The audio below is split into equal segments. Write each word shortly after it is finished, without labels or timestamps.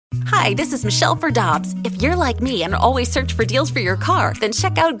Hi, this is Michelle for Dobbs. If you're like me and always search for deals for your car, then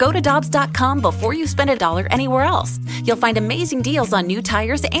check out GoToDobbs.com before you spend $1 anywhere else. You'll find amazing deals on new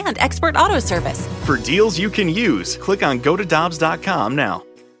tires and expert auto service. For deals you can use, click on GoToDobbs.com now.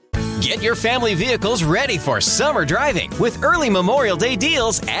 Get your family vehicles ready for summer driving with early Memorial Day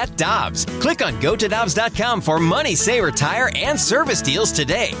deals at Dobbs. Click on GoToDobbs.com for money saver tire and service deals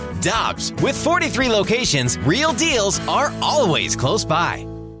today. Dobbs, with 43 locations, real deals are always close by.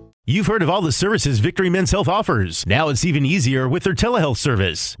 You've heard of all the services Victory Men's Health offers. Now it's even easier with their telehealth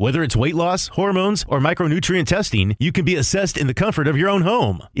service. Whether it's weight loss, hormones, or micronutrient testing, you can be assessed in the comfort of your own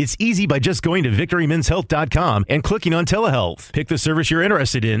home. It's easy by just going to victorymenshealth.com and clicking on telehealth. Pick the service you're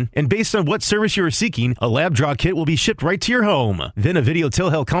interested in, and based on what service you are seeking, a lab draw kit will be shipped right to your home. Then a video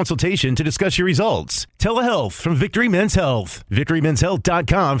telehealth consultation to discuss your results. Telehealth from Victory Men's Health.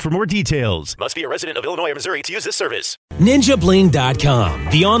 victorymenshealth.com for more details. Must be a resident of Illinois or Missouri to use this service. NinjaBling.com,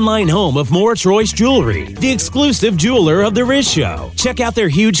 the online home of Moritz Royce Jewelry, the exclusive jeweler of the Riz Show. Check out their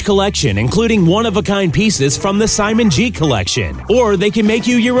huge collection, including one-of-a-kind pieces from the Simon G collection. Or they can make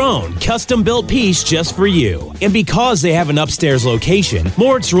you your own custom-built piece just for you. And because they have an upstairs location,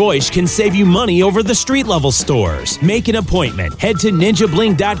 Moritz Royce can save you money over the street-level stores. Make an appointment. Head to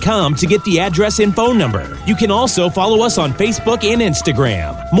NinjaBling.com to get the address and phone number. You can also follow us on Facebook and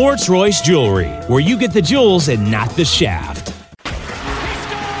Instagram. Moritz Royce Jewelry, where you get the jewels and not the shaft.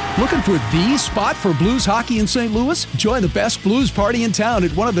 Looking for the spot for blues hockey in St. Louis? Join the best blues party in town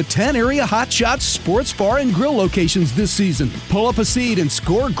at one of the 10 area Hot Shots sports bar and grill locations this season. Pull up a seat and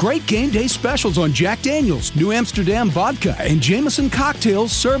score great game day specials on Jack Daniels, New Amsterdam vodka, and Jameson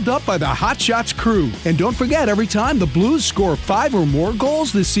cocktails served up by the Hot Shots crew. And don't forget, every time the Blues score 5 or more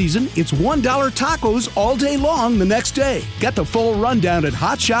goals this season, it's $1 tacos all day long the next day. Get the full rundown at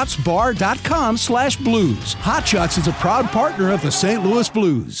hotshotsbar.com/blues. Hot Shots is a proud partner of the St. Louis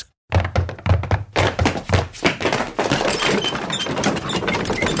Blues.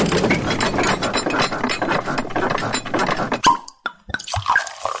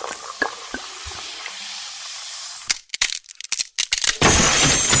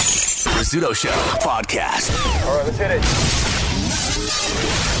 Rizzuto Show podcast. All right, let's hit it.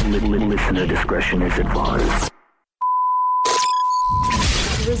 Listener discretion is advised.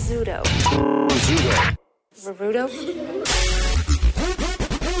 Rizzuto. Rizzuto?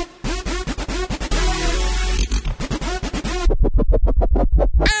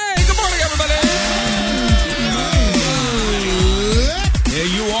 Hey, good morning, everybody. Here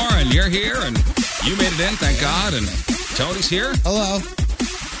you are, and you're here, and you made it in, thank God, and Tony's here. Hello.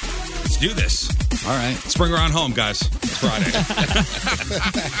 Let's do this. All right. Let's bring her on home, guys. It's Friday.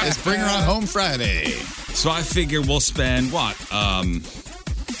 Let's bring her on home Friday. So I figure we'll spend,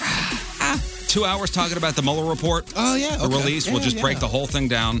 2 hours talking about the Mueller report. Oh, yeah. The release. Yeah, we'll just break the whole thing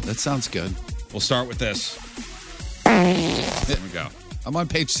down. That sounds good. We'll start with this. There we go. I'm on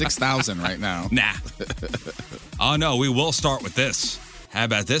page 6,000 right now. Nah. Oh, no, we will start with this. How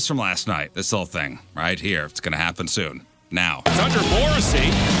about this from last night? This little thing right here. It's going to happen soon. Now. It's under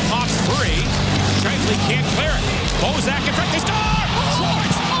Morrissey. Off free. Transley can't clear it. Bozak in front. They score!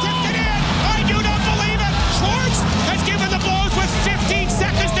 Schwartz tipped it in. I do not believe it. Schwartz has given the Blues with 15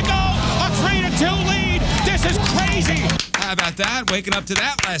 seconds to go. A 3-2 lead. This is crazy. How about that? Waking up to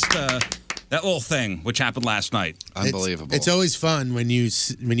that that little thing which happened last night. Unbelievable. It's always fun when you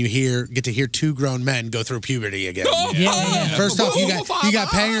get to hear two grown men go through puberty again. Yeah. First off, you got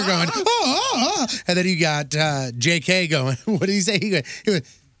Panger going, and then you got JK going. What did he say? He went,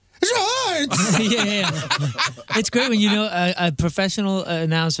 Schwartz! Yeah. It's great when you know a professional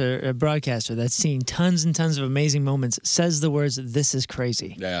announcer, a broadcaster that's seen tons and tons of amazing moments says the words, "This is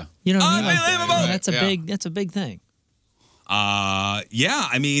crazy." Yeah. You know what I mean? Unbelievable. That's a big thing. Yeah,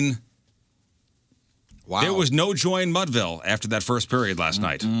 I mean, Wow. there was no joy in Mudville after that first period last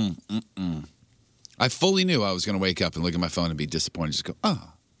night. I fully knew I was going to wake up and look at my phone and be disappointed. Just go,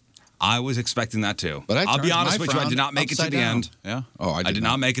 I was expecting that too. But I'll be honest with you, I did not make it to the end. Yeah. Oh, I did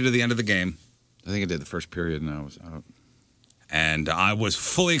not make it to the end of the game. I think I did the first period, and I was out. And I was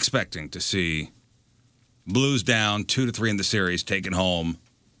fully expecting to see Blues down 2-3 in the series, taken home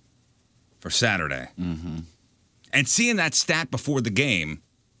for Saturday. Mm-hmm. And seeing that stat before the game,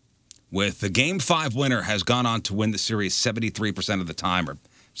 with the Game 5 winner has gone on to win the series 73% of the time, or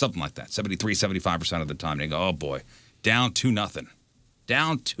something like that, 75% of the time. And you go, oh boy, down 2-0.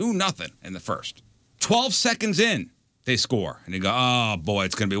 Down 2-0 in the first. 12 seconds in, they score. And you go, oh boy,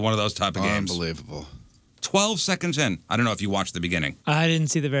 it's going to be one of those type of games. Unbelievable. 12 seconds in. I don't know if you watched the beginning. I didn't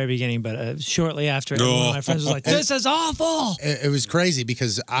see the very beginning, but shortly after, one of my friends was like, "This is awful." It was crazy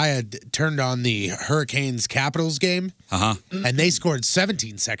because I had turned on the Hurricanes Capitals game, and they scored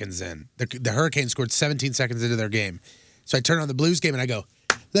 17 seconds in. The Hurricanes scored 17 seconds into their game. So I turned on the Blues game and I go,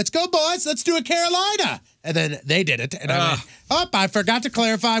 "Let's go, boys! Let's do a Carolina!" And then they did it, and I went, "Oh, I forgot to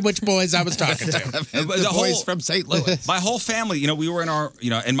clarify which boys I was talking to." The boys from St. Louis. My whole family, we were in our,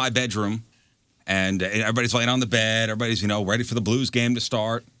 in my bedroom. And everybody's laying on the bed. Everybody's, ready for the Blues game to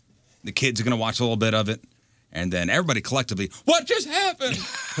start. The kids are going to watch a little bit of it. And then everybody collectively, what just happened?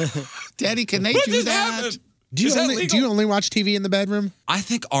 Daddy, can they what do just that? Happened? Do you only watch TV in the bedroom? I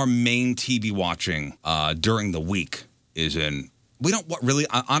think our main TV watching during the week is we don't really,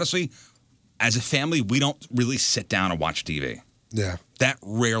 honestly, as a family, we don't really sit down and watch TV. Yeah. That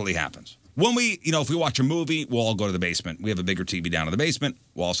rarely happens. When we, if we watch a movie, we'll all go to the basement. We have a bigger TV down in the basement.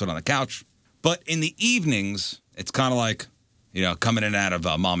 We'll all sit on the couch. But in the evenings, it's kind of like, coming in and out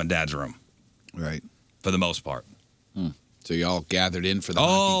of mom and dad's room. Right. For the most part. So you all gathered in for the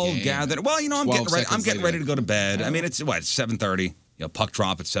hockey game. Gathered. Well, I'm getting ready to go to bed. I mean, it's 7:30. Puck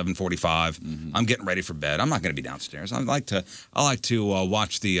drop at 7:45. I'm getting ready for bed. I'm not going to be downstairs. I like to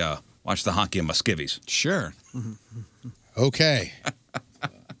watch the hockey in my skivvies. Sure. Okay.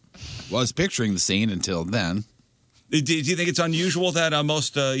 Well, I was picturing the scene until then. Do you think it's unusual that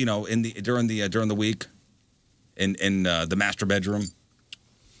most during the week in the master bedroom?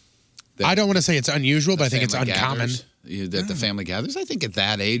 I don't want to say it's unusual, but I think it's uncommon. That the family gathers. I think at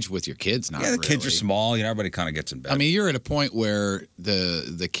that age with your kids, not the kids are small. Everybody kind of gets in bed. I mean, you're at a point where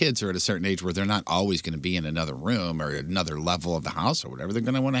the kids are at a certain age where they're not always going to be in another room or another level of the house or whatever. They're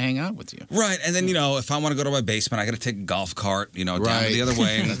going to want to hang out with you. Right, and then if I want to go to my basement, I got to take a golf cart, down the other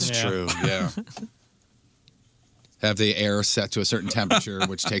way. That's true. Yeah. Have the air set to a certain temperature,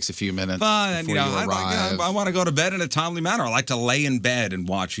 which takes a few minutes before you arrive. I want to go to bed in a timely manner. I like to lay in bed and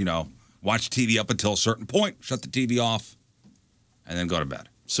watch TV up until a certain point, shut the TV off, and then go to bed.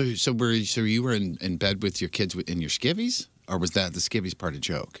 So you were in bed with your kids in your skivvies, or was that the skivvies part a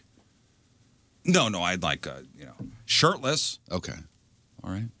joke? No, I'd shirtless. Okay,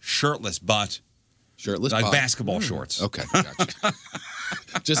 all right. Shirtless, but like basketball shorts. Okay, gotcha.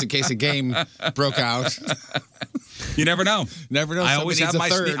 Just in case a game broke out. You never know. Never know. I always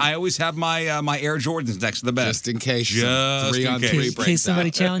have my my Air Jordans next to the bed, just in case. Just 3 on 3 breaks in case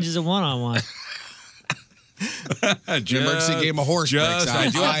somebody challenges a one-on-one. Emergency game of horse breaks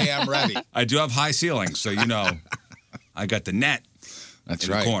out. I am ready. I do have high ceilings, so I got the net. That's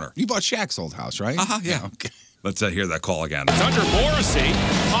in right. the corner. You bought Shaq's old house, right? Yeah. Okay. Let's hear that call again. It's under Morrissey.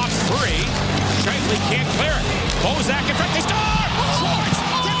 Off three. Shifley can't clear it. Bozak in front. They score!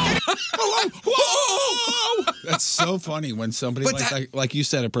 Schwartz! Whoa! That's so funny when somebody like you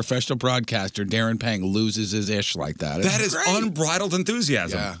said, a professional broadcaster, Darren Pang, loses his ish like that. That is unbridled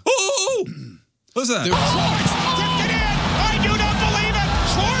enthusiasm. Yeah. Oh! Listen to that. Schwartz! Tipped it in! I do not believe it!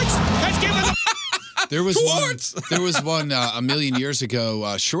 Schwartz has given the... There was one a million years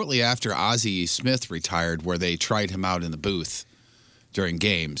ago, shortly after Ozzie Smith retired, where they tried him out in the booth during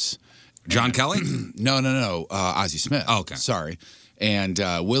games. John Kelly? No. Ozzie Smith. Oh, okay. Sorry. And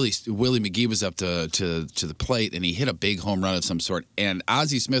Willie McGee was up to the plate, and he hit a big home run of some sort. And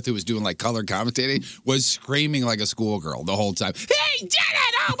Ozzie Smith, who was doing color commentating, was screaming like a schoolgirl the whole time. He did it!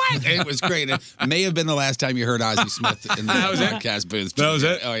 Oh my! It was great. It may have been the last time you heard Ozzie Smith in the broadcast booth. That was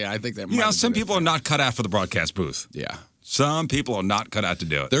it. Oh yeah, I think that. Some people are not cut out for the broadcast booth. Yeah. Some people are not cut out to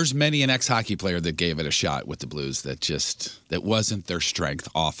do it. There's many an ex-hockey player that gave it a shot with the Blues that wasn't their strength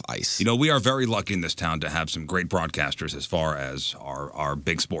off ice. We are very lucky in this town to have some great broadcasters as far as our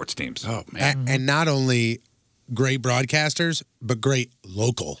big sports teams. Oh, man. And not only great broadcasters, but great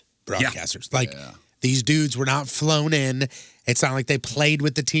local broadcasters. These dudes were not flown in. It's not like they played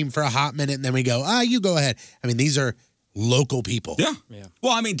with the team for a hot minute and then we go, you go ahead. I mean, these are local people. Yeah.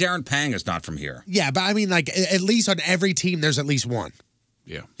 Well, Darren Pang is not from here. Yeah, but at least on every team, there's at least one.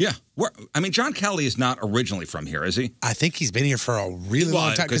 Yeah. Yeah. John Kelly is not originally from here, is he? I think he's been here for a really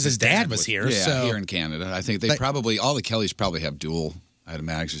long time because his dad was here. Yeah, here in Canada. I think they all the Kellys probably have dual, I'd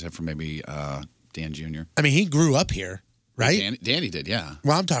imagine, except for maybe Dan Jr. I mean, he grew up here, right? Danny did, yeah.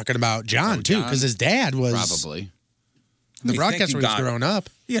 Well, I'm talking about John, too, because his dad was... Probably. The broadcaster was growing up.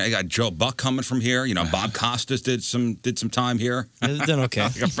 Yeah, you got Joe Buck coming from here. Bob Costas did some time here. Did okay.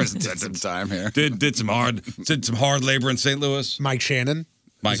 Did some time here. Did some hard labor in St. Louis. Mike Shannon.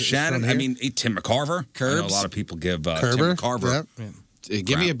 Tim McCarver. Curbs. I know a lot of people give Tim Kerber. McCarver. Yep.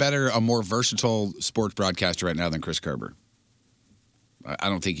 Give me a more versatile sports broadcaster right now than Chris Kerber. I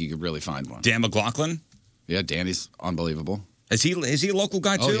don't think you could really find one. Dan McLaughlin. Yeah, Danny's unbelievable. Is he a local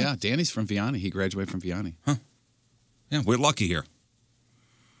guy too? Oh yeah, Danny's from Vianney. He graduated from Vianney. Huh. Yeah, we're lucky here.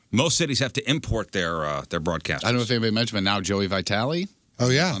 Most cities have to import their broadcasters. I don't know if anybody mentioned, but now Joey Vitale. Oh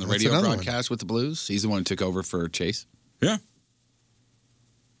yeah, on the that's radio another broadcast with the Blues. He's the one who took over for Chase. Yeah.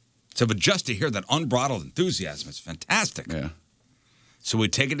 So, but just to hear that unbridled enthusiasm is fantastic. Yeah. So we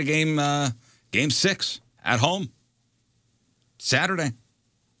take it to game 6 at home Saturday.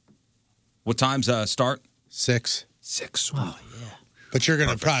 What time's start? 6. 6. Oh yeah. But you're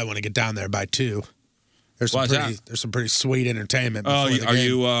gonna probably want to get down there by 2. There's some pretty sweet entertainment. Oh, before the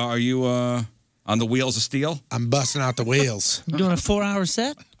are game. you on the wheels of steel? I'm busting out the wheels. You doing a 4-hour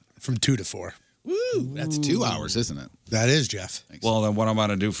set? From 2 to 4. Woo! That's 2 hours, isn't it? That is, Jeff. Well, then what am I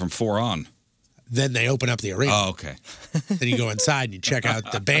going to do from 4 on? Then they open up the arena. Oh, okay. Then you go inside and you check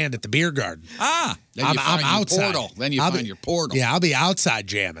out the band at the beer garden. Ah! Then I'm you find your outside. portal. Then you find your portal. Yeah, I'll be outside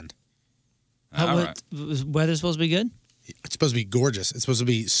jamming. Was weather supposed to be good? It's supposed to be gorgeous. It's supposed to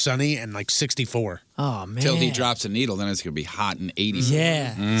be sunny and like 64. Oh, man. Till he drops a needle, then it's going to be hot and 80.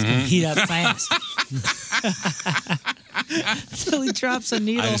 Yeah. It's going to heat up fast. Till he drops a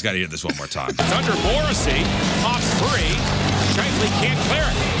needle. I just got to hear this one more time. It's under Morrissey. Off 3. Shifley can't clear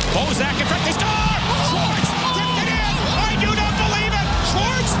it. Bozak in front. They score! Schwartz tipped it in. I do not believe it.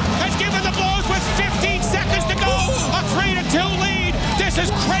 Schwartz has given the Blues with 15 seconds to go. A 3-2 lead. This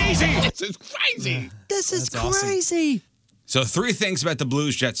is crazy. This is crazy. This is crazy. So 3 things about the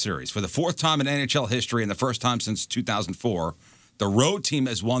Blues-Jets series. For the 4th time in NHL history and the first time since 2004, the road team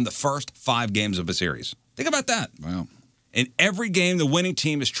has won the first 5 games of a series. Think about that. Wow. In every game, the winning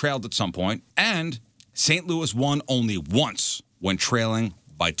team has trailed at some point, and St. Louis won only once when trailing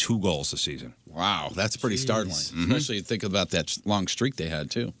by 2 goals this season. Wow, that's pretty startling. Especially think about that long streak they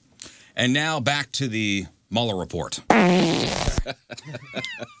had, too. And now back to the Mueller report.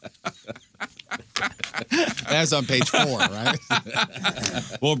 That's on page 4, right?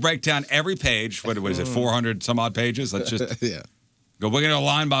 We'll break down every page. What is it, 400 some odd pages? Let's just go. We're going to go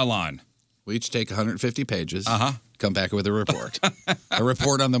line by line. We each take 150 pages. Uh-huh. Come back with a report. A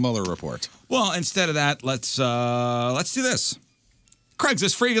report on the Mueller report. Well, instead of that, let's do this.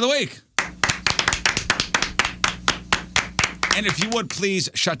 Craigslist Freak of the Week. And if you would, please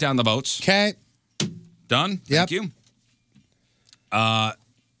shut down the votes. Okay. Done? Yep. Thank you.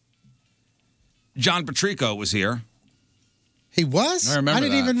 John Patrico was here. He was? I remember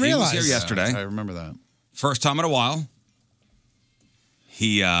didn't even realize. He was here yesterday. I remember that. First time in a while.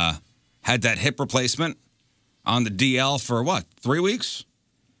 He had that hip replacement on the DL for what, 3 weeks?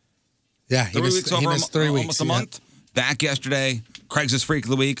 Yeah, he missed 3 weeks. Almost a month. Back yesterday. Craigslist Freak of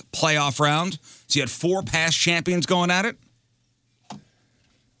the Week playoff round. So you had 4 past champions going at it.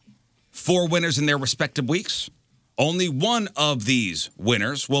 4 winners in their respective weeks. Only one of these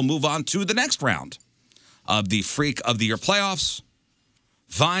winners will move on to the next round of the Freak of the Year playoffs,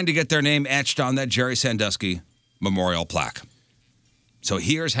 vying to get their name etched on that Jerry Sandusky memorial plaque. So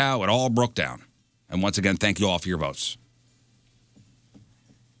here's how it all broke down. And once again, thank you all for your votes.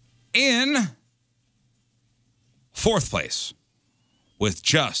 In 4th place, with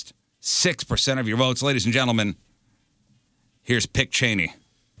just 6% of your votes, ladies and gentlemen, here's Pick Cheney.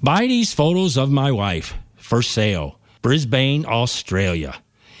 Buy these photos of my wife for sale. Brisbane, Australia.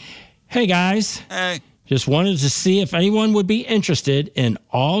 Hey, guys. Hey. Just wanted to see if anyone would be interested in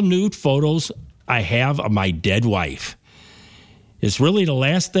all nude photos I have of my dead wife. It's really the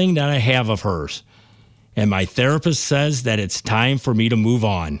last thing that I have of hers. And my therapist says that it's time for me to move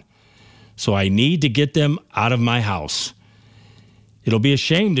on. So I need to get them out of my house. It'll be a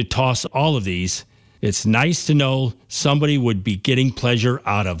shame to toss all of these. It's nice to know somebody would be getting pleasure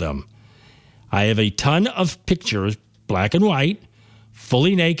out of them. I have a ton of pictures, black and white,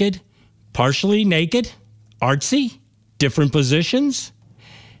 fully naked, partially naked, artsy, different positions,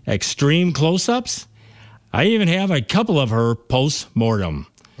 extreme close-ups. I even have a couple of her post-mortem.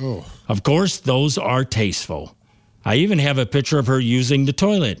 Oh. Of course, those are tasteful. I even have a picture of her using the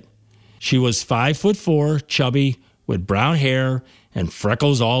toilet. She was 5'4", chubby, with brown hair and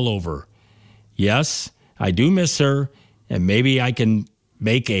freckles all over. Yes, I do miss her, and maybe I can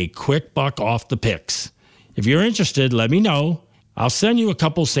make a quick buck off the pics. If you're interested, let me know. I'll send you a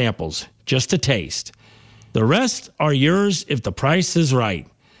couple samples, just to taste. The rest are yours if the price is right.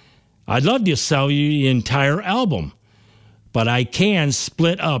 I'd love to sell you the entire album, but I can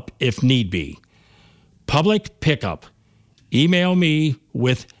split up if need be. Public pickup. Email me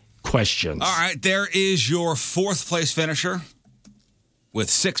with questions. All right, there is your 4th place finisher with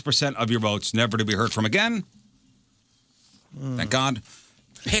 6% of your votes, never to be heard from again. Thank God.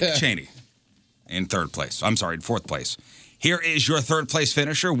 Pick Cheney in 3rd place. I'm sorry, in 4th place. Here is your 3rd place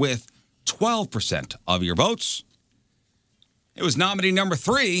finisher with 12% of your votes. It was nominee number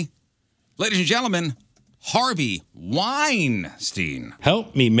 3. Ladies and gentlemen, Harvey Weinstein.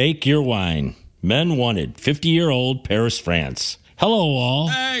 Help me make your wine. Men wanted. 50-year-old Paris, France. Hello, all.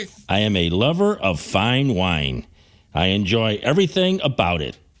 Hey. I am a lover of fine wine. I enjoy everything about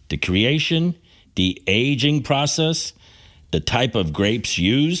it. The creation, the aging process, the type of grapes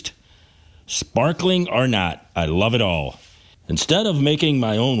used. Sparkling or not, I love it all. Instead of making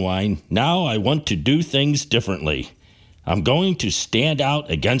my own wine, now I want to do things differently. I'm going to stand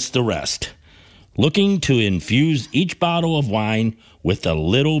out against the rest, looking to infuse each bottle of wine with a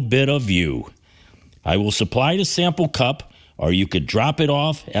little bit of you. I will supply the sample cup, or you could drop it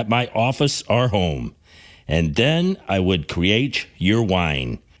off at my office or home, and then I would create your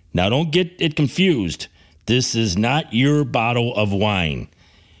wine. Now don't get it confused. This is not your bottle of wine.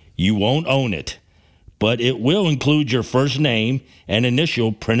 You won't own it, but it will include your first name and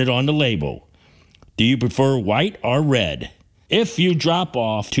initial printed on the label. Do you prefer white or red? If you drop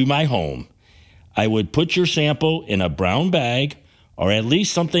off to my home, I would put your sample in a brown bag or at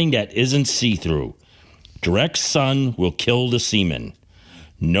least something that isn't see-through. Direct sun will kill the semen.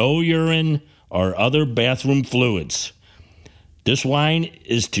 No urine or other bathroom fluids. This wine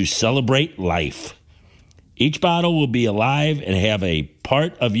is to celebrate life. Each bottle will be alive and have a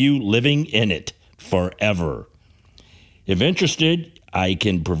part of you living in it forever. If interested, I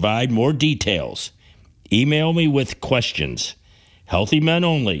can provide more details. Email me with questions. Healthy men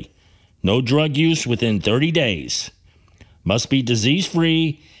only. No drug use within 30 days. Must be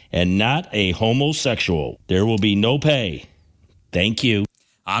disease-free and not a homosexual. There will be no pay. Thank you.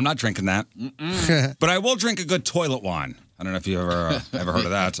 I'm not drinking that. But I will drink a good toilet wine. I don't know if you ever heard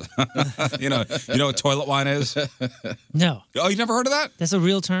of that. you know what toilet wine is? No. Oh, you never heard of that? That's a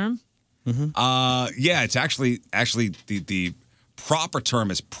real term? Yeah, it's actually the proper term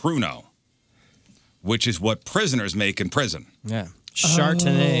is Pruno, which is what prisoners make in prison. Yeah.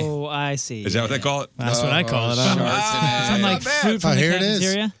 Chardonnay. Oh, I see. Is that what they call it? That's what I call it. Some like fruit from the here it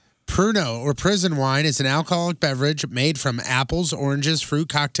cafeteria? is. Pruno, or prison wine, is an alcoholic beverage made from apples, oranges, fruit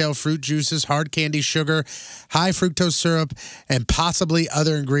cocktail, fruit juices, hard candy, sugar, high fructose syrup, and possibly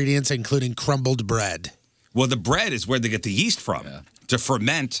other ingredients, including crumbled bread. Well, the bread is where they get the yeast from to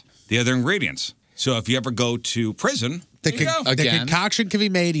ferment the other ingredients. So if you ever go to prison, The concoction can be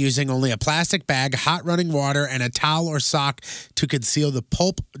made using only a plastic bag, hot running water, and a towel or sock to conceal the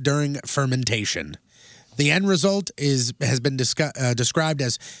pulp during fermentation. The end result has been described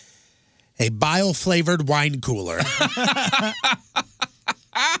as a bile-flavored wine cooler.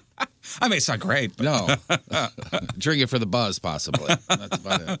 I mean, it's not great. No. Drink it for the buzz, possibly. That's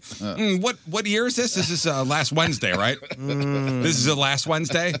about it. What year is this? This is last Wednesday, right? This is the last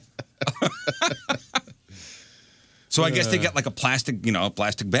Wednesday? So I guess they get like a plastic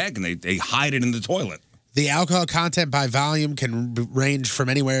bag, and they hide it in the toilet. The alcohol content by volume can range from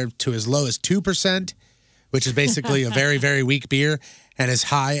anywhere to as low as 2%, which is basically a very, very weak beer, and as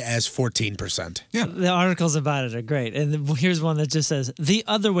high as 14%. Yeah. The articles about it are great. And here's one that just says, the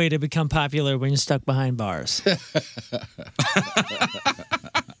other way to become popular when you're stuck behind bars.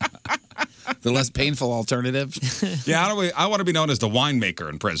 The less painful alternative. Yeah, I want to be known as the winemaker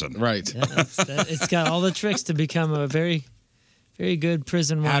in prison. Right. Yeah, it's got all the tricks to become a very, very good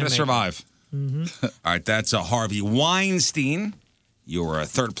prison winemaker. How to survive. Mm-hmm. All right, that's Harvey Weinstein. You're a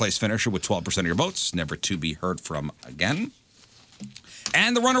third-place finisher with 12% of your votes, never to be heard from again.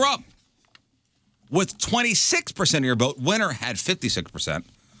 And the runner-up, with 26% of your vote, winner had 56%.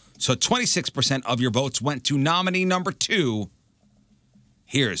 So 26% of your votes went to nominee number 2.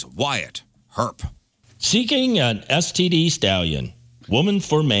 Here's Wyatt Herp. Seeking an STD stallion. Woman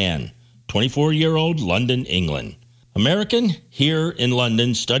for man. 24-year-old, London, England. American, here in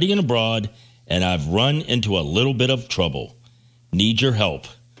London, studying abroad, and I've run into a little bit of trouble. Need your help.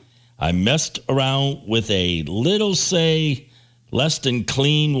 I messed around with a little, say, less than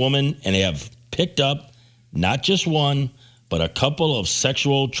clean woman and have picked up not just one, but a couple of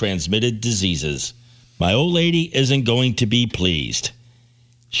sexual transmitted diseases. My old lady isn't going to be pleased.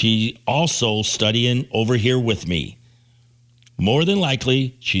 She also studying over here with me. More than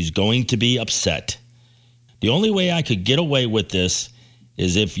likely, she's going to be upset. The only way I could get away with this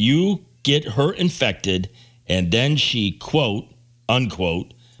is if you get her infected and then she, quote,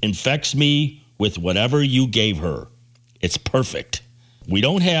 unquote, infects me with whatever you gave her. It's perfect. We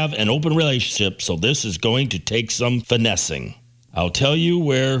don't have an open relationship, so this is going to take some finessing. I'll tell you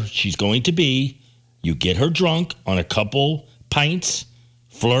where she's going to be. You get her drunk on a couple pints,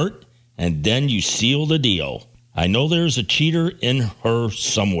 flirt, and then you seal the deal. I know there's a cheater in her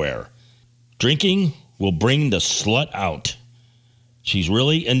somewhere. Drinking will bring the slut out. She's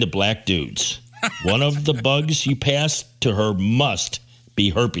really into black dudes. One of the bugs you pass to her must be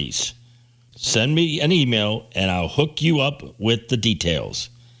herpes. Send me an email and I'll hook you up with the details.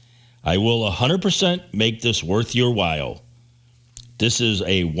 I will 100% make this worth your while. This is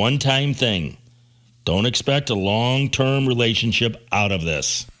a one-time thing. Don't expect a long-term relationship out of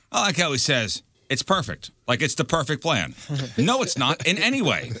this. I like how he says, it's perfect. Like it's the perfect plan. No, it's not in any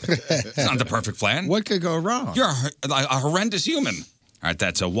way. It's not the perfect plan. What could go wrong? You're a horrendous human. All right,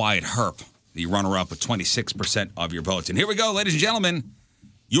 that's a Wyatt Herp, the runner-up with 26% of your votes. And here we go, ladies and gentlemen,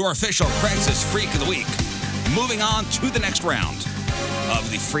 your official Craigslist Freak of the Week. Moving on to the next round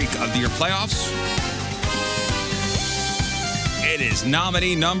of the Freak of the Year playoffs. It is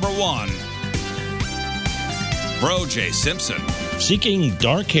nominee number 1, Bro J. Simpson. Seeking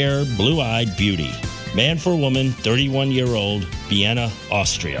dark hair, blue-eyed beauty. Man for woman, 31-year-old, Vienna,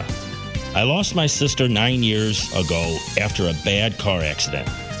 Austria. I lost my sister 9 years ago after a bad car accident.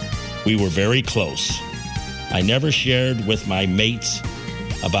 We were very close. I never shared with my mates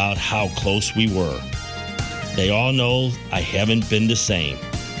about how close we were. They all know I haven't been the same.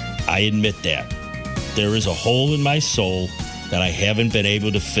 I admit that. There is a hole in my soul that I haven't been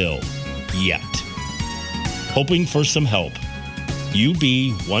able to fill yet. Hoping for some help. You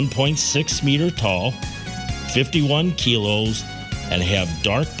be 1.6 meter tall, 51 kilos, and have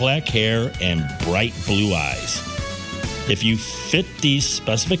dark black hair and bright blue eyes. If you fit these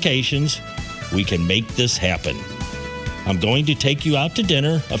specifications, we can make this happen. I'm going to take you out to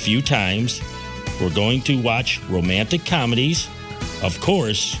dinner a few times. We're going to watch romantic comedies. Of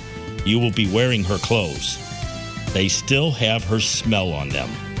course, you will be wearing her clothes. They still have her smell on them.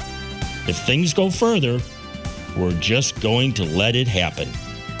 If things go further, we're just going to let it happen,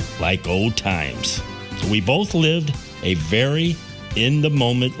 like old times. So we both lived a very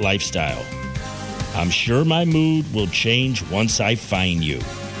in-the-moment lifestyle. I'm sure my mood will change once I find you.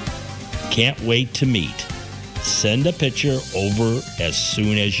 Can't wait to meet. Send a picture over as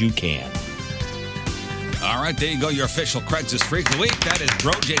soon as you can. All right, there you go, your official Craigslist Freak of the Week. That is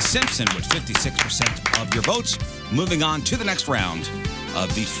Bro J. Simpson with 56% of your votes. Moving on to the next round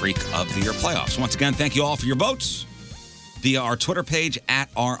of the Freak of the Year playoffs. Once again, thank you all for your votes via our Twitter page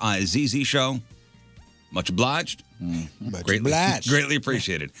at RIZZ Show. Much obliged. Much obliged. Greatly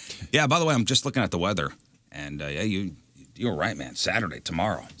appreciated. Yeah, by the way, I'm just looking at the weather. And yeah, you're right, man. Saturday,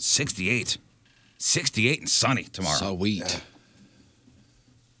 tomorrow, 68. 68 and sunny tomorrow. So wheat.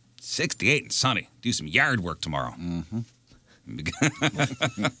 68 and sunny. Do some yard work tomorrow.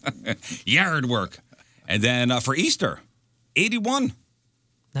 Yard work. And then for Easter, 81.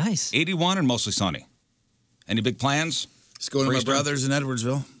 Nice. 81 and mostly sunny. Any big plans? Just going to my Easter? brother's in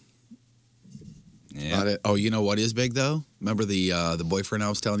Edwardsville. Yeah. Oh, you know what is big though? Remember the boyfriend I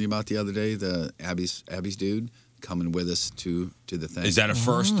was telling you about the other day, the Abby's dude coming with us to the thing. Is that a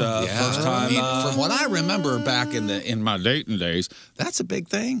first first time? I mean, from what I remember back in my dating days, that's a big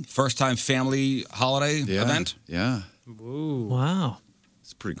thing. First time family holiday event? Yeah. Ooh. Wow.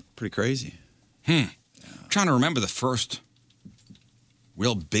 It's pretty crazy. I'm trying to remember the first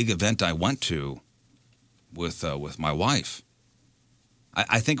real big event I went to with my wife.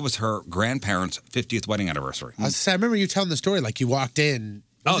 I think it was her grandparents' 50th wedding anniversary. I remember you telling the story like you walked in.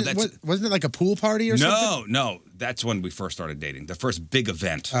 Wasn't it like a pool party or something? No. That's when we first started dating. The first big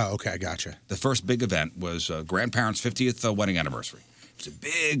event. Oh, okay, gotcha. The first big event was grandparents' 50th wedding anniversary. It was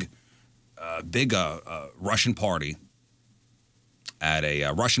a big Russian party at a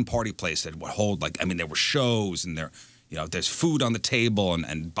Russian party place that would hold there were shows and there's food on the table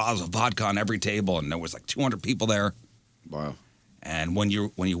and bottles of vodka on every table and there was like 200 people there. Wow. And when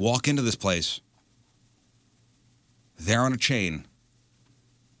you walk into this place, there on a chain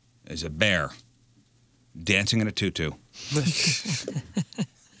is a bear dancing in a tutu.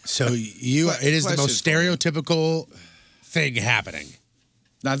 So it is the most stereotypical thing happening.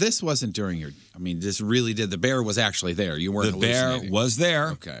 Now this wasn't during your. I mean, this really did. The bear was actually there. You weren't. The bear hallucinating. was there.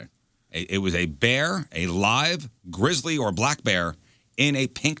 Okay. It was a bear, a live grizzly or black bear in a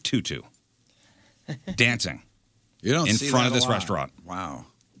pink tutu, dancing. You don't in see front that of this a lot. restaurant. Wow.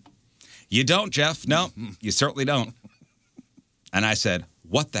 You don't, Jeff. No, you certainly don't. And I said,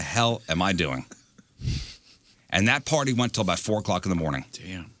 what the hell am I doing? And that party went till about 4 o'clock in the morning.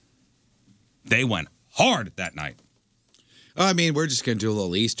 Damn. They went hard that night. I mean, we're just going to do a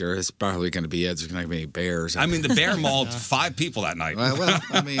little Easter. It's probably going to be it. There's going to be bears. I mean, the bear mauled 5 people that night. Well,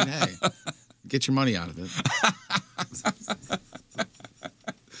 I mean, hey, get your money out of it.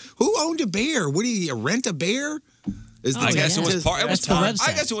 Who owned a bear? What do you rent a bear? I guess it was part. That's the I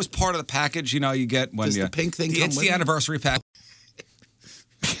website. guess it was part of the package. You get when Does the pink thing come it's with the it? anniversary pack.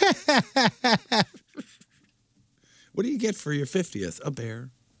 What do you get for your 50th? A bear.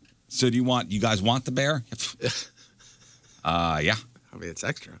 So you guys want the bear? Yeah. I mean, it's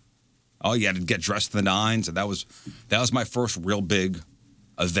extra. Oh, you had to get dressed to the nines, and that was my first real big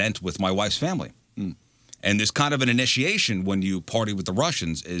event with my wife's family. And there's kind of an initiation when you party with the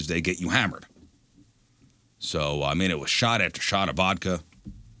Russians is they get you hammered. So, I mean, it was shot after shot of vodka.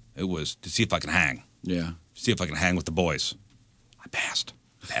 It was to see if I can hang. Yeah. See if I can hang with the boys. I passed.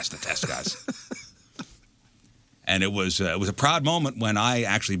 Passed the test, guys. And it was a proud moment when I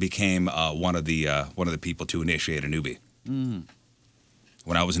actually became one of the people to initiate a newbie.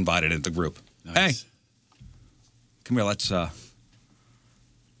 When I was invited into the group. Nice. Hey, come here. Let's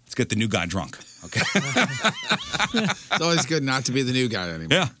get the new guy drunk. Okay. It's always good not to be the new guy anymore.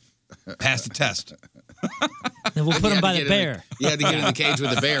 Yeah. Pass the test. And we'll put him by the bear. You had to get in the cage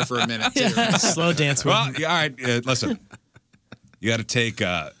with the bear for a minute, too. Slow dance with Well, him. yeah, all right. Listen. You got to take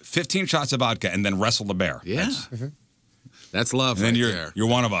 15 shots of vodka and then wrestle the bear. Yeah. That's love And then there. you're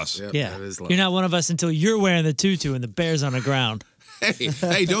one of us. Yep, Yeah. that is love. You're not one of us until you're wearing the tutu and the bear's on the ground.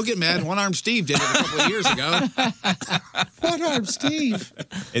 Hey, don't get mad. One Arm Steve did it a couple of years ago. One Arm Steve.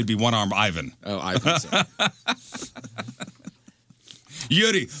 It'd be one arm Ivan. Oh, Ivan. Sorry.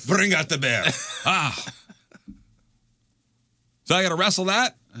 Yuri, bring out the bear. So I got to wrestle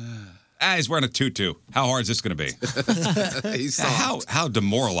that? He's wearing a tutu. How hard is this going to be? He's soft. How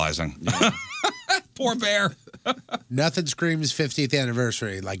demoralizing. Poor bear. Nothing screams 50th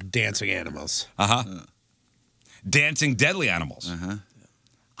anniversary like dancing animals. Dancing Deadly Animals.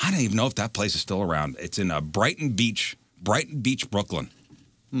 I don't even know if that place is still around. It's in Brighton Beach, Brooklyn.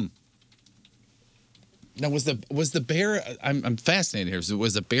 Now, was the bear? I'm fascinated here. So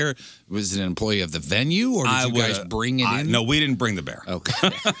was the bear? Was it an employee of the venue, or did you guys bring it in? No, we didn't bring the bear. Okay.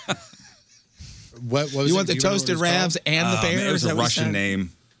 What was You it? want the Do know what toasted it was ravs called? and the bear? It was Is that a what you Russian said? name.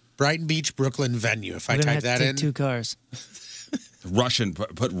 Brighton Beach, Brooklyn venue. If I We're gonna type have that to in. take 2 cars. Russian.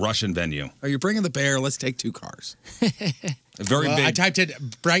 Put Russian venue. Oh, you're bringing the bear. Let's take 2 cars. Very Well, big. I typed in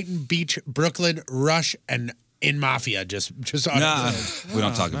Brighton Beach, Brooklyn, Rush, and in Mafia. Just on Nah, the we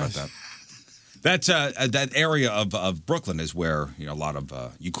don't talk about that. That's that area of Brooklyn is where a lot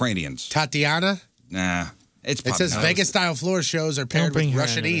of Ukrainians. Tatiana. Nah, it says Vegas style floor shows are paired bring with her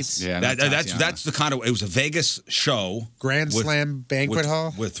Russian into eats. Yeah, that's the kind of. It was a Vegas show. Grand Slam banquet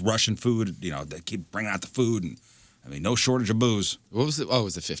hall with Russian food. They keep bringing out the food, and I mean, no shortage of booze. What was it? Oh, it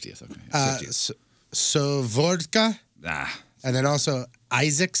was the 50th. Okay. 50th. So vodka, Nah, and then also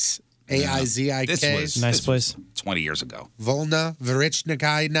Isaac's, AIZIK. this was Nice place. 20 years ago. Volna,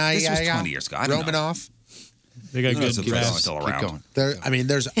 Varichnikai, This was 20 years ago. I don't know. Romanov. They got Those good are gas. still Keep around. going.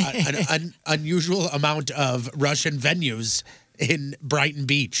 There's an unusual amount of Russian venues in Brighton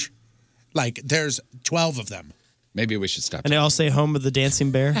Beach. Like, there's 12 of them. Maybe we should stop. And they all say home of the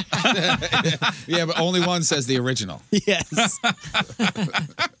dancing bear. Yeah, but only one says the original. Yes.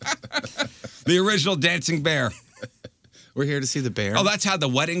 The original Dancing Bear. We're here to see the bear. Oh, that's how the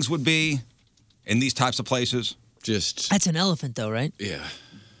weddings would be in these types of places Just That's an elephant, though, right? yeah.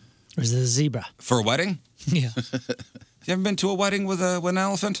 Or is it a zebra? for a wedding. Yeah. You ever been to a wedding with an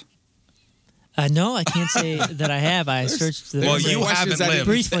elephant? No, I can't say that I have. I searched the. Well, you questions haven't I lived.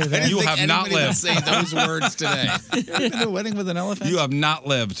 briefly there. You have not Anybody would lived. say those words today. You ever been to a wedding with an elephant? You have not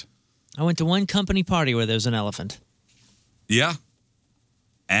lived. I went to one company party where there was an elephant, Yeah.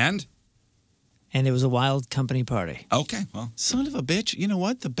 And And it was a wild company party. Okay, well. Son of a bitch. You know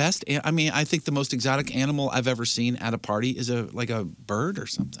what? The best, I mean, I think the most exotic animal I've ever seen at a party is like a bird or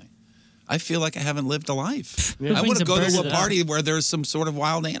something. I feel like I haven't lived a life. Yeah. I want to Who go brings a to bird a to party where there's some sort of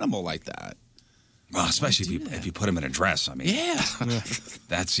wild animal like that. Well, especially if you put him in a dress. I mean, Yeah.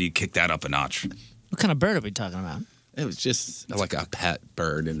 you kick that up a notch. What kind of bird are we talking about? It was just like a pet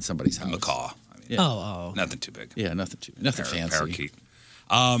bird in somebody's house. Macaw. I mean, nothing too big. Yeah, nothing fancy. Parakeet.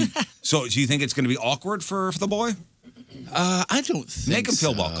 So, do you think it's going to be awkward for the boy? I don't think Make him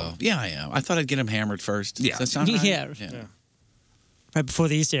feel welcome. Yeah, I am. I thought I'd get him hammered first. Yeah. Does that sound right? Yeah. Right before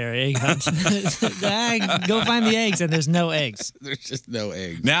the Easter egg hunt. Go find the eggs, and there's no eggs. There's just no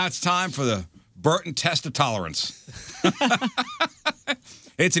eggs. Now it's time for the Burton test of tolerance.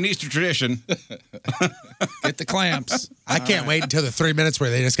 It's an Easter tradition. Get the clamps. I can't wait until the 3 minutes where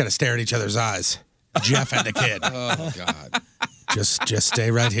they just got to stare at each other's eyes. Jeff and the kid. Oh God. Just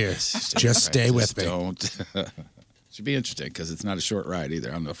stay right here. Just stay with me. Don't. Should be interesting because it's not a short ride either.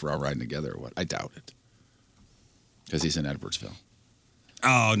 I don't know if we're all riding together or what. I doubt it. Because he's in Edwardsville.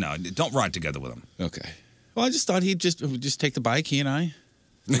 Oh no! Don't ride together with him. Okay. Well, I just thought he'd just take the bike, he and I.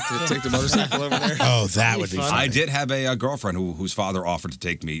 Take the motorcycle over there. Oh, that would be fun. I did have a girlfriend whose father offered to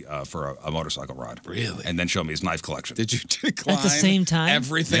take me for a motorcycle ride. Really? And then show me his knife collection. Did you decline At the same time?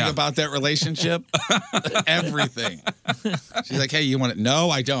 everything Yeah. about that relationship? Everything. She's like, hey, you want it? No,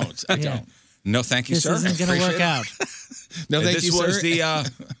 I don't. I don't. No, thank you, This sir. isn't going to work Appreciate it. out. No, And thank this you, sir. was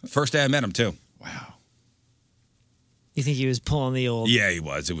the first day I met him, too. You think he was pulling the old? Yeah, he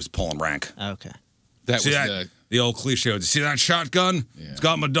was. It was pulling rank. Okay. That See was that? The old cliche. See that shotgun? It's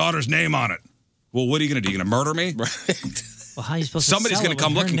got my daughter's name on it. Well, what are you going to do? You going to murder me? Well, how are you supposed Somebody's to sell going it to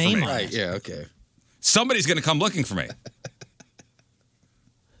come with her looking for name me. on it? Right, yeah, okay. Somebody's going to come looking for me.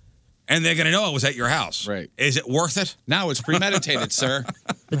 And they're going to know I was at your house. Right. Is it worth it? Now it's premeditated, sir.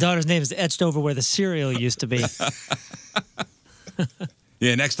 The daughter's name is etched over where the cereal used to be.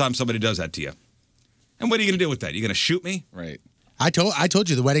 Yeah, next time somebody does that to you. And what are you going to do with that? You going to shoot me? Right. I told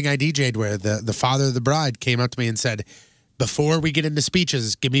you the wedding I DJ'd where the father of the bride came up to me and said, before we get into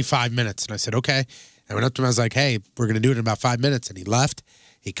speeches, give me 5 minutes. And I said, okay. I went up to him. I was like, hey, we're going to do it in about 5 minutes. And he left.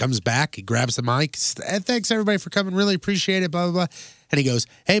 He comes back. He grabs the mic. Thanks, everybody, for coming. Really appreciate it, blah, blah, blah. And he goes,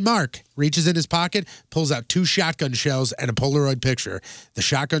 hey, Mark, reaches in his pocket, pulls out 2 shotgun shells and a Polaroid picture. The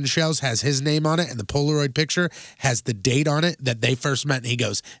shotgun shells has his name on it, and the Polaroid picture has the date on it that they first met. And he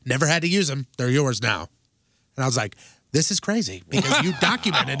goes, never had to use them. They're yours now. And I was like, this is crazy because you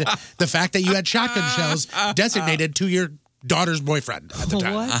documented the fact that you had shotgun shells designated to your daughter's boyfriend at the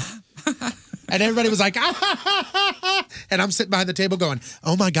time. What? And everybody was like, ah, and I'm sitting behind the table going,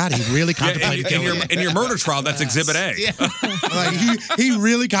 oh my God, he really contemplated killing him. In your murder trial, that's Exhibit A. Like, he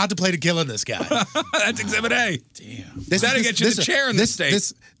really contemplated killing this guy. That's Exhibit A. Damn. That'll get you the chair in the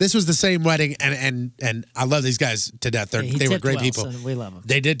state. This was the same wedding, and I love these guys to death. He They were tipped great well, people. so we love him.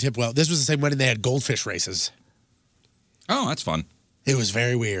 They did tip well. This was the same wedding. They had goldfish races. Oh, that's fun. It was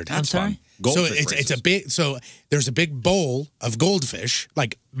very weird. I'm sorry? Goldfish so it's a big there's a big bowl of goldfish,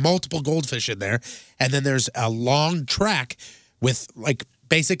 like multiple goldfish in there, and then there's a long track with like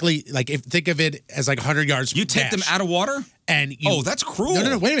basically like think of it as like 100 yards. You take them out of water? And Oh, that's cruel.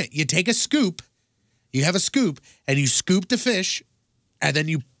 No, wait a minute. You take a scoop, you have a scoop, and you scoop the fish, and then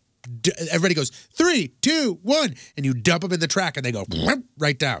everybody goes 3, 2, 1, and you dump them in the track, and they go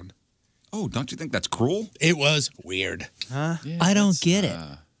right down. Oh, don't you think that's cruel? It was weird. Huh? I don't get it.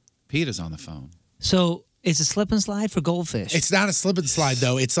 Peter's on the phone. So it's a slip and slide for goldfish. It's not a slip and slide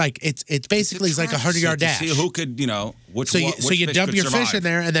though. It's like it's basically it's like a 100-yard dash. See who could, which So you fish dump could your fish survive. in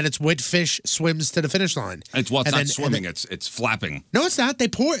there, and then it's which fish swims to the finish line. It's And not then- swimming. and It's flapping. No, it's not. They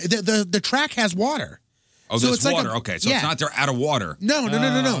pour the track has water. Oh, So there's it's like water. a- okay, so yeah. it's not they're out of water. No.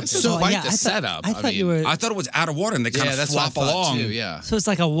 This is quite the setup. I thought you were. I thought it was out of water and they kind of that's what I flop thought, along. too, yeah. So it's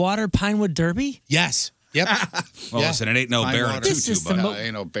like a water Pinewood Derby? Yes. Yep. Well, listen, it ain't no bear in a This tutu, is the but mo-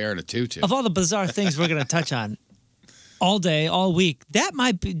 Ain't no bear in a tutu. Of all the bizarre things we're going to touch on all day, all week, that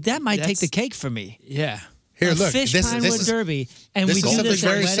might take the cake for me. Yeah. Here, A look. fish This Pinewood is Derby, and this we is do something this at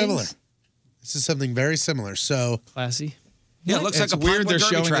very weddings? similar. This is something very similar. So Classy. yeah, it looks It's like a weird Pinewood they're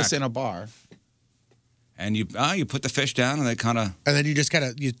Derby showing track. this in a bar. And you put the fish down and they kind of. and then you just kind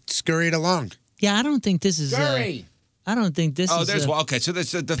of you scurry it along. Yeah, I don't think this is. Scurry. I don't think this Oh, is. there's okay. So the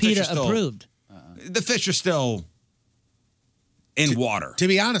fish PETA are still approved. The fish are still in water. To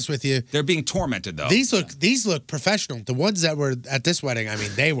be honest with you, They're being tormented though. these look professional. The ones that were at this wedding, I mean,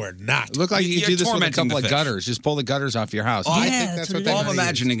 they were not. It looked like you You're could do this with a tormenting couple the of fish. gutters. Just pull the gutters off your house. Oh, I Yeah, think that's that's what what it they all is. I'm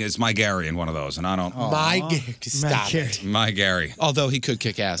imagining is my Gary in one of those, and I don't. Stop it. My Gary. Although he could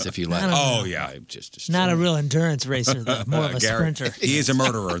kick ass if you let him. Oh yeah. I'm just destroyed. Not a real endurance racer, though. More of a Gary. sprinter. He is a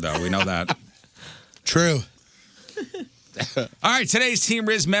murderer, though. We know that. True. All right, today's Team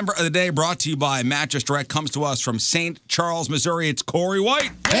Riz member of the day brought to you by Mattress Direct comes to us from St. Charles, Missouri. It's Corey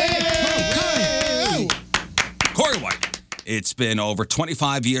White. Hey! Corey White. It's been over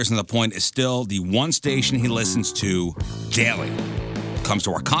 25 years, and The Point is still the one station he listens to daily. Comes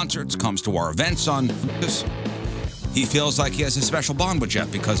to our concerts, comes to our events on this. He feels like he has a special bond with Jeff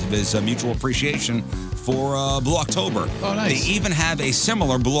because of his mutual appreciation for Blue October. Oh, nice. They even have a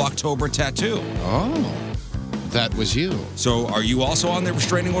similar Blue October tattoo. Oh, that was you. So are you also on the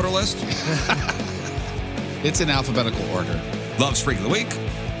restraining order list? It's in alphabetical order. Loves Freak of the Week,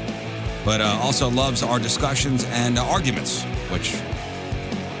 but also loves our discussions and arguments, which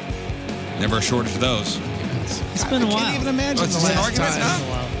never a shortage of those. It's been a while. I can't even imagine It's the an last argument time.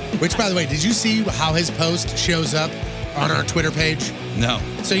 now? Which, by the way, did you see how his post shows up on our Twitter page? No.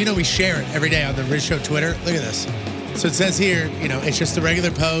 So we share it every day on the Riz Show Twitter. Look at this. So it says here, it's just a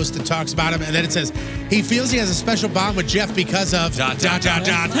regular post that talks about him, and then it says he feels he has a special bond with Jeff because of ... And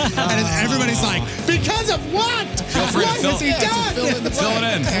everybody's like, because of what? Feel free what to has he done? Fill it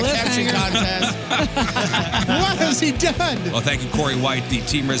in. Caption contest. What has he done? Well, thank you, Corey White, the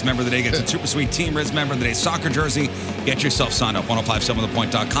Team Riz member of the day. Gets a super sweet Team Riz member of the day soccer jersey. Get yourself signed up.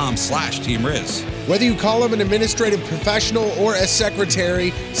 1057thepoint.com/Team Riz. Whether you call him an administrative professional or a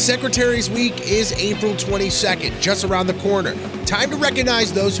secretary, Secretaries Week is April 22nd, just around the corner. Time to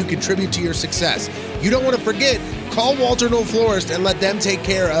recognize those who contribute to your success. You don't want to forget, call Walter Knoll Florist and let them take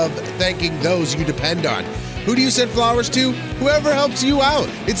care of thanking those you depend on. Who do you send flowers to? Whoever helps you out.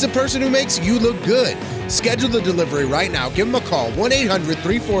 It's the person who makes you look good. Schedule the delivery right now. Give them a call,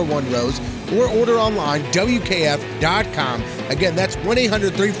 1-800-341-ROSE, or order online, WKF.com. Again, that's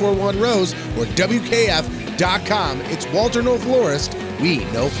 1-800-341-ROSE or WKF.com. It's Walter Knoll Florist. We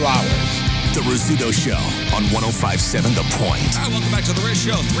know flowers. The Rizzuto Show on 105.7 The Point. All right, welcome back to The Riz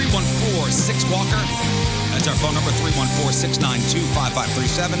Show. 314-6-WALKER. That's our phone number,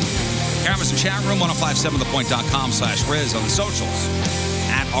 314-692-5537. Cameras and chat room, 1057thepoint.com/Riz on the socials.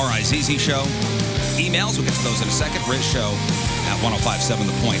 At RIZZ Show. Emails, we'll get to those in a second. RizShow at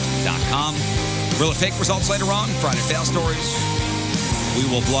 1057thepoint.com. Real or fake results later on. Friday fail stories. We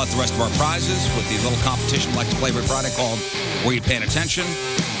will blow out the rest of our prizes with the little competition we like to play every Friday called Were You Paying Attention?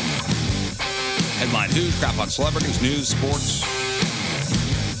 Headline who's, crap on celebrities, news, sports.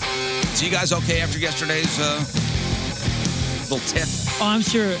 So you guys okay after yesterday's little tip? Oh, I'm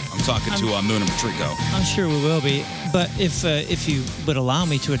sure. I'm talking to Moon and Patrico. I'm sure we will be. But if you would allow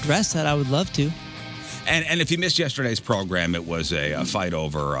me to address that, I would love to. And if you missed yesterday's program, it was a fight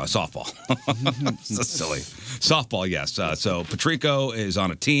over softball. So silly. Softball, yes. So Patrico is on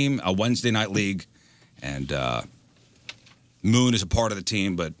a team, a Wednesday night league, and Moon is a part of the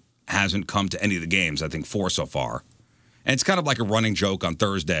team, but hasn't come to any of the games, I think 4 so far. And it's kind of like a running joke on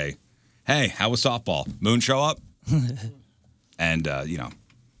Thursday. Hey, how was softball? Moon show up? And,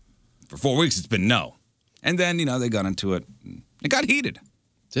 for 4 weeks it's been no. And then, they got into it. It got heated.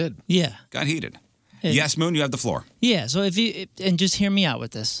 Did. Yeah. Got heated. Yes, Moon, you have the floor. Yeah, so and just hear me out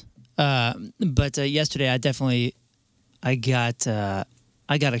with this. But yesterday I got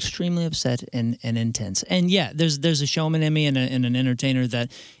extremely upset and intense. And yeah, there's a showman in me and an entertainer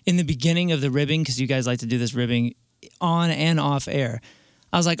that in the beginning of the ribbing, because you guys like to do this ribbing on and off air,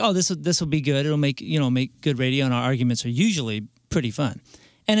 I was like, oh, this will be good. It'll make good radio, and our arguments are usually pretty fun.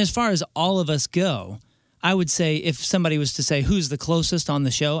 And as far as all of us go, I would say if somebody was to say who's the closest on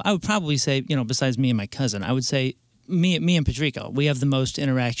the show, I would probably say, besides me and my cousin, I would say me and Patrico. We have the most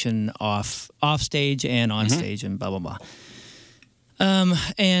interaction off stage and on stage and blah, blah, blah.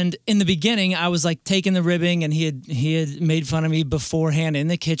 And in the beginning, I was like taking the ribbing, and he had made fun of me beforehand in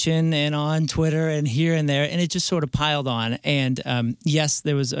the kitchen and on Twitter and here and there, and it just sort of piled on. And yes,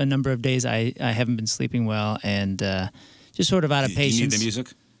 there was a number of days I haven't been sleeping well, and just sort of out of patience. Do you need the music?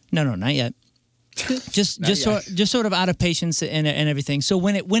 No, not yet. Just sort of out of patience and everything. So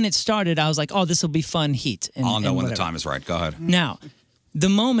when it started, I was like, oh, this will be fun heat. I'll know when the time is right. Go ahead. Now, the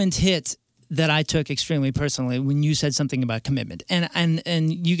moment hit that I took extremely personally when you said something about commitment,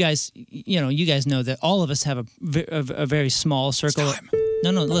 and you guys, you guys know that all of us have a very small circle.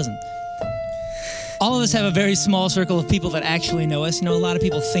 No, listen. All of us have a very small circle of people that actually know us. A lot of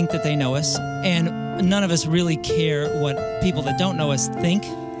people think that they know us, and none of us really care what people that don't know us think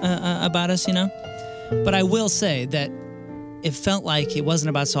about us, But I will say that it felt like it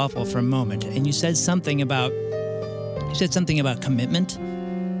wasn't about softball for a moment, and you said something about commitment.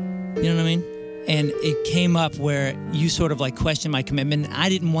 You know what I mean? And it came up where you sort of like questioned my commitment. I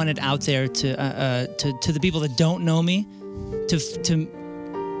didn't want it out there to the people that don't know me, to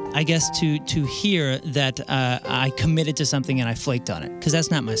hear that I committed to something and I flaked on it, because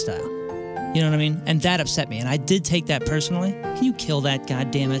that's not my style. You know what I mean? And that upset me, and I did take that personally. Can you kill that,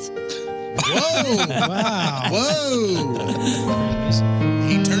 goddammit? Whoa! Wow! Whoa!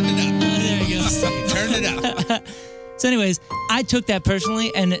 He turned it up. There you go. He turned it up. So anyways, I took that personally,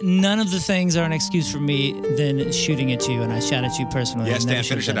 and none of the things are an excuse for me than shooting at you, and I shot at you personally. Yes, Dan,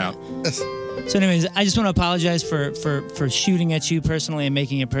 finish it out. So anyways, I just want to apologize for shooting at you personally and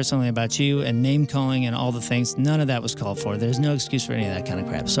making it personally about you and name-calling and all the things. None of that was called for. There's no excuse for any of that kind of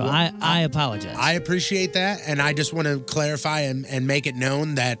crap. So I apologize. I appreciate that, and I just want to clarify and make it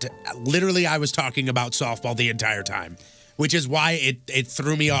known that literally I was talking about softball the entire time, which is why it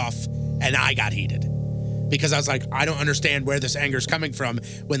threw me off and I got heated. Because I was like, I don't understand where this anger is coming from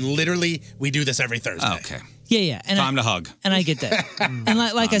when literally we do this every Thursday. Okay. Yeah. And Time to hug. And I get that. And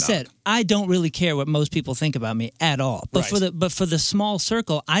like I said, I don't really care what most people think about me at all. But for the small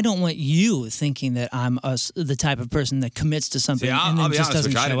circle, I don't want you thinking that I'm the type of person that commits to something See, and then I'll be just honest doesn't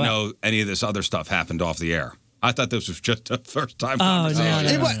with you. I show didn't up. know any of this other stuff happened off the air. I thought this was just a first-time Oh,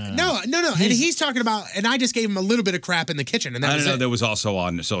 conversation. No. And he's talking about, and I just gave him a little bit of crap in the kitchen, and that I was don't know. it. There was also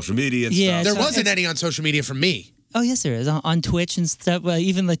on social media and Yeah, stuff. There wasn't any on social media from me. Oh yes, there is on Twitch and stuff.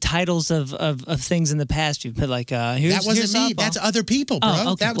 Even the titles of things in the past, you put like here's That wasn't here's me. softball. That's other people, bro.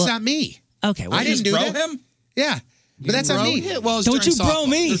 Oh, okay. That was not me. Okay, well, I didn't do that. him? Yeah. But that's not me. Well, it's Don't during you bro softball.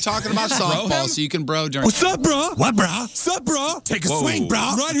 me. They're talking about softball, so you can bro during. What's up, bro? What, bro? Sup, bro? Take a Whoa. swing, bro.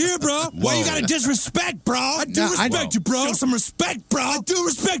 Right here, bro. Why you Whoa. gotta disrespect, bro? I do No, I- respect you, bro. Show some respect, bro. I do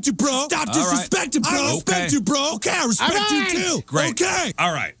respect you, bro. Stop All right. disrespecting, bro. I respect Okay. you, bro. Okay, I respect All right. you too. Great. Okay.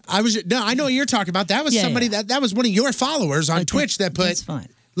 All right. I know what you're talking about. That was Yeah, somebody yeah. that was one of your followers on Twitch that put, That's fine.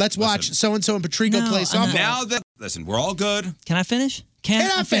 let's watch so and so and Patrico No, play I softball. Now that listen, we're all good. Can I finish?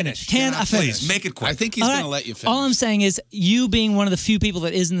 Can I finish? Can I finish? Please make it quick. I think he's All going to right. let you finish. All I'm saying is, you being one of the few people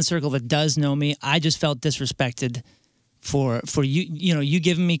that is in the circle that does know me, I just felt disrespected for you. You know, you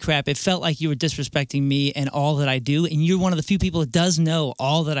giving me crap. It felt like you were disrespecting me and all that I do. And you're one of the few people that does know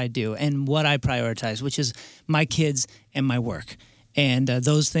all that I do and what I prioritize, which is my kids and my work. And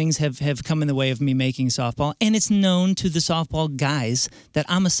those things have come in the way of me making softball. And it's known to the softball guys that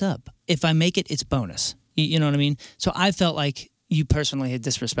I'm a sub. If I make it, it's bonus. You know what I mean? So I felt like you personally had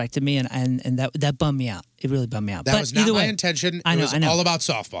disrespected me, and that bummed me out. It really bummed me out. That But was not either my way, intention. I know, It was I know. all about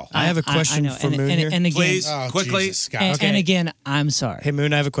softball. I have a question know. for And- Moon and- here. and again- Please, Oh, quickly. Jesus, Scott. And again, I'm sorry. Hey,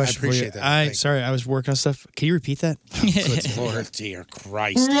 Moon, I have a question for you. appreciate that. Sorry, I was working on stuff. Can you repeat that? Good Lord, dear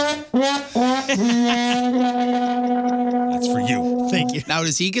Christ. That's for you. Thank you. Now,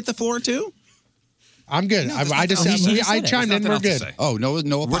 does he get the floor too? I'm good. I just he said I it. chimed in. Nothing We're else to good. say. Oh, no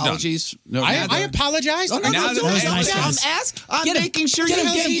done. apologies. No, I apologize. Oh, no, Now no, that- don't Hey, apologize. listen. I'm Get him. making sure Get you him,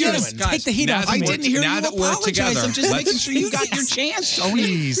 have get him, get him. your- Take the heat now off that of me. I didn't hear now you that we're apologize. together, I'm just let's- making sure you got your chance, Tony.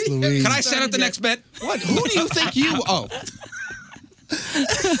 Jeez, Louise. Can I set up the next bit? What? Who do you think you? Oh.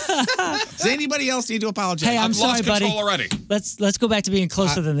 Does anybody else need to apologize? Hey, I'm I've sorry, lost buddy. control already. Let's go back to being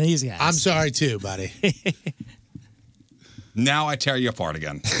closer than these guys. I'm sorry too, buddy. Now I tear you apart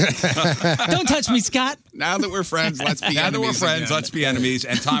again. Don't touch me, Scott. Now that we're friends, let's be Now that we're enemies friends, again. let's be enemies,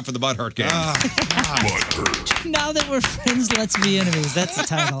 and time for the butthurt game. Now that we're friends, let's be enemies. That's the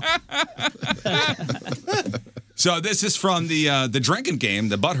title. So this is from the drinking game,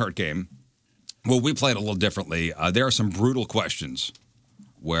 the butthurt game. Well, we played a little differently. There are some brutal questions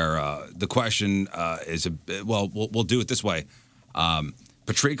where the question is we'll do it this way.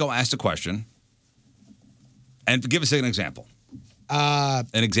 Patrico asked a question, and give us an example. An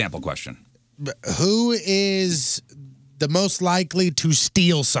example question. Who is the most likely to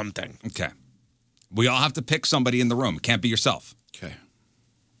steal something? Okay. We all have to pick somebody in the room. It can't be yourself. Okay.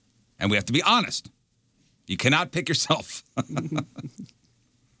 And we have to be honest. You cannot pick yourself.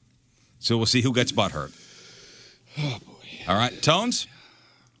 So we'll see who gets butthurt. Oh boy. All right, Tones.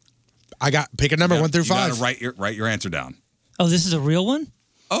 I got pick a number 1 through You gotta 5. write your answer down. Oh, this is a real one?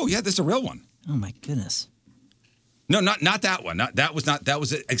 Oh yeah, this is a real one. Oh my goodness. No, not that one. That was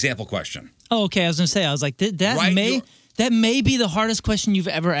an example question. Oh, okay. I was gonna say. I was like, that Right, may be the hardest question you've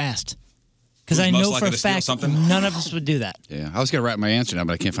ever asked. Because Who's I most know likely for a to steal fact something? none of us would do that. Yeah, I was gonna write my answer down,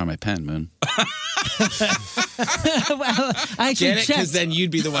 but I can't find my pen, man. Well, I actually Get it? checked. Because then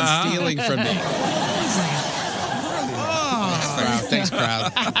you'd be the one stealing from me. Crowd. Thanks,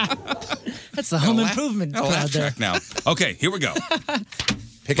 crowd. That's the home improvement Oh, crowd laugh there. track now. Okay, here we go.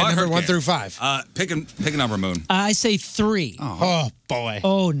 Pick a number 1 through 5. Pick a number, Moon. I say 3. Oh boy.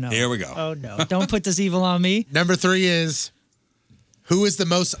 Oh no. Here we go. Oh no. Don't put this evil on me. Number 3 is who is the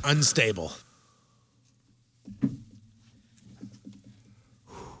most unstable?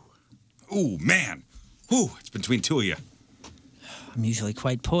 Ooh, man. Ooh, it's between two of you. I'm usually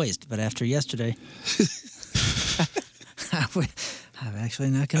quite poised, but after yesterday, I'm actually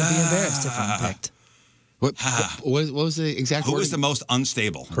not going to be embarrassed if I'm picked. What was the exact Who word? is the most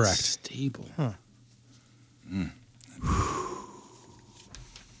unstable? Correct. Stable. Huh.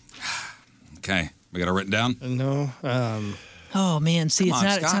 Okay, we got it written down. No. Oh man, see, Come on,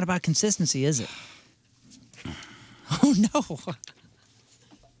 it's Scott. not about consistency, is it? Oh no.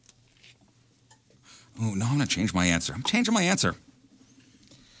 Oh no, I'm gonna change my answer. I'm changing my answer.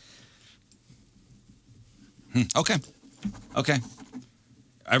 Okay.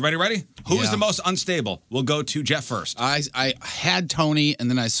 Everybody ready? Who is Yeah. the most unstable? We'll go to Jeff first. I had Tony, and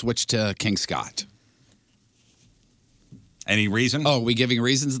then I switched to King Scott. Any reason? Oh, are we giving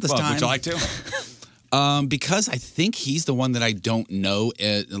reasons this Well, time? would you like to? Because I think he's the one that I don't know.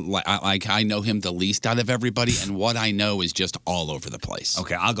 Like I know him the least out of everybody, and what I know is just all over the place.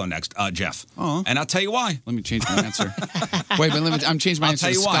 Okay, I'll go next. Jeff. And I'll tell you why. Let me change my answer. Wait, but I'm changing my I'll answer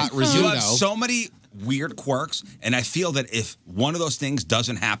tell to you why. Scott Rizzuto. You have so many weird quirks, and I feel that if one of those things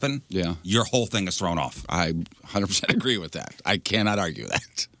doesn't happen, your whole thing is thrown off. I 100% agree with that. I cannot argue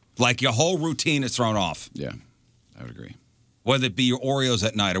that. Like your whole routine is thrown off. Yeah, I would agree. Whether it be your Oreos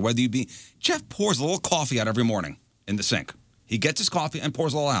at night or whether you be... Jeff pours a little coffee out every morning in the sink. He gets his coffee and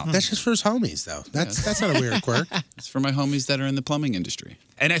pours a little out. That's just for his homies, though. That's not a weird quirk. It's for my homies that are in the plumbing industry.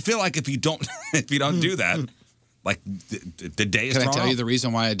 And I feel like if you don't do that, like the day is Can I thrown tell off. you the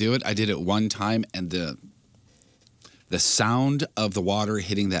reason why I do it? I did it one time, and the sound of the water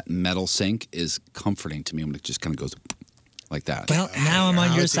hitting that metal sink is comforting to me when it just kind of goes like that. Well, now I'm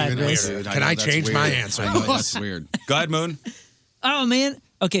on your side, Riz. Can I change my answer? I know, that's weird. Go ahead, Moon. Oh, man.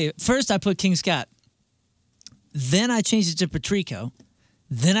 Okay, first I put King Scott. Then I changed it to Patrico.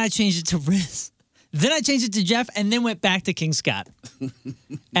 Then I changed it to Riz. Then I changed it to Jeff, and then went back to King Scott. And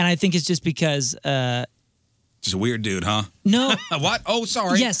I think it's just because... Just a weird dude, huh? No. What? Oh,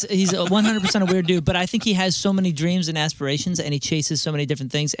 sorry. Yes, he's 100% a weird dude, but I think he has so many dreams and aspirations, and he chases so many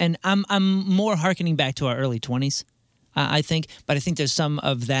different things. And I'm more hearkening back to our early 20s, I think, but I think there's some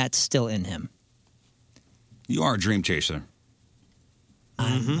of that still in him. You are a dream chaser.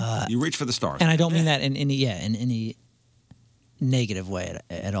 You reach for the stars. And I don't mean that in any negative way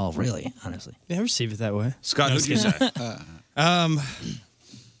at all, really, honestly. Yeah, I receive it that way. Scott, who'd you say?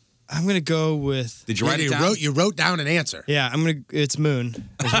 I'm gonna go with. Did you write it down? You wrote down an answer. Yeah, it's Moon.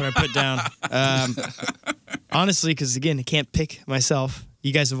 Is what I put down. Honestly, because again, I can't pick myself.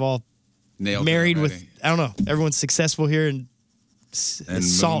 You guys have all nailed married it with. I don't know. Everyone's successful here and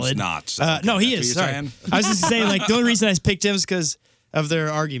Moon's solid. not. So No, he that's is. what you're Sorry, saying? I was just saying. Like the only reason I picked him is because of their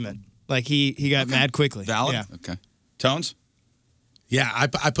argument. Like he got mad quickly. Valid. Yeah. Okay. Tones? Yeah, I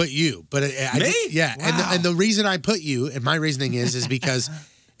put you, but Me? Yeah, Wow. and the reason I put you, and my reasoning is because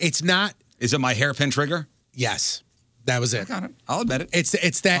it's not. Is it my hairpin trigger? Yes, that was it. I got it. I'll admit it.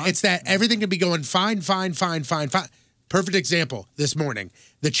 It's that everything can be going fine. Perfect example this morning.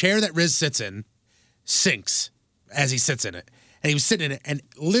 The chair that Riz sits in sinks as he sits in it. And he was sitting in it, and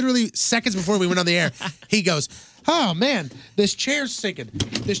literally seconds before we went on the air, he goes, "Oh man, this chair's sinking.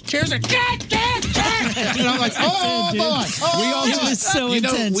 This chair's a and I'm like, "Oh boy, We all It was so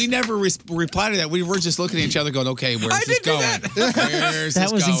intense. we never replied to that. We were just looking at each other, going, "Okay, where's this going? Where's That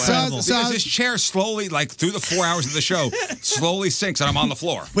this was going?" incredible. Because this chair slowly, like through the 4 hours of the show, slowly sinks and I'm on the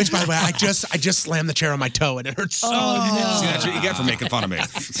floor. Which, by the way, I just slammed the chair on my toe, and it hurts so much. See, that's what you get for making fun of me.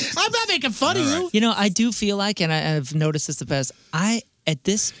 I'm not making fun of you. You know, I do feel like, and I've noticed this the past, at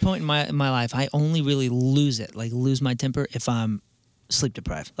this point in my life, I only really lose my temper if I'm sleep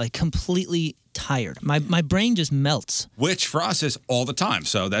deprived, like completely tired. My brain just melts. Which for us is all the time,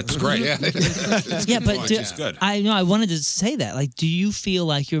 so that's great. Yeah. Yeah, but It's good. I wanted to say that. Like, do you feel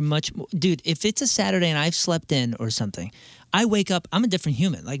like you're much more, dude? If it's a Saturday and I've slept in or something, I wake up, I'm a different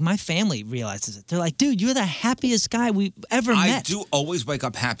human. Like my family realizes it. They're like, dude, you're the happiest guy we've ever I met. do always wake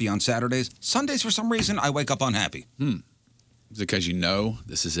up happy on Saturdays. Sundays, for some reason, I wake up unhappy. Is it because you know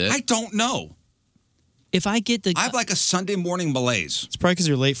this is it? I don't know. If I get the, I have like a Sunday morning malaise. It's probably because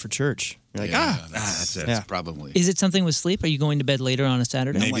you're late for church. You're like, That's it. Yeah. Probably. is it something with sleep? Are you going to bed later on a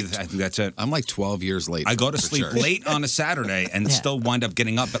Saturday? Maybe I think that's it. I'm like 12 years late. I go to for sleep church. late on a Saturday and still wind up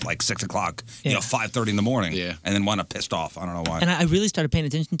getting up at like 6 o'clock, Yeah. 5:30 in the morning. Yeah. And then wind up pissed off. I don't know why. And I really started paying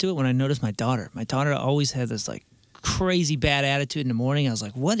attention to it when I noticed my daughter. My daughter always had this like crazy bad attitude in the morning. I was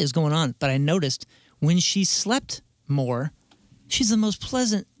like, what is going on? But I noticed when she slept more, she's the most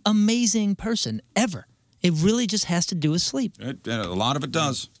pleasant, amazing person ever. It really just has to do with sleep. A lot of it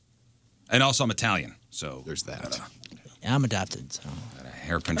does. And also, I'm Italian, so There's that. Yeah, I'm adopted, so. got a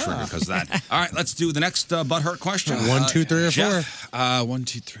hairpin trigger because of that. All right, let's do the next butthurt question. 1, 2, 3, or 4. Jeff. 1,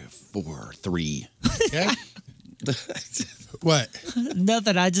 2, 3, 4, 3. Okay. What?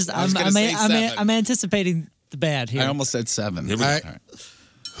 Nothing. was gonna say 7. I'm anticipating the bad here. I almost said 7. Here we All go. right. All right.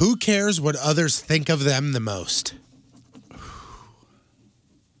 Who cares what others think of them the most?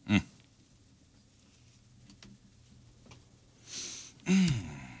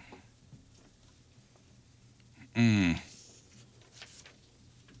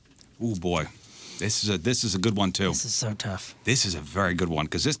 Oh boy, this is a good one too. This is so tough. This is a very good one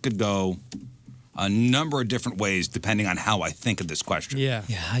because this could go a number of different ways depending on how I think of this question. yeah.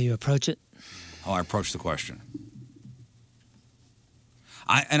 Yeah, how you approach it. How I approach the question.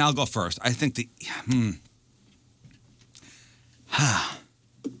 I'll go first. I think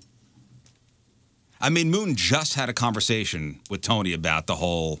I mean, Moon just had a conversation with Tony about the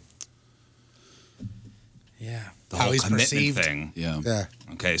whole Yeah. The How whole he's commitment perceived. thing. Yeah.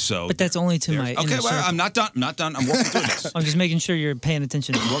 Okay, so. But that's only to my. Okay, inner well, circle. I'm not done. I'm not done. I'm working through this. I'm just making sure you're paying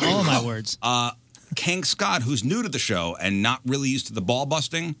attention to all my words. King Scott, who's new to the show and not really used to the ball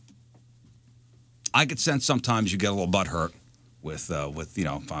busting, I could sense sometimes you get a little butt hurt with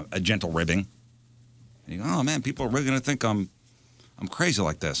a gentle ribbing. And you go, oh man, people are really gonna think I'm crazy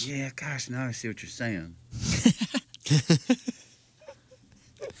like this. Yeah, gosh, now I see what you're saying.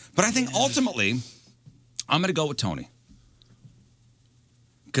 But I think ultimately, I'm gonna go with Tony.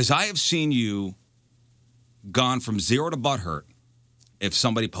 Because I have seen you gone from 0 to butthurt if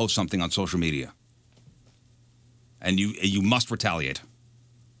somebody posts something on social media. And you must retaliate.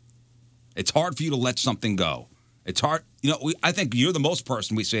 It's hard for you to let something go. It's hard. I think you're the most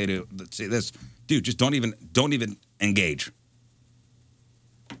person we say to say this, dude, just don't even engage.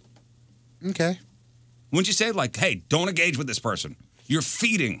 Okay. Wouldn't you say, like, hey, don't engage with this person? You're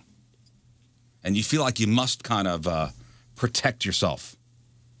feeding. And you feel like you must kind of protect yourself.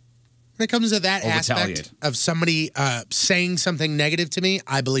 When it comes to that Or aspect retaliate. of somebody saying something negative to me,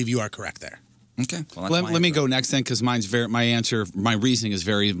 I believe you are correct there. Okay. Well, Let me go next then, because my reasoning is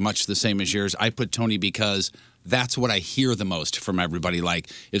very much the same as yours. I put Tony because that's what I hear the most from everybody. Like,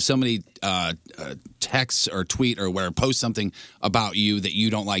 if somebody texts or tweet or posts something about you that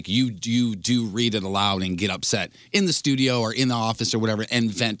you don't like, you do read it aloud and get upset in the studio or in the office or whatever and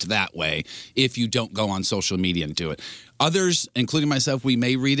vent that way if you don't go on social media and do it. Others, including myself, we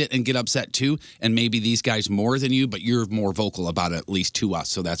may read it and get upset too, and maybe these guys more than you, but you're more vocal about it, at least to us,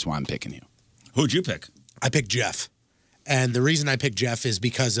 so that's why I'm picking you. Who'd you pick? I picked Jeff. And the reason I picked Jeff is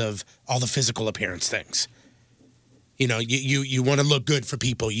because of all the physical appearance things. You want to look good for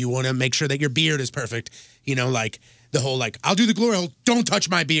people. You want to make sure that your beard is perfect. Like the whole I'll do the glory hole, don't touch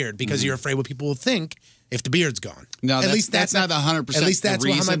my beard because you're afraid what people will think if the beard's gone. No, at least that's not 100%. At least that's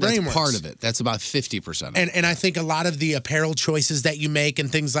how my brain works. Part of it. That's about 50% of it. And I think a lot of the apparel choices that you make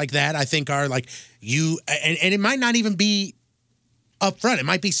and things like that, I think are and it might not even be up front. It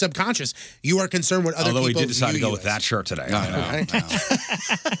might be subconscious. You are concerned what other people Although he did decide to view go you with as. that shirt today. I know.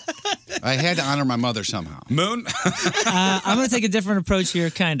 I had to honor my mother somehow. Moon? I'm going to take a different approach here,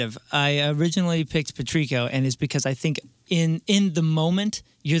 kind of. I originally picked Patrico, and it's because I think in the moment,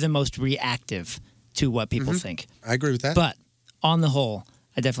 you're the most reactive to what people think. I agree with that. But on the whole,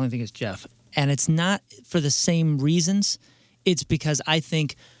 I definitely think it's Jeff. And it's not for the same reasons. It's because I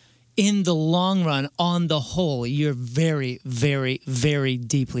think in the long run, on the whole, you're very, very, very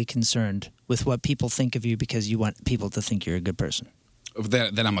deeply concerned with what people think of you because you want people to think you're a good person.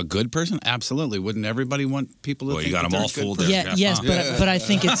 That I'm a good person? Absolutely. Wouldn't everybody want people to think you got that them they're all a good fooled person? there, Yeah, yes, but I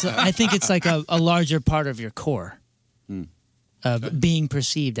think it's like a larger part of your core of being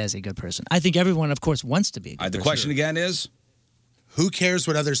perceived as a good person. I think everyone, of course, wants to be a good person. The question again is? Who cares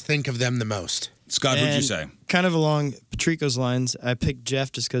what others think of them the most? Scott, who'd you And say? Kind of along Patrico's lines, I picked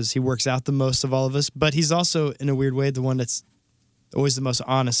Jeff just because he works out the most of all of us, but he's also, in a weird way, the one that's always the most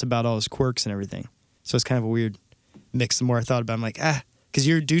honest about all his quirks and everything. So it's kind of a weird mix. The more I thought about it, I'm like, because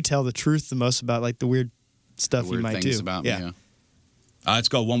you do tell the truth the most about like the weird stuff you might do. Yeah. Let's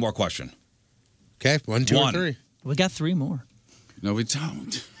go. One more question. Okay, 1, 2, or 3. We got 3 more. No, we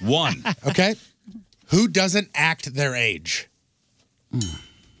don't. 1. Okay. Who doesn't act their age?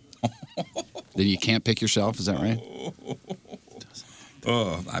 Then you can't pick yourself, is that right?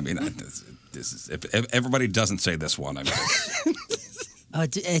 Oh, I mean, this is if everybody doesn't say this one, I mean,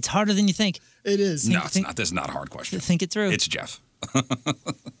 It's harder than you think. It is. no, it's not. This is not a hard question. Think it through. It's Jeff.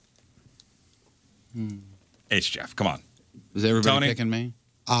 It's Jeff. Come on. Is everybody Tony? picking me?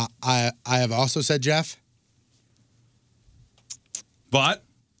 I have also said Jeff. But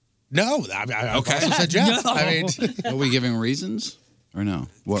no, I Okay. also said Jeff. No. I mean, Are we giving reasons or no?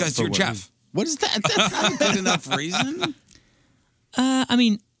 Because you're Jeff. What is that? That's not a good enough reason. I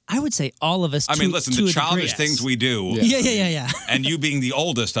mean, I would say all of us. I mean, listen, the to a childish degree. things we do, Yeah. and you being the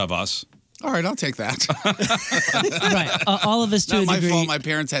oldest of us. All right, I'll take that. Right. All of us to Not a my degree. fault. My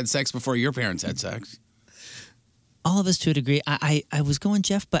parents had sex before your parents had sex. All of us to a degree. I was going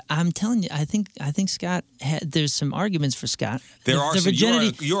Jeff, but I'm telling you, I think Scott there's some arguments for Scott. There The are some,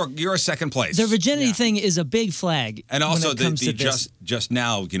 virginity. you're a second place. The virginity thing is a big flag. And when also it comes to this. just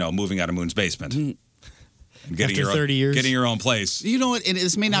now, moving out of Moon's basement. And getting After 30 years. Getting your own place. You know what? And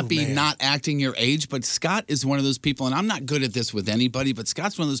this may not be not acting your age, but Scott is one of those people, and I'm not good at this with anybody, but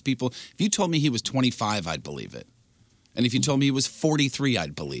Scott's one of those people, if you told me he was 25, I'd believe it. And if you told me he was 43,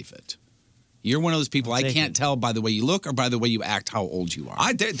 I'd believe it. You're one of those people, I can't tell by the way you look or by the way you act how old you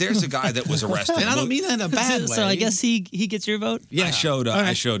are. There's a guy that was arrested. And I don't mean that in a bad way. So I guess he gets your vote. Yeah,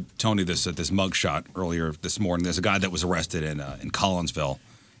 I showed Tony this mugshot earlier this morning. There's a guy that was arrested in Collinsville,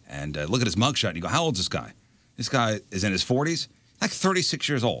 and look at his mugshot. And you go, how old's this guy? This guy is in his 40s, like 36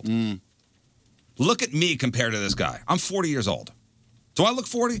 years old. Look at me compared to this guy. I'm 40 years old. Do I look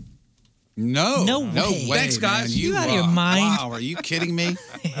 40? No way. Thanks, guys. Man. You out of your mind? Wow, are you kidding me?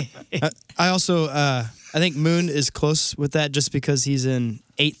 I also, I think Moon is close with that just because he's in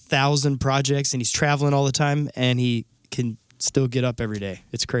 8,000 projects and he's traveling all the time and he can still get up every day.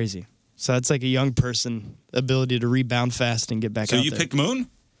 It's crazy. So that's like a young person ability to rebound fast and get back So out you there. picked Moon?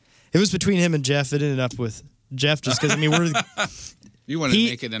 It was between him and Jeff. It ended up with Jeff just because, I mean, we're... You wanted to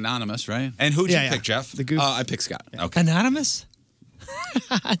make it anonymous, right? And who'd you pick, Jeff? The goof. I picked Scott. Okay. Anonymous?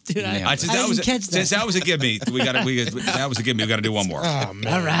 Dude, Since that was a gimme, that was a gimme. We got to do one more. Oh,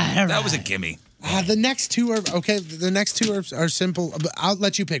 man. All right. That was a gimme. The next two are okay. The next two are simple. But I'll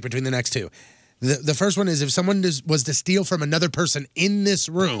let you pick between the next two. The first one is if someone was to steal from another person in this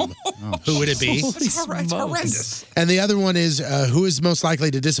room, who would it be? It's horrendous. And the other one is who is most likely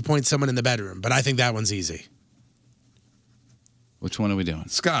to disappoint someone in the bedroom. But I think that one's easy. Which one are we doing?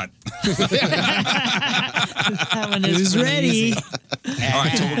 Scott. That one is ready. All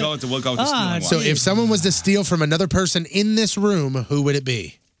right, so we'll go with the stealing one. So if someone was to steal from another person in this room, who would it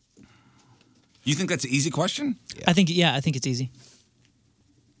be? You think that's an easy question? I think it's easy.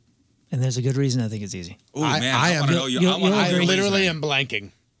 And there's a good reason I think it's easy. Oh man, I want to know you. I literally am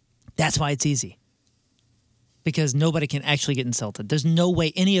blanking. That's why it's easy. Because nobody can actually get insulted. There's no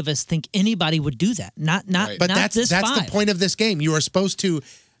way any of us think anybody would do that. Not But not that's this five. the point of this game. You are supposed to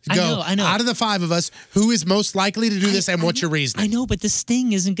go I know. out of the five of us, who is most likely to do this, and what's your reasoning? I know, but the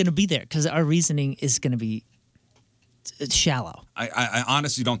sting isn't going to be there because our reasoning is going to be shallow. I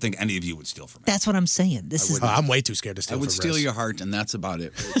honestly don't think any of you would steal from me. That's what I'm saying. I'm way too scared to steal. I would from steal Riz. your heart, and that's about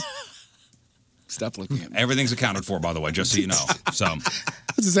it. Stop looking at me. Everything's accounted for, by the way, just so you know. So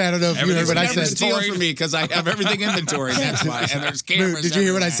I don't know if you heard what I said. Steal from me because I have everything inventory. That's why. And there's cameras. Did you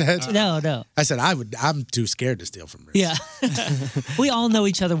hear what I said? No. I said I'm too scared to steal from Riz. Yeah. We all know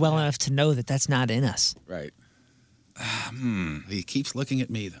each other well enough to know that that's not in us. Right. He keeps looking at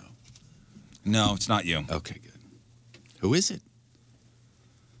me, though. No, it's not you. Okay, good. Who is it?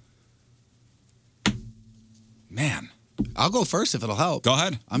 Man. I'll go first if it'll help. Go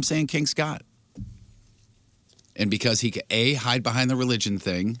ahead. I'm saying King Scott. And because he could, A, hide behind the religion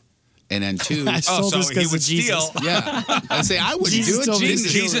thing, and then two... so he would steal. Yeah. I'd say I wouldn't Jesus do it.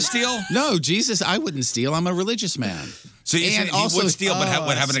 Jesus steal? No, Jesus, I wouldn't steal. I'm a religious man. So you said he would steal, but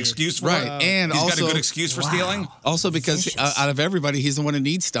would have an excuse for it? Right. And he's also, got a good excuse for stealing? Also because out of everybody, he's the one who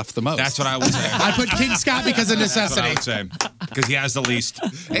needs stuff the most. That's what I would say. I put King Scott because of necessity. That's what I would say. Because he has the least.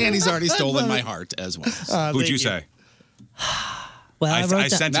 And he's already stolen my heart as well. Who'd you say? Well, I wrote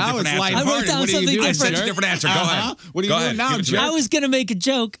sent a now different it's answer. I wrote down What are you something doing, I sent a jerk? different answer. Go ahead. What are you Go doing ahead. now, Give it to jerk? me. I was going to make a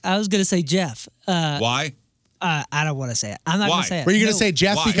joke. I was going to say Jeff. Why? I don't want to say it. I'm not going to say it. Were you going to say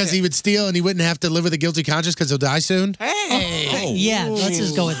Jeff Why? because he would steal and he wouldn't have to live with a guilty conscience because he'll die soon? Hey! Yeah, let's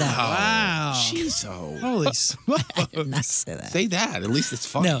just go with that. Wow. Jeez, Holy smokes. I did not say that. Say that. At least it's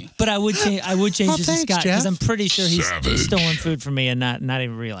funny. No, but I would change Oh, it to thanks, Scott because Jeff. I'm pretty sure he's stolen food from me and not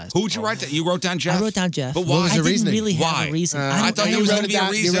even realized. Who'd you write that? You wrote down Jeff? I wrote down Jeff. But why? What was I your didn't reasoning? really have Why? a reason. I thought there was going to be a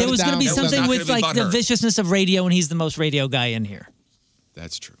reason. There was going to be It was something not with gonna be like the butthurt. viciousness of radio, and he's the most radio guy in here.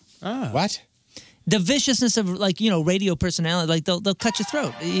 That's true. What? The viciousness of radio personality, like they'll cut your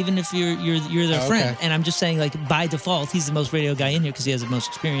throat even if you're their Oh, friend. okay. And I'm just saying, like by default, he's the most radio guy in here because he has the most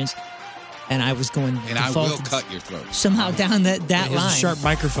experience. And I was going. And I default will cut your throat. somehow down that He has line. a sharp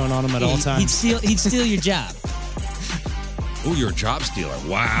microphone on him at all times. He'd steal your job. Ooh, you're a job stealer.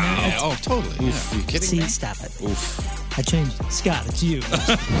 Wow. Yeah, oh, totally. Yeah. Are you kidding See, me? stop it. Oof. I changed. Scott, it's you.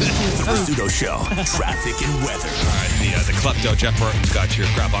 The Pseudo Show. Traffic and weather. All right, the klepto Jeff Burton's got your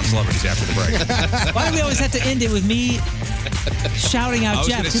crap on celebrities after the break. Why do we always have to end it with me shouting I out was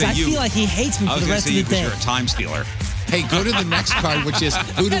Jeff? gonna Because say I you. feel like he hates me I for was the going to rest say of you the because day. you're a time stealer. Hey, go to the next card, which is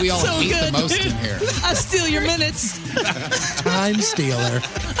who do we all So hate good, the most dude. in here? I steal your minutes. Time stealer.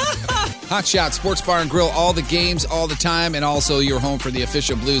 Hot Shot Sports Bar and Grill, all the games, all the time, and also your home for the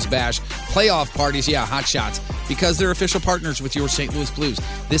official Blues Bash playoff parties. Yeah, Hot Shots, because they're official partners with your St. Louis Blues.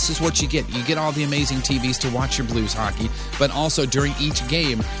 This is what you get. You get all the amazing TVs to watch your Blues hockey, but also during each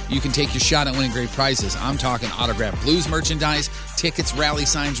game, you can take your shot at winning great prizes. I'm talking autographed Blues merchandise, tickets, rally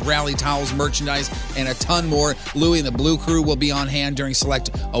signs, rally towels, merchandise, and a ton more. Louie and the Blue Crew will be on hand during select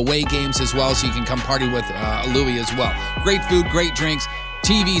away games as well, so you can come party with Louie as well. Great food, great drinks,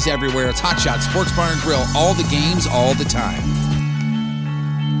 TVs everywhere. It's Hot Shot Sports Bar and Grill. All the games, all the time.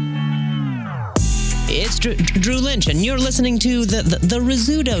 It's Drew Lynch, and you're listening to the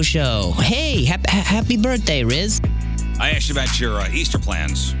Rizzuto Show. Hey, happy birthday, Riz. I asked you about your Easter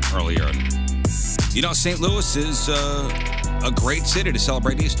plans earlier. You know, St. Louis is a great city to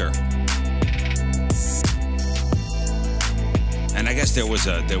celebrate Easter. I guess there was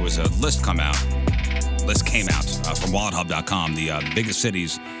a list came out from WalletHub.com, the biggest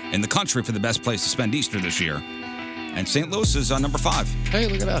cities in the country for the best place to spend Easter this year. And St. Louis is number 5. Hey,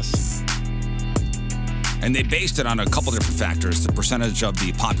 look at us. And they based it on a couple different factors: the percentage of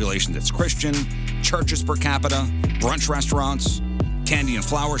the population that's Christian, churches per capita, brunch restaurants, candy and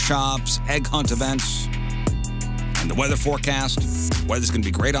flower shops, egg hunt events, and the weather forecast. Weather's going to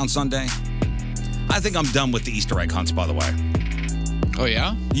be great on Sunday. I think I'm done with the Easter egg hunts, by the way. Oh,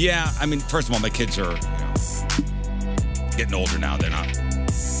 yeah? Yeah. I mean, first of all, my kids are getting older now. They're not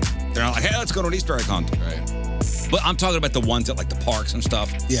like, hey, let's go to an Easter egg hunt. Right. But I'm talking about the ones at like the parks and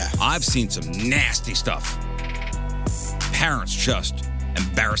stuff. Yeah. I've seen some nasty stuff. Parents just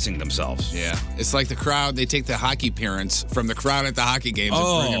embarrassing themselves. Yeah. It's like the crowd, they take the hockey parents from the crowd at the hockey games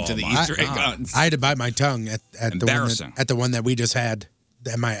and bring them to the Easter egg hunts. I had to bite my tongue at the one that we just had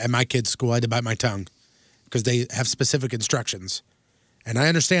at my kids' school. I had to bite my tongue because they have specific instructions. And I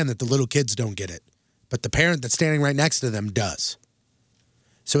understand that the little kids don't get it, but the parent that's standing right next to them does.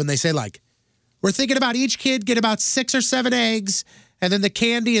 So when they say, like, we're thinking about each kid get about 6 or 7 eggs, and then the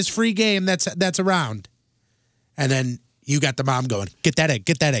candy is free game that's around. And then you got the mom going, get that egg,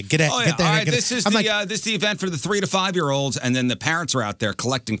 get that egg, get that, Oh, yeah. get that All egg. right, this is the event for the 3 to 5 year olds, and then the parents are out there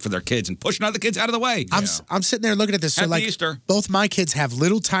collecting for their kids and pushing other kids out of the way. I'm sitting there looking at this. So, Happy like, Easter. both my kids have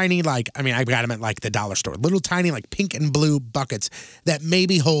little tiny, like, I mean, I got them at like the dollar store, little tiny, like pink and blue buckets that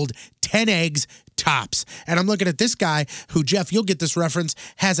maybe hold 10 eggs tops. And I'm looking at this guy who, Jeff, you'll get this reference,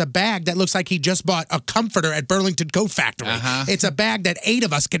 has a bag that looks like he just bought a comforter at Burlington Coat Factory. It's a bag that 8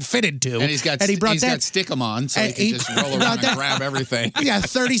 of us can fit into. And he's got stick-em-on, so he can just roll around and grab everything. Yeah,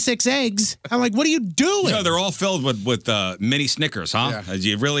 36 eggs. I'm like, what are you doing? You know, they're all filled with mini Snickers, huh? Yeah.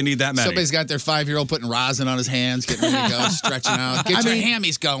 You really need that many. Somebody's got their 5-year-old putting rosin on his hands, getting ready to go, stretching out. Get your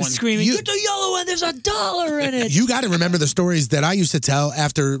hammies going. Screaming, get the yellow one, there's $1 in it. You got to remember the stories that I used to tell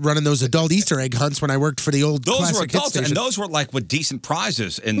after running those adult Easter egg hunts when I worked for the old Those classic were hit adults, station. and those were like with decent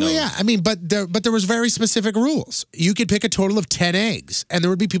prizes in those. Well, yeah, I mean, but there was very specific rules. You could pick a total of 10 eggs, and there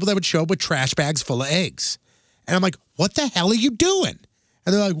would be people that would show up with trash bags full of eggs. And I'm like, what the hell are you doing?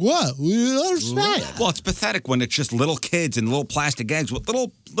 And they're like, what? We don't understand. Well, it's pathetic when it's just little kids and little plastic eggs with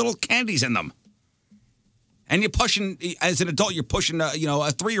little candies in them. And you're pushing, as an adult, you're pushing a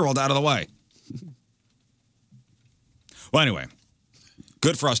 3-year-old out of the way. Well, anyway,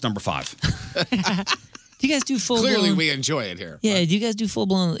 good for us, number 5. Do you guys do full Clearly, blown? we enjoy it here. Yeah, do you guys do full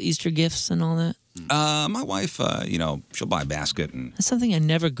blown Easter gifts and all that? My wife, she'll buy a basket and That's something I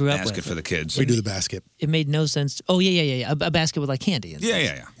never grew up with. basket for the kids. We do the basket. It made no sense. Oh yeah. A basket with like candy. And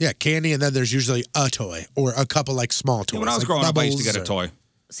Yeah. Yeah, candy, and then there's usually a toy or a couple like small toys. When I was like growing up, I used to Bubbles get a toy.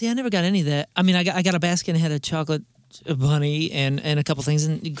 See, I never got any of that. I mean, I got a basket and had a chocolate bunny and a couple things,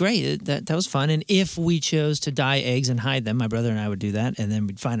 and great, that was fun. And if we chose to dye eggs and hide them, my brother and I would do that, and then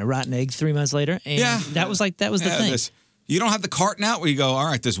we'd find a rotten egg 3 months later, and that was the thing. You don't have the carton out where you go, all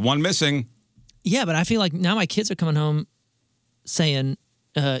right, there's one missing. Yeah, but I feel like now my kids are coming home saying,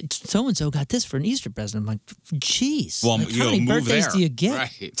 so-and-so got this for an Easter present. I'm like, geez. Well, like, how you'll many move birthdays there. do you get?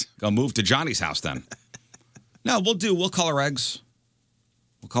 Right. Go move to Johnny's house then. No, we'll color eggs.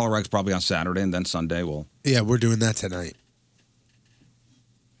 We'll color eggs probably on Saturday, and then Sunday we'll... Yeah, we're doing that tonight.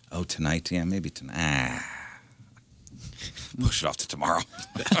 Oh, tonight? Yeah, maybe tonight. Push it off to tomorrow.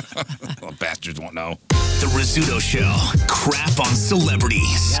 Well, bastards won't know. The Rizzuto Show. Crap on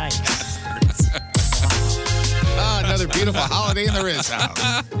celebrities. Another beautiful holiday in the Riz house.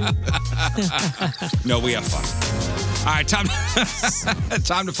 No, we have fun. All right, time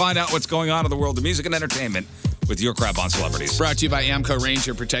to find out what's going on in the world of music and entertainment with your Crap on Celebrities. Brought to you by Amco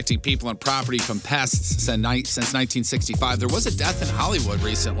Ranger, protecting people and property from pests since 1965. There was a death in Hollywood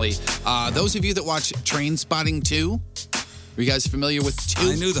recently. Those of you that watch Train Spotting 2, are you guys familiar with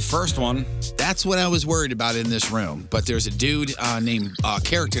 2? I knew the first one. That's what I was worried about in this room. But there's a dude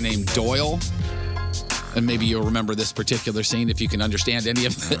character named Doyle. And maybe you'll remember this particular scene if you can understand any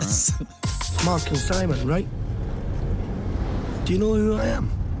of this. Right. Mark and Simon, right? Do you know who I am?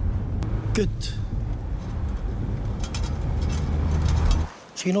 Good.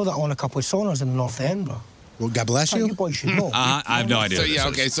 So you know that I own a couple of saunas in the North End, bro? Well, God bless you. You boys should know. I have no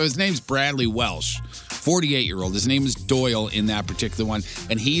idea. So his name's Bradley Welsh, 48-year-old. His name is Doyle in that particular one.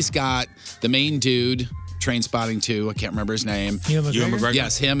 And he's got the main dude, Train Spotting 2, I can't remember his name. Ewan McGregor?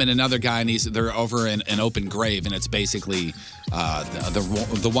 Yes, him and another guy, and they're over in an open grave, and it's basically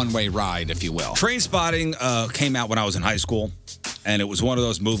the one-way ride, if you will. Train Spotting came out when I was in high school. And it was one of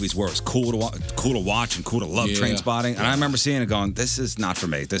those movies where it was cool to watch and cool to love Train Spotting. And I remember seeing it going, this is not for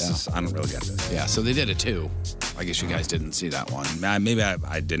me. I don't really get this. Yeah, so they did it too. I guess you guys didn't see that one. Maybe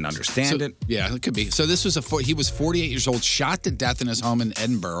I didn't understand it. Yeah, it could be. So this was he was 48 years old, shot to death in his home in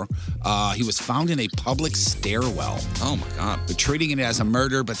Edinburgh. He was found in a public stairwell. Oh my God. They're treating it as a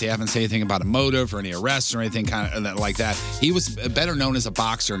murder, but they haven't said anything about a motive or any arrests or anything kind of like that. He was better known as a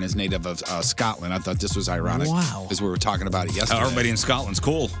boxer in his native of Scotland. I thought this was ironic. Wow. Because we were talking about it yesterday. Everybody in Scotland's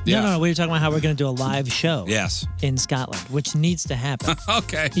cool. No, we were talking about how we're going to do a live show. Yes. In Scotland, which needs to happen.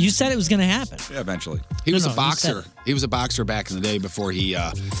 Okay. You said it was going to happen. Yeah, eventually. He was a boxer. He was a boxer back in the day before he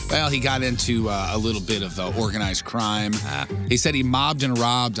got into a little bit of organized crime. He said he mobbed and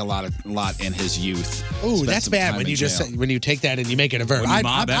robbed a lot in his youth. Oh, that's bad when you when you take that and you make it a verb. I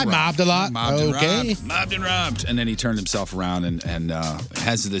mobbed a lot. Mobbed and robbed. And then he turned himself around and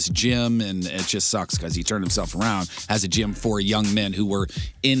has this gym, and it just sucks because he turned himself around, has a gym for young men who were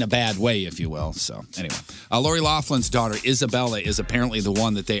in a bad way, if you will. So anyway, Lori Loughlin's daughter, Isabella, is apparently the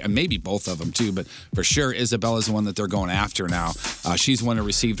one that and maybe both of them too, but for sure Isabella's the one that they're going after now. She's the one who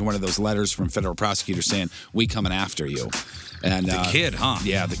received one of those letters from federal prosecutors saying, "We coming after you." And the kid, huh?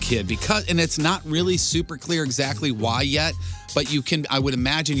 Yeah, the kid. And it's not really super clear exactly why yet, but I would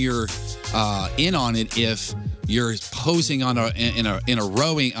imagine you're in on it if you're posing on a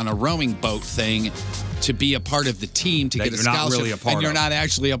rowing boat thing to be a part of the team to get a scholarship, and you're not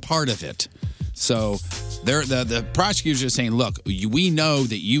actually a part of it. So the prosecutors are saying, look, we know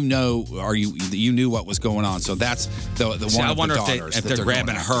that you knew what was going on. So that's the one. I wonder if they're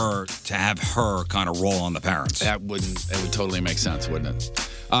grabbing her to have her kind of roll on the parents. That would totally make sense, wouldn't it?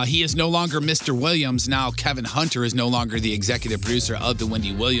 He is no longer Mr. Williams. Now Kevin Hunter is no longer the executive producer of the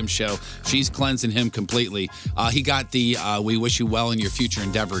Wendy Williams Show. She's cleansing him completely. He got the "We wish you well in your future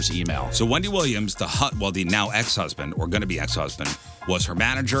endeavors" email. So Wendy Williams, the now ex-husband, or going to be ex-husband, was her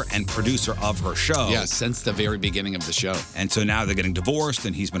manager and producer of her show. Yeah, since the very beginning of the show. And so now they're getting divorced,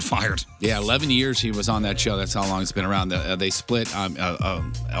 and he's been fired. Yeah, 11 years he was on that show. That's how long it's been around. They split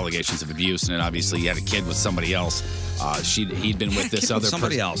allegations of abuse, and then obviously he had a kid with somebody else. He'd been with this other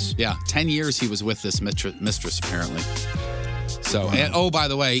somebody else. Yeah, 10 years he was with this mistress apparently. So, and by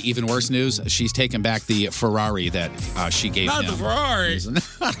the way, even worse news, she's taken back the Ferrari that she gave him. Not the Ferrari.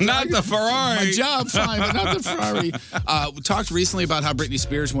 Not the Ferrari. My job, fine, but not the Ferrari. We talked recently about how Britney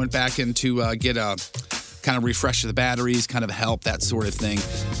Spears went back in to get a kind of refresh the batteries, kind of help, that sort of thing.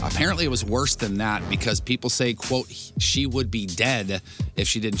 Apparently, it was worse than that because people say, quote, she would be dead if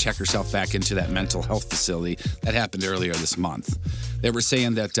she didn't check herself back into that mental health facility. That happened earlier this month. They were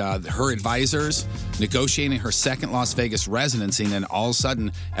saying that her advisors negotiating her second Las Vegas residency, and then all of a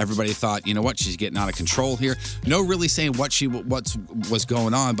sudden, everybody thought, you know what, she's getting out of control here. No really saying what was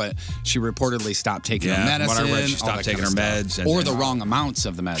going on, but she reportedly stopped taking her medicine. What I read, she stopped taking her meds. Or the wrong amounts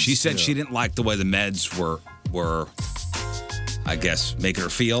of the meds. She said she didn't like the way the meds were I guess, making her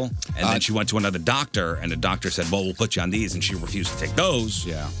feel. And then she went to another doctor, and the doctor said, well, we'll put you on these, and she refused to take those.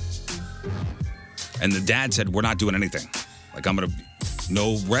 Yeah. And the dad said, we're not doing anything. Like, I'm going to...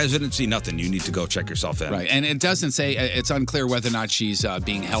 No residency, nothing. You need to go check yourself in. Right, and it doesn't say, it's unclear whether or not she's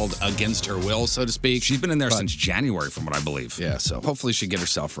being held against her will, so to speak. She's been in there since January, from what I believe. Yeah, so hopefully she'll get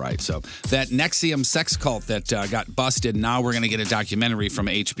herself right. So that NXIVM sex cult that got busted, now we're going to get a documentary from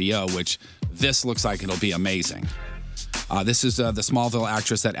HBO, which this looks like it'll be amazing. This is the Smallville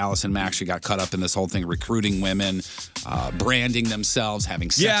actress that Allison Mack. She got caught up in this whole thing, recruiting women, branding themselves,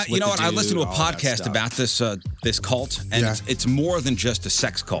 having sex with the dude. Yeah, you know what? I listened to a podcast about this cult, and it's more than just a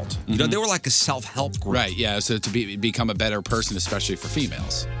sex cult. Mm-hmm. You know, they were like a self-help group. Right, yeah, so to become a better person, especially for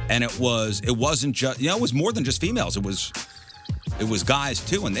females. And it wasn't just, it was more than just females. It was guys,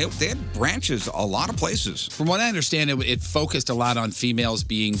 too, and they had branches a lot of places. From what I understand, it focused a lot on females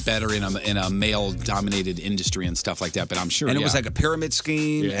being better in a male-dominated industry and stuff like that, but I'm sure, And it was like a pyramid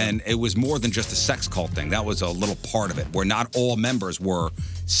scheme, and it was more than just a sex cult thing. That was a little part of it, where not all members were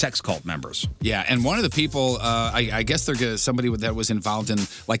sex cult members. Yeah, and one of the people, I guess somebody that was involved in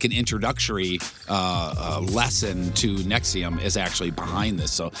like an introductory lesson to NXIVM is actually behind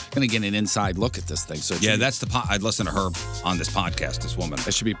this, so going to get an inside look at this thing. So I'd listen to her on this podcast, this woman.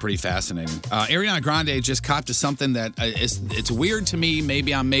 That should be pretty fascinating. Ariana Grande just copped to something that it's weird to me.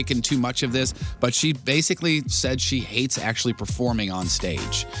 Maybe I'm making too much of this, but she basically said she hates actually performing on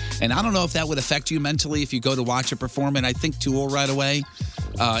stage. And I don't know if that would affect you mentally if you go to watch her perform, and I think Tool right away.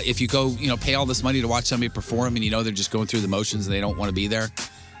 If you go, pay all this money to watch somebody perform and they're just going through the motions and they don't want to be there.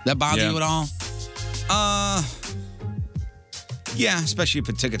 That bother you at all? Yeah, especially if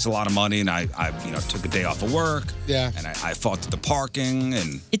the ticket's a lot of money and I took a day off of work. Yeah. And I fought to the parking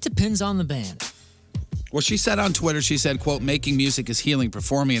and... It depends on the band. Well, she said on Twitter, she said, quote, making music is healing,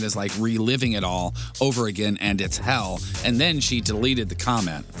 performing it is like reliving it all over again, and it's hell. And then she deleted the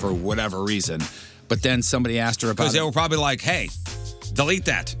comment for whatever reason. But then somebody asked her about Because they were probably like, hey, delete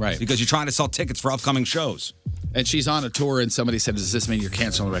that. Right. Because you're trying to sell tickets for upcoming shows. And she's on a tour, and somebody said, does this mean you're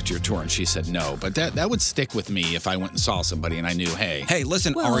canceling the rest of your tour? And she said, no. But that would stick with me if I went and saw somebody and I knew, hey. Hey,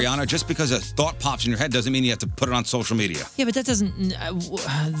 listen, Ariana, just because a thought pops in your head doesn't mean you have to put it on social media. Yeah, but that doesn't.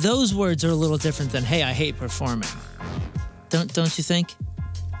 Those words are a little different than "Hey, I hate performing." Don't you think?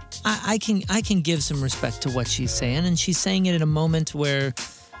 I can give some respect to what she's saying, and she's saying it in a moment where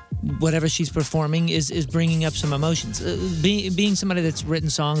whatever she's performing is bringing up some emotions. Being somebody that's written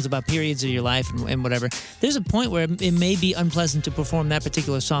songs about periods of your life and whatever, there's a point where it may be unpleasant to perform that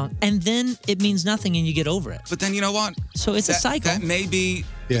particular song, and then it means nothing and you get over it. But then you know what? So it's a cycle. That may be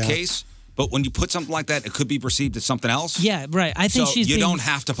the case, but when you put something like that, it could be perceived as something else. Yeah, right. I think so she's you being, don't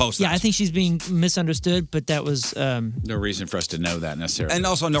have to post that. Yeah, I think she's being misunderstood, but that was... no reason for us to know that necessarily. And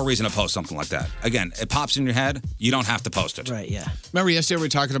also no reason to post something like that. Again, it pops in your head. You don't have to post it. Right, yeah. Remember yesterday we were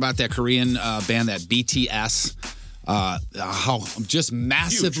talking about that Korean band, that BTS, how just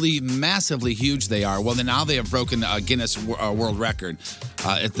massively huge they are. Well, then now they have broken a Guinness World Record.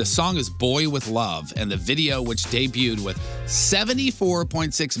 The song is Boy With Love, and the video, which debuted with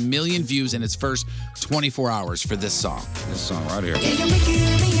 74.6 million views in its first 24 hours for this song. This song right here.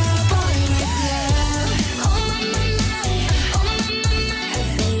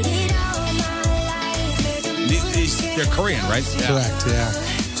 They're Korean, right? Yeah. Correct, yeah.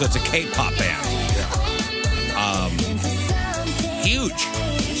 So it's a K-pop band. Huge.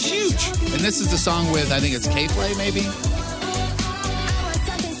 And this is the song with, I think it's K-Play, maybe?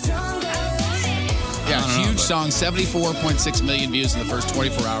 Yeah, huge song, 74.6 million views in the first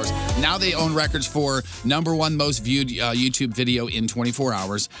 24 hours. Now they own records for number one most viewed YouTube video in 24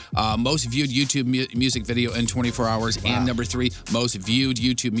 hours, most viewed YouTube music video in 24 hours, and number three, most viewed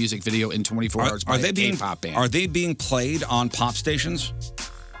YouTube music video in 24 hours by a K-pop band. Are they being played on pop stations?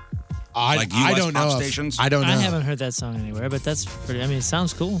 I don't know. Stations? I don't know. I haven't heard that song anywhere, but that's pretty. I mean, it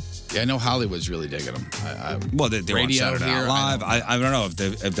sounds cool. Yeah, I know Hollywood's really digging them. Well, they're on radio Saturday here, Night Live. I don't know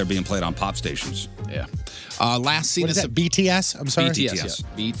if they're being played on pop stations. Yeah. Last scene What is that, BTS? I'm sorry? BTS.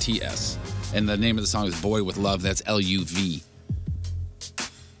 Yeah. BTS. And the name of the song is Boy With Love. That's L-U-V.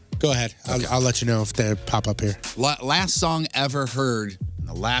 Go ahead. I'll let you know if they pop up here. Last song ever heard,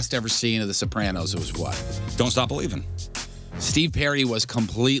 the last ever scene of The Sopranos, it was what? Don't Stop Believing. Steve Perry was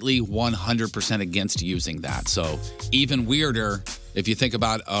completely 100% against using that. So even weirder, if you think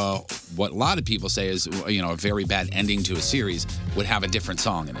about what a lot of people say is, a very bad ending to a series, would have a different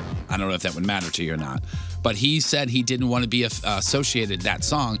song in it. I don't know if that would matter to you or not. But he said he didn't want to be associated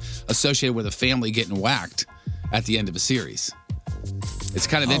with a family getting whacked at the end of a series. It's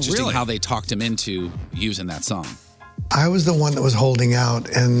kind of interesting how they talked him into using that song. I was the one that was holding out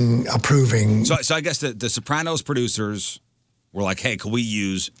and approving. So I guess the Sopranos producers were like, hey, can we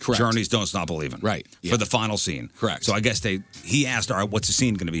use Journey's Don't Stop Believing? Right. For the final scene. Correct. So I guess he asked, all right, what's the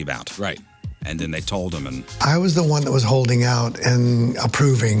scene going to be about? Right. And then they told him. And I was the one that was holding out and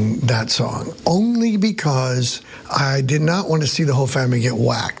approving that song, only because I did not want to see the whole family get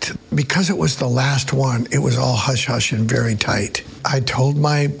whacked. Because it was the last one, it was all hush-hush and very tight. I told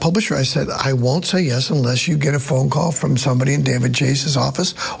my publisher, I said, I won't say yes unless you get a phone call from somebody in David Chase's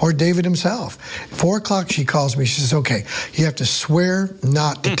office or David himself. 4 o'clock, she calls me. She says, okay, you have to swear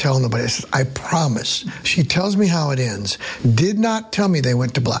not to tell nobody. I said, I promise. She tells me how it ends. Did not tell me they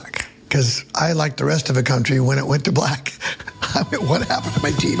went to black, because I, like the rest of the country, when it went to black, I mean, what happened to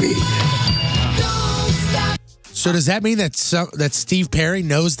my TV? So does that mean that Steve Perry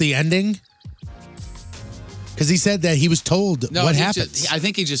knows the ending? Because he said that he was told what happens. I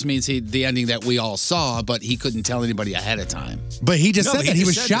think he just means the ending that we all saw, but he couldn't tell anybody ahead of time. But he just said that he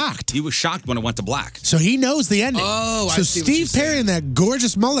was shocked. He was shocked when it went to black. So he knows the ending. Oh, I so see what Steve you're saying. Perry and that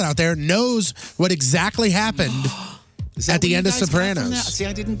gorgeous mullet out there knows what exactly happened at the end of Sopranos. See,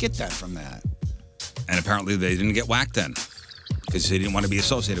 I didn't get that from that. And apparently they didn't get whacked then because they didn't want to be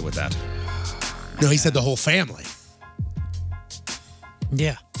associated with that. No, he said the whole family.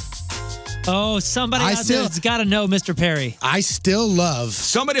 Yeah. Oh, somebody out there's got to know Mr. Perry. I still love...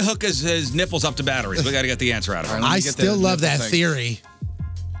 Somebody hook his nipples up to batteries. We got to get the answer out of him. I still love that theory.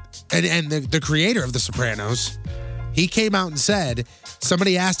 And the creator of The Sopranos, he came out and said,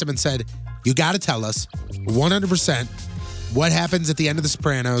 somebody asked him and said, you got to tell us 100% what happens at the end of The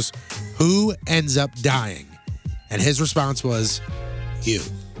Sopranos, who ends up dying. And his response was, you.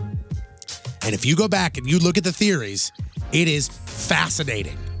 And if you go back and you look at the theories, it is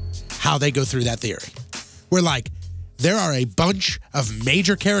fascinating how they go through that theory. We're like, there are a bunch of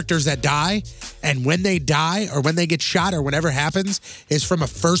major characters that die, And when they die or when they get shot or whatever happens is from a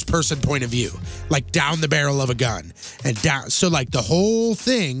first-person point of view, like down the barrel of a gun. And down. So, like, the whole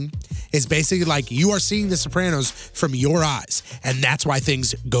thing is basically like you are seeing The Sopranos from your eyes. And that's why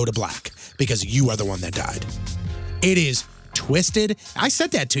things go to black, because you are the one that died. It is twisted. I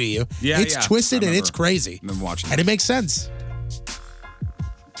said that to you. Yeah, it's twisted and it's crazy. I remember watching and it makes sense.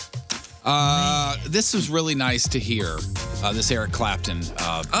 This was really nice to hear. This Eric Clapton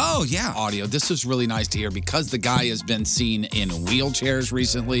audio. This was really nice to hear because the guy has been seen in wheelchairs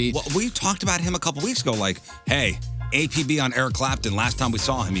recently. Well, we talked about him a couple weeks ago, like, hey, APB on Eric Clapton. Last time we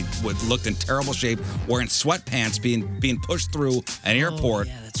saw him, he looked in terrible shape, wearing sweatpants, being pushed through an airport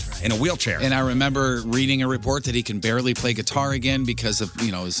in a wheelchair. And I remember reading a report that he can barely play guitar again because of,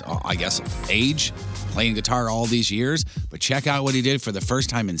 his, I guess, age, playing guitar all these years. But check out what he did for the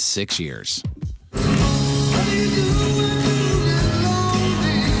first time in 6 years.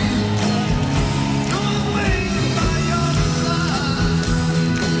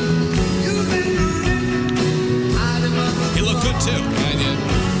 He looked good, too. I did.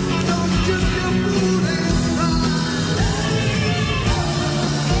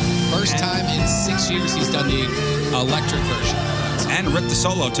 First time in 6 years he's done the electric version. And ripped the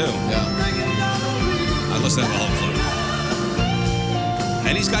solo, too. Yeah. I listened to the whole clip.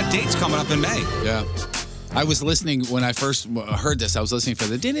 And he's got dates coming up in May. Yeah. I was listening when I first heard this. I was listening for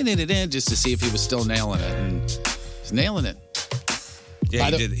the din-din-din-din just to see if he was still nailing it. And he's nailing it. Yeah,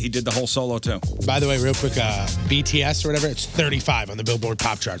 he did the whole solo, too. By the way, real quick, BTS or whatever, it's 35 on the Billboard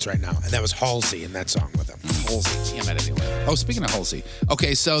Pop charts right now. And that was Halsey in that song with him. Halsey, damn it anyway. Oh, speaking of Halsey.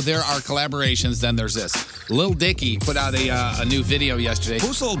 Okay, so there are collaborations. Then there's this. Lil Dicky put out a new video yesterday.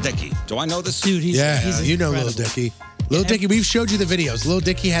 Who's Lil Dicky? Do I know this? Dude, he's you know Lil Dicky. Lil Dicky, we've showed you the videos. Lil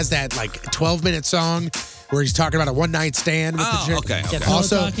Dicky has that like 12-minute song where he's talking about a one-night stand with the chick. Okay.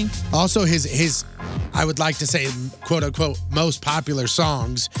 Also his I would like to say, quote unquote, most popular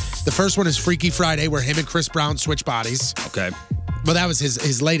songs. The first one is Freaky Friday, where him and Chris Brown switch bodies. Okay. Well, that was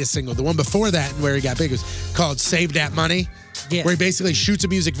his latest single. The one before that, where he got big, was called Save That Money. Yeah. Where he basically shoots a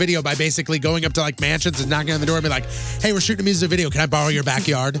music video by basically going up to like mansions and knocking on the door and be like, hey, we're shooting a music video. Can I borrow your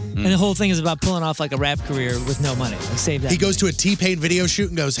backyard? And the whole thing is about pulling off like a rap career with no money. Like, save that. He goes to a T-Pain video shoot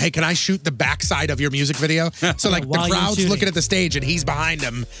and goes, hey, can I shoot the backside of your music video? So like While the you're crowd's shooting. looking at the stage and he's behind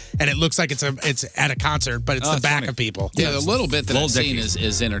him and it looks like it's at a concert, but it's the back of people. Yeah, the little bit that I've seen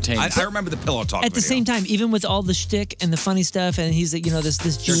is entertaining. I remember the Pillow Talk At the same time, even with all the shtick and the funny stuff, and he's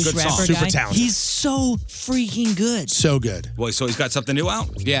this Jewish good rapper songs. guy, Super talented. he's so freaking good. So good. Boy, so he's got something new out?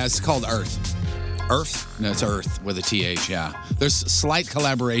 Yeah, it's called Earth. Earth? No, it's Earth with a TH, yeah. There's slight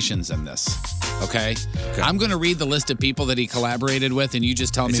collaborations in this, okay? I'm going to read the list of people that he collaborated with, and you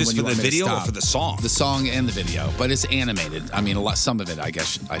just tell Is me this when you for want the me to video or stop. for the song? The song and the video, but it's animated. I mean, some of it, I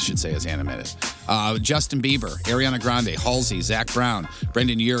guess I should say, is animated. Justin Bieber, Ariana Grande, Halsey, Zach Brown,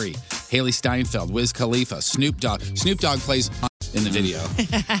 Brendan Urie, Haley Steinfeld, Wiz Khalifa, Snoop Dogg. Snoop Dogg plays in the video.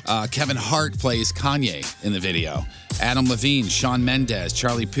 Kevin Hart plays Kanye in the video. Adam Levine, Shawn Mendes,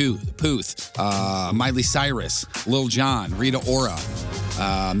 Charlie Puth, Miley Cyrus, Lil Jon, Rita Ora,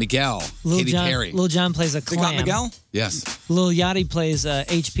 Miguel, Katy Perry. Lil Jon plays a clam. Miguel? Yes. Lil Yachty plays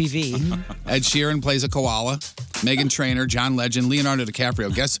HPV. Ed Sheeran plays a koala. Meghan Trainor, John Legend, Leonardo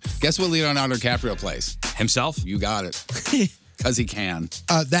DiCaprio. Guess what Leonardo DiCaprio plays? Himself? You got it. Because he can.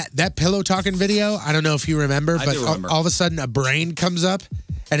 That Pillow Talking video, I don't know if you remember, I but do remember. all of a sudden a brain comes up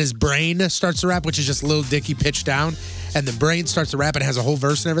and his brain starts to rap, which is just Lil Dicky pitched down, and the brain starts to rap and has a whole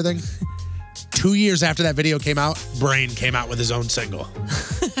verse and everything. 2 years after that video came out, Brain came out with his own single.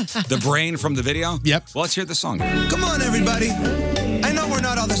 The Brain from the video? Yep. Well, let's hear the song. Come on, everybody. I know we're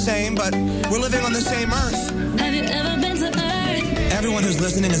not all the same, but we're living on the same Earth. Have you ever been to Earth? Everyone who's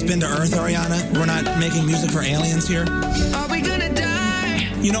listening has been to Earth, Ariana. We're not making music for aliens here. Are we gonna die?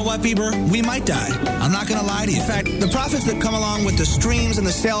 You know what, Bieber? We might die. I'm not going to lie to you. In fact, the profits that come along with the streams and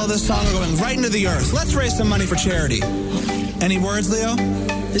the sale of this song are going right into the earth. Let's raise some money for charity. Any words, Leo?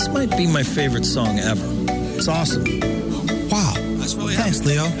 This might be my favorite song ever. It's awesome. Wow. That's really Thanks,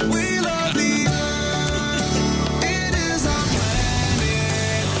 Leo. We love the earth. It is our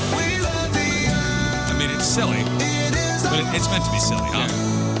planet. We love the earth. I mean, it's silly. But it's meant to be silly, huh?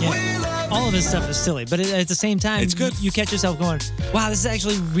 Yeah. All of his stuff is silly, but at the same time, It's good. You catch yourself going, wow, this is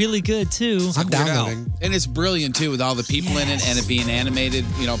actually really good, too. I'm downloading. And it's brilliant too with all the people in it and it being animated,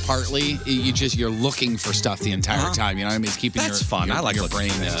 partly. You're looking for stuff the entire time, you know what I mean? It's keeping That's fun. I like your looking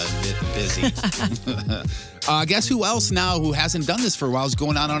brain for busy. Guess who else now who hasn't done this for a while is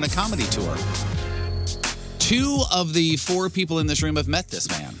going on a comedy tour? 2 of the 4 people in this room have met this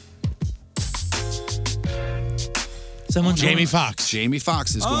man. Jamie Foxx. Jamie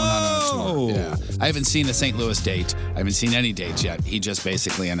Foxx is going on a tour. Yeah. I haven't seen a St. Louis date. I haven't seen any dates yet. He just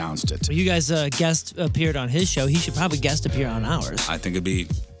basically announced it. Well, you guys guest appeared on his show. He should probably guest appear on ours. I think it'd be.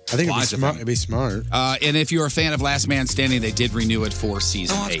 I think it'd be smart. And if you're a fan of Last Man Standing, they did renew it for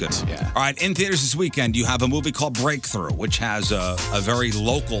season 8. Good. Yeah. All right, in theaters this weekend, you have a movie called Breakthrough, which has a very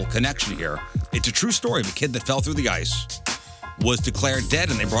local connection here. It's a true story of a kid that fell through the ice, was declared dead,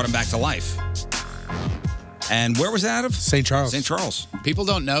 and they brought him back to life. And where was that out of? St. Charles. St. Charles. People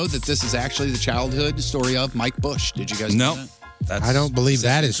don't know that this is actually the childhood story of Mike Bush. Did you guys know that? I don't believe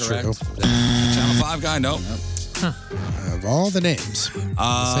that is incorrect? true. Channel 5 guy, no. Of all the names.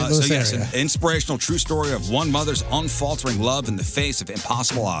 St. Louis So yes, area. an inspirational true story of one mother's unfaltering love in the face of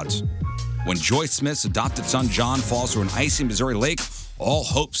impossible odds. When Joyce Smith's adopted son John falls through an icy Missouri lake, all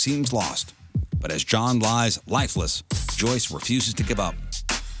hope seems lost. But as John lies lifeless, Joyce refuses to give up.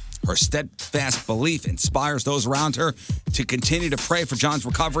 Her steadfast belief inspires those around her to continue to pray for John's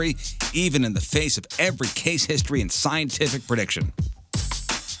recovery, even in the face of every case history and scientific prediction.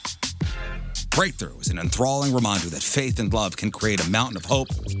 Breakthrough is an enthralling reminder that faith and love can create a mountain of hope,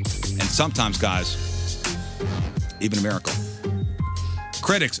 and sometimes, guys, even a miracle.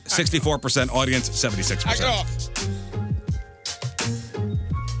 Critics, 64%, audience, 76%.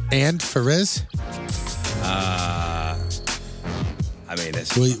 And for Riz? I mean,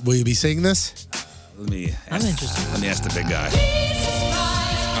 it's... Will you be seeing this? Let me ask the big guy.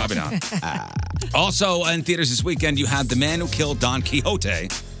 Probably not. Also, in theaters this weekend, you have The Man Who Killed Don Quixote.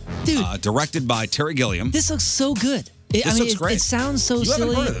 Dude. Directed by Terry Gilliam. This looks so good. This looks great. It sounds so you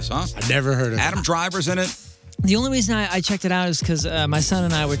silly. You haven't heard of this, huh? I never heard of it. Adam Driver's in it. The only reason I checked it out is because my son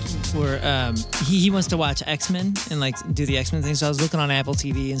and I were he wants to watch X-Men and like do the X-Men thing. So I was looking on Apple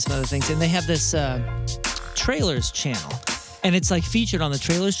TV and some other things, and they have this trailers channel, and it's like featured on the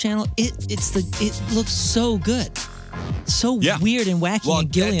trailers channel. It looks so good, so weird and wacky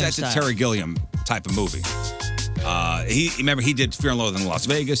and Gilliam that's style. a Terry Gilliam type of movie. He did Fear and Loathing in Las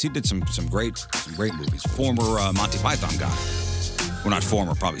Vegas. He did some great movies. Former Monty Python guy. Well, not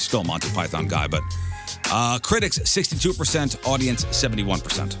former, probably still Monty Python guy, but critics 62%, audience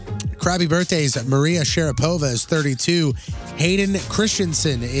 71%. Crabby birthdays. Maria Sharapova is 32. Hayden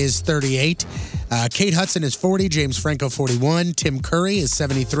Christensen is 38. Kate Hudson is 40. James Franco 41. Tim Curry is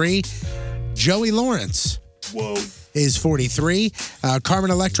 73. Joey Lawrence. Is 43. Carmen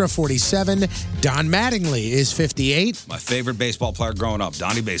Electra, 47. Don Mattingly is 58. My favorite baseball player growing up,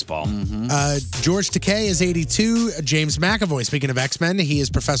 Donnie Baseball. George Takei is 82. James McAvoy, speaking of X-Men, he is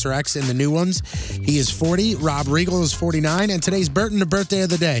Professor X in the new ones. He is 40. Rob Riggle is 49. And today's Burton, the birthday of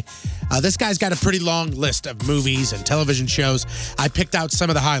the day. This guy's got a pretty long list of movies and television shows. I picked out some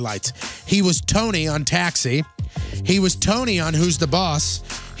of the highlights. He was Tony on Taxi. He was Tony on Who's the Boss.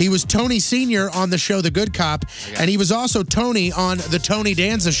 He was Tony Sr. on the show The Good Cop. And he was also Tony on The Tony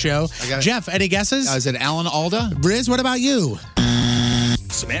Danza Show. Jeff, any guesses? Is it Alan Alda? Riz, what about you?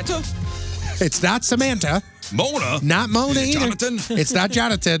 Samantha? It's not Samantha. Mona? Not Mona Is it either. Jonathan? It's not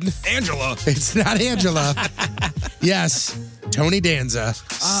Jonathan. Angela? It's not Angela. Yes, Tony Danza,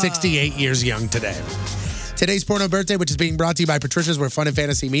 68 years young today. Today's porno birthday, which is being brought to you by Patricia's, where fun and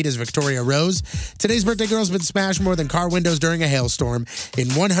fantasy meet, is Victoria Rose. Today's birthday girl has been smashed more than car windows during a hailstorm in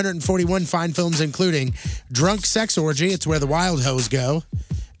 141 fine films, including Drunk Sex Orgy, It's Where the Wild Hoes Go.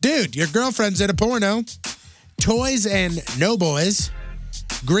 Dude, your girlfriend's in a porno. Toys and No Boys.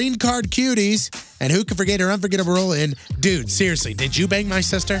 Green Card Cuties. And who can forget her unforgettable role in Dude, seriously, did you bang my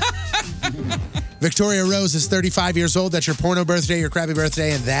sister? Victoria Rose is 35 years old. That's your porno birthday, your crappy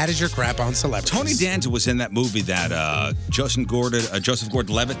birthday, and that is your crap on celebrities. Tony Danza was in that movie that Joseph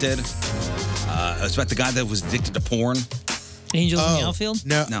Gordon-Levitt did. It's about the guy that was addicted to porn. Angels in the Outfield?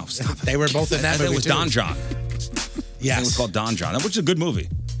 No, stop. They were both in that movie. It was too. Don John. Yes. It was called Don John, which is a good movie.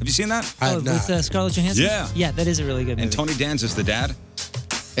 Have you seen that? With Scarlett Johansson? Yeah. Yeah, that is a really good movie. And Tony Danza's the dad.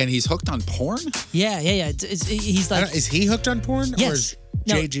 And he's hooked on porn? Yeah. He's like... Is he hooked on porn? Yes. Or is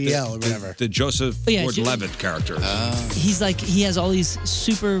No. JGL or whatever? The Joseph Yeah, Gordon-Levitt character. He's like, he has all these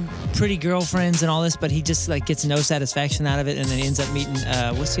super pretty girlfriends and all this, but he just like gets no satisfaction out of it, and then he ends up meeting,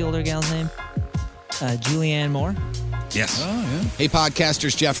 what's the older gal's name? Julianne Moore. Yes. Hey,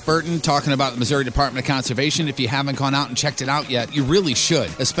 podcasters, Jeff Burton talking about the Missouri Department of Conservation. If you haven't gone out and checked it out yet, you really should,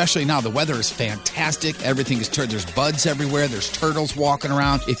 especially now. The weather is fantastic. Everything is there's buds everywhere. There's turtles walking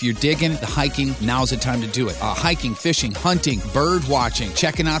around. If you're digging the hiking, now's the time to do it. Hiking, fishing, hunting, bird watching,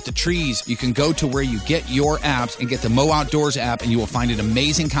 checking out the trees. You can go to where you get your apps and get the Mo Outdoors app, and you will find an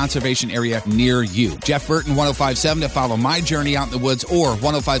amazing conservation area near you. Jeff Burton, 1057 to follow my journey out in the woods, or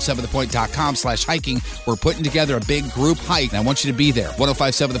 1057thepoint.com/hiking. We're putting together a big group hike, and I want you to be there.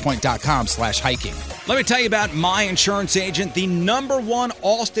 1057thepoint.com/hiking. Let me tell you about My Insurance Agent, the #1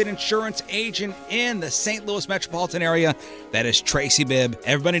 Allstate insurance agent in the St. Louis metropolitan area. That is Tracy Bibb.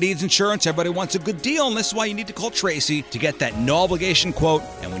 Everybody needs insurance. Everybody wants a good deal, and this is why you need to call Tracy to get that no-obligation quote.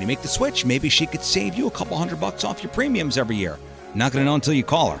 And when you make the switch, maybe she could save you a couple $100 off your premiums every year. Not going to know until you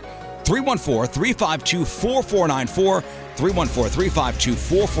call her. 314-352-4494,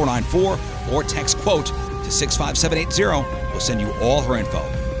 314-352-4494, or text quote to 65780. We'll send you all her info.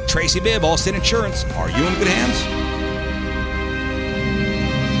 Tracy Bibb, Allstate Insurance. Are you in good hands?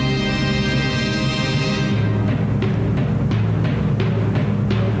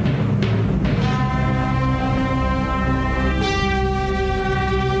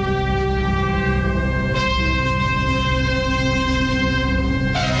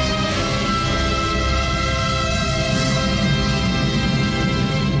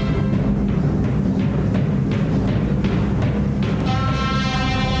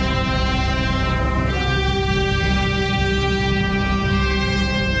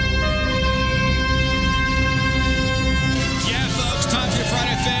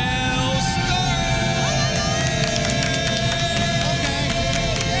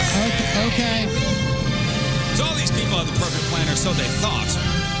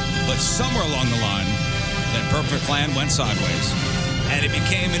 Sideways, and it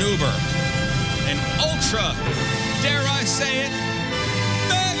became an Uber, an ultra, dare I say it,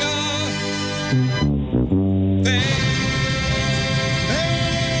 mega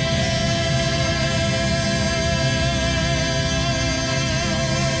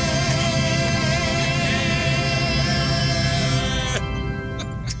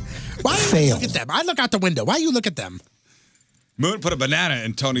Why do you look at them? I look out the window. Why you look at them? Moon put a banana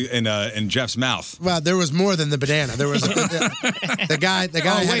in in Jeff's mouth. Well, there was more than the banana. There was the guy. The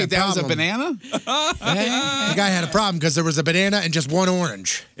guy. Oh, wait, had a that was a problem. banana? The guy had a problem because there was a banana and just one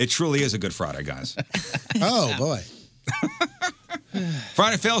orange. It truly is a good Friday, guys. Oh boy.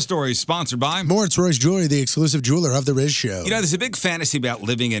 Friday Fail Stories sponsored by Moritz Royce Jewelry, the exclusive jeweler of the Riz Show. You know, there's a big fantasy about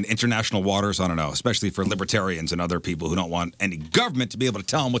living in international waters. I don't know, especially for libertarians and other people who don't want any government to be able to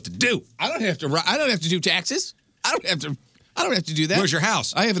tell them what to do. I don't have to do taxes. I don't have to do that. Where's your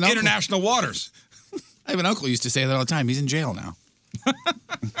house? I have an uncle. International waters. I have an uncle who used to say that all the time. He's in jail now.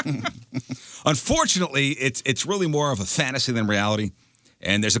 Unfortunately, it's really more of a fantasy than reality.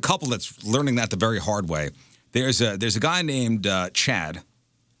 And there's a couple that's learning that the very hard way. There's a guy named Chad,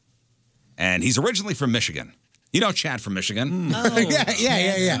 and he's originally from Michigan. You know Chad from Michigan? Oh, yeah.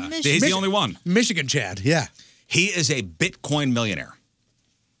 He's the only one. Michigan Chad, yeah. He is a Bitcoin millionaire.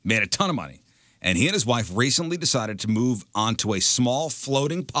 Made a ton of money. And he and his wife recently decided to move onto a small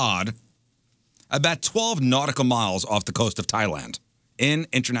floating pod about 12 nautical miles off the coast of Thailand in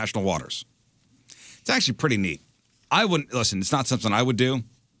international waters. It's actually pretty neat. I wouldn't, listen, it's not something I would do,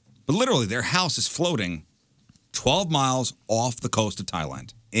 but literally their house is floating 12 miles off the coast of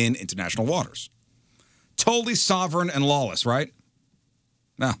Thailand in international waters. Totally sovereign and lawless, right?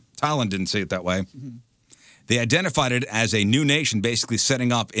 No, Thailand didn't see it that way. Mm-hmm. They identified it as a new nation basically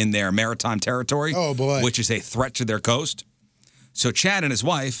setting up in their maritime territory, which is a threat to their coast. So Chad and his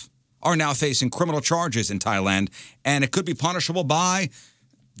wife are now facing criminal charges in Thailand, and it could be punishable by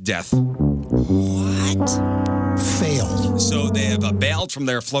death. What? Failed. So they have bailed from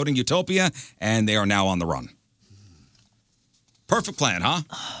their floating utopia, and they are now on the run. Perfect plan, huh?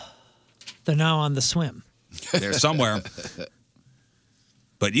 They're now on the swim. They're somewhere.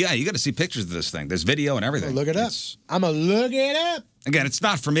 But yeah, you got to see pictures of this thing. There's video and everything. Look it up. I'm gonna look it up. Again, it's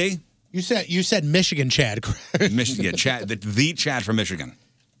not for me. You said Michigan Chad. Michigan Chad, the Chad from Michigan.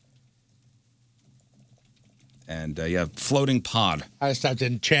 And yeah, floating pod. I just typed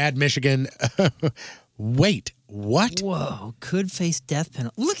in Chad, Michigan. Wait, what? Whoa, could face death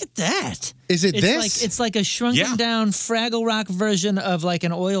penalty. Look at that. Is it it's this? It's like a shrunken down Fraggle Rock version of like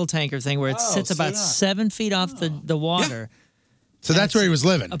an oil tanker thing where it sits about 7 feet off the water. Yeah. So that's where he was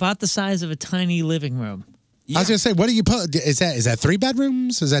living. About the size of a tiny living room. Yeah. I was gonna say, what do you put? Is that 3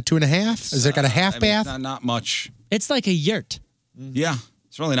 bedrooms? Is that 2.5? Is it got a half bath? Not much. It's like a yurt. Yeah,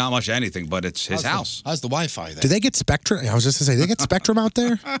 it's really not much of anything, but it's his house. How's the Wi-Fi there? Do they get Spectrum? I was just gonna say, they get Spectrum out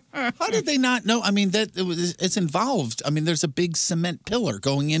there? How did they not know? I mean, it's involved. I mean, there's a big cement pillar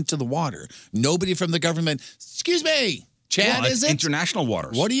going into the water. Nobody from the government. Excuse me, Chad, Well, is it's it? international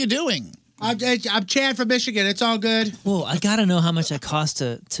waters. What are you doing? I'm Chad from Michigan. It's all good. Well, I got to know how much that costs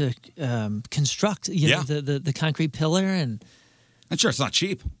to construct. You know, the concrete pillar and. I'm sure it's not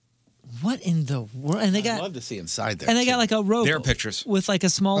cheap. What in the world? And they got. I'd love to see inside there. And they got like a rope. There are pictures with like a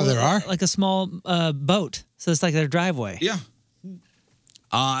small. Oh, there are? Like a small boat. So it's like their driveway. Yeah.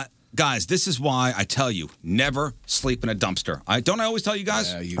 Guys, this is why I tell you, never sleep in a dumpster. I always tell you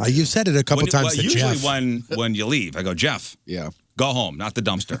guys? You said it a couple times to usually Jeff. when you leave, I go, Jeff, go home, not the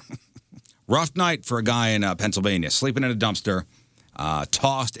dumpster. Rough night for a guy in Pennsylvania, sleeping in a dumpster,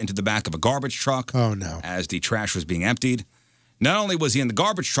 tossed into the back of a garbage truck as the trash was being emptied. Not only was he in the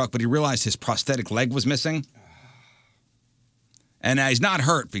garbage truck, but he realized his prosthetic leg was missing. And he's not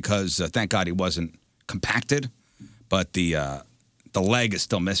hurt because, thank God, he wasn't compacted, but the leg is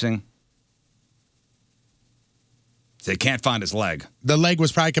still missing. They can't find his leg. The leg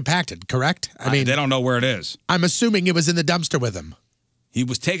was probably compacted, correct? I mean, they don't know where it is. I'm assuming it was in the dumpster with him. He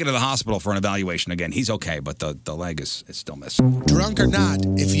was taken to the hospital for an evaluation again. He's okay, but the leg is still missing. Drunk or not,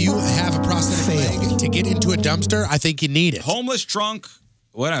 if you have a prosthetic leg to get into a dumpster, I think you need it. Homeless, drunk,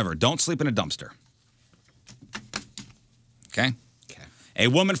 whatever. Don't sleep in a dumpster. Okay? A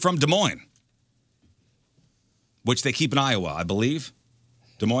woman from Des Moines, which they keep in Iowa, I believe.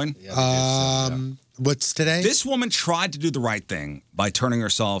 Des Moines? What's today? This woman tried to do the right thing by turning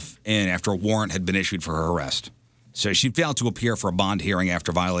herself in after a warrant had been issued for her arrest. So she failed to appear for a bond hearing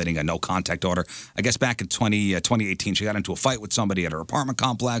after violating a no-contact order. I guess back in 2018, she got into a fight with somebody at her apartment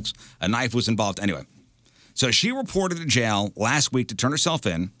complex. A knife was involved. Anyway, so she reported to jail last week to turn herself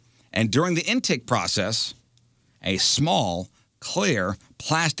in. And during the intake process, a small, clear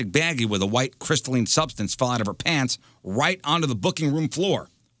plastic baggie with a white crystalline substance fell out of her pants right onto the booking room floor.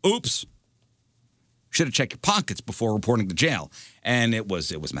 Oops. Should have checked your pockets before reporting to jail. And it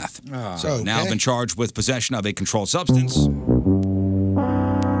was meth. So now been charged with possession of a controlled substance.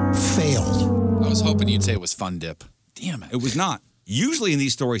 Failed. I was hoping you'd say it was Fun Dip. Damn it. It was not. Usually in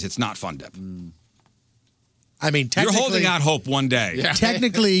these stories, it's not Fun Dip. I mean, You're technically, holding out hope one day.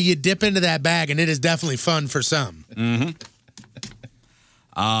 technically, you dip into that bag, and it is definitely fun for some. Mm-hmm.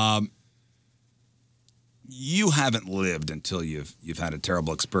 You haven't lived until you've had a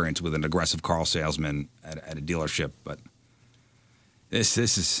terrible experience with an aggressive car salesman at a dealership, but this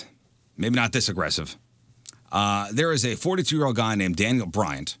is maybe not this aggressive. There is a 42-year-old guy named Daniel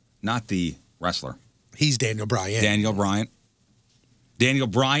Bryant, not the wrestler. He's Daniel Bryan. Daniel Bryant. Daniel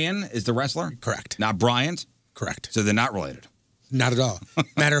Bryan is the wrestler? Correct. Not Bryant? Correct. So they're not related. Not at all.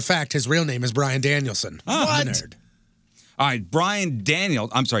 Matter of fact, his real name is Brian Danielson. What? Nerd. All right, Daniel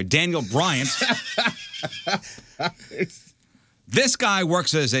Bryant. This guy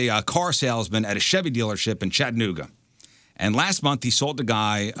works as a car salesman at a Chevy dealership in Chattanooga. And last month, he sold the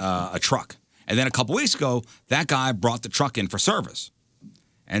guy a truck. And then a couple weeks ago, that guy brought the truck in for service.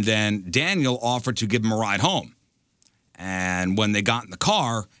 And then Daniel offered to give him a ride home. And when they got in the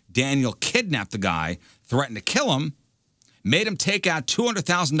car, Daniel kidnapped the guy, threatened to kill him, made him take out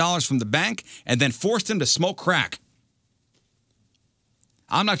 $200,000 from the bank, and then forced him to smoke crack.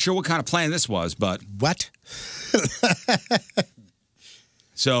 I'm not sure what kind of plan this was, but... What?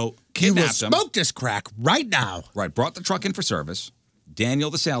 So, You will kidnapped him. smoke this crack right now. Right, brought the truck in for service.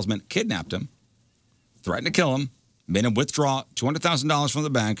 Daniel, the salesman, kidnapped him, threatened to kill him, made him withdraw $200,000 from the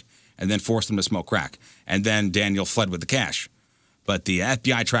bank, and then forced him to smoke crack. And then Daniel fled with the cash. But the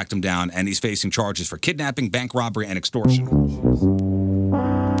FBI tracked him down, and he's facing charges for kidnapping, bank robbery, and extortion.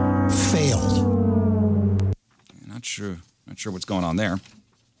 Failed. Not sure what's going on there.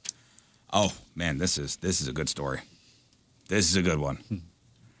 Oh, man, this is a good story. This is a good one.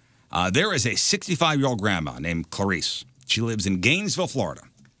 There is a 65-year-old grandma named Clarice. She lives in Gainesville, Florida.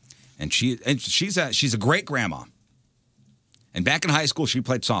 And she's a great grandma. And back in high school, she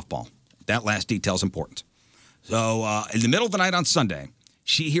played softball. That last detail is important. So in the middle of the night on Sunday,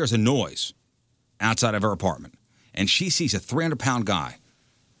 she hears a noise outside of her apartment. And she sees a 300-pound guy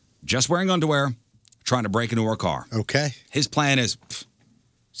just wearing underwear trying to break into her car. Okay. His plan is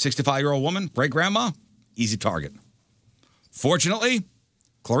 65-year-old woman, great grandma, easy target. Fortunately,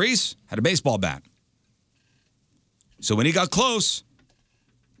 Clarice had a baseball bat. So when he got close,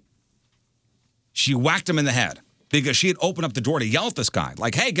 she whacked him in the head because she had opened up the door to yell at this guy,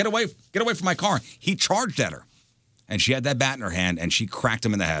 like, hey, get away from my car. He charged at her. And she had that bat in her hand, and she cracked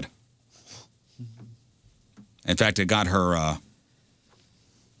him in the head. In fact, it got her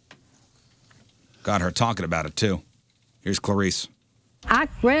talking about it, too. Here's Clarice. I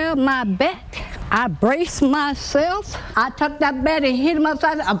grabbed my bat. I braced myself. I took that bat and hit him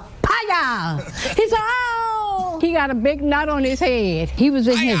upside the Paya! He said, oh! He got a big knot on his head. He was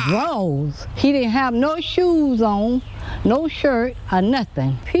in his drawers. He didn't have no shoes on, no shirt, or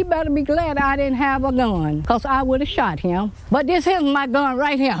nothing. He better be glad I didn't have a gun, because I would have shot him. But this is my gun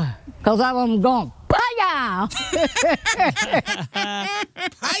right here, because I was going, Paya!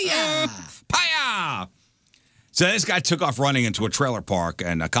 Paya! Paya! So this guy took off running into a trailer park,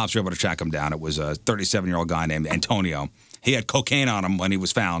 and cops were able to track him down. It was a 37-year-old guy named Antonio. He had cocaine on him when he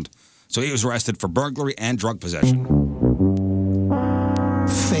was found, so he was arrested for burglary and drug possession.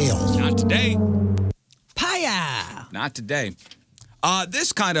 Failed. Not today. Paya. Not today.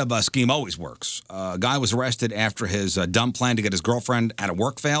 This kind of scheme always works. A guy was arrested after his dumb plan to get his girlfriend out of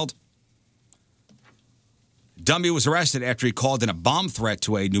work failed. Dummy was arrested after he called in a bomb threat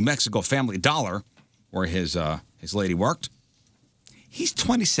to a New Mexico Family Dollar, where his lady worked. He's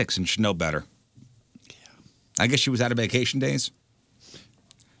 26 and should know better. I guess she was out of vacation days.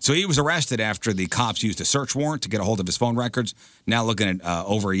 So he was arrested after the cops used a search warrant to get a hold of his phone records. Now looking at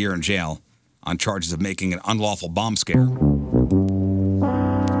over a year in jail on charges of making an unlawful bomb scare.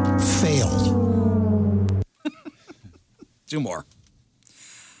 Failed. 2 more.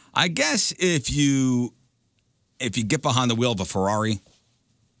 I guess if you get behind the wheel of a Ferrari,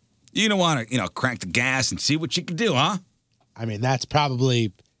 you don't want to, crank the gas and see what you can do, huh? I mean, that's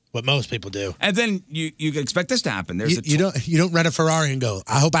probably what most people do. And then you expect this to happen. You don't rent a Ferrari and go,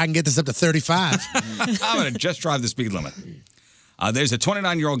 I hope I can get this up to 35. I'm going to just drive the speed limit. There's a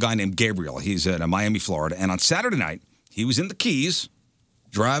 29-year-old guy named Gabriel. He's in Miami, Florida. And on Saturday night, he was in the Keys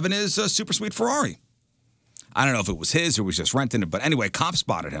driving his super sweet Ferrari. I don't know if it was his or was just renting it. But anyway, cops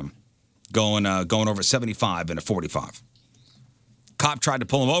spotted him going over 75 in a 45. Cop tried to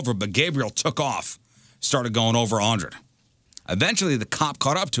pull him over, but Gabriel took off, started going over 100. Eventually, the cop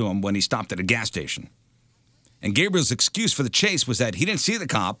caught up to him when he stopped at a gas station. And Gabriel's excuse for the chase was that he didn't see the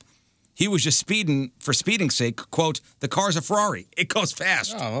cop. He was just speeding for speeding's sake. Quote, the car's a Ferrari. It goes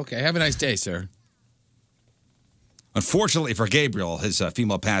fast. Oh, okay. Have a nice day, sir. Unfortunately for Gabriel, his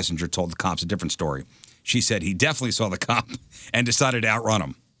female passenger told the cops a different story. She said he definitely saw the cop and decided to outrun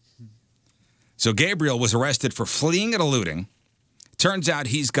him. So Gabriel was arrested for fleeing and eluding. Turns out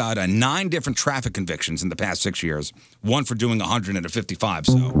he's got 9 different traffic convictions in the past 6 years. One for doing 100 and a 55,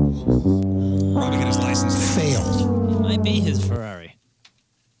 so probably get his license there. Failed. It might be his Ferrari.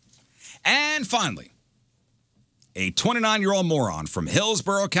 And finally, a 29-year-old moron from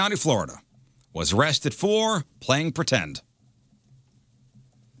Hillsborough County, Florida, was arrested for playing pretend.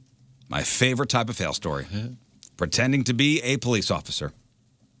 My favorite type of fail story. Pretending to be a police officer.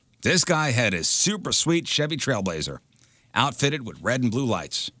 This guy had his super sweet Chevy Trailblazer, outfitted with red and blue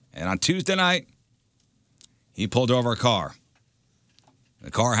lights. And on Tuesday night, he pulled over a car.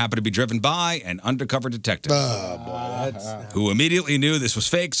 The car happened to be driven by an undercover detective. Who immediately knew this was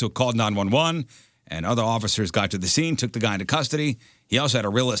fake, so called 911. And other officers got to the scene, took the guy into custody. He also had a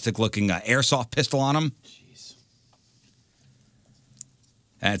realistic-looking airsoft pistol on him. Jeez.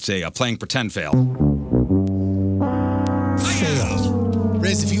 That's a playing pretend fail.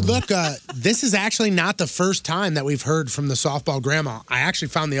 Riz, if you look, this is actually not the first time that we've heard from the softball grandma. I actually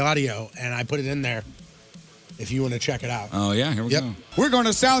found the audio, and I put it in there if you want to check it out. Oh, yeah? Here we go. We're going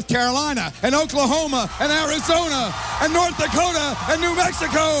to South Carolina and Oklahoma and Arizona and North Dakota and New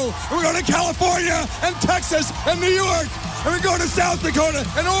Mexico. And we're going to California and Texas and New York. And we're going to South Dakota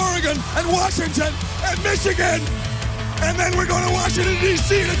and Oregon and Washington and Michigan. And then we're going to Washington,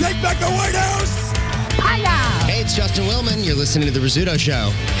 D.C. to take back the White House. Hey, it's Justin Willman. You're listening to The Rizzuto Show.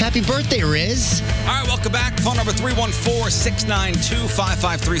 Happy birthday, Riz. All right, welcome back. Phone number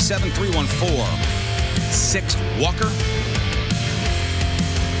 314-692-5537, 314-6-Walker.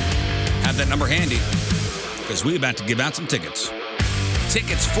 Have that number handy because we're about to give out some tickets.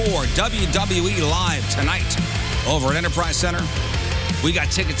 Tickets for WWE Live tonight over at Enterprise Center. We got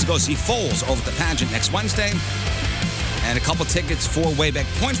tickets to go see Foles over at the Pageant next Wednesday. And a couple tickets for Wayback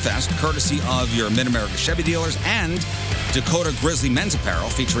Point Fest, courtesy of your Mid-America Chevy dealers, and Dakota Grizzly men's apparel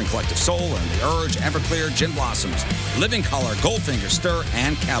featuring Collective Soul and The Urge, Everclear, Gin Blossoms, Living Color, Goldfinger, Stir,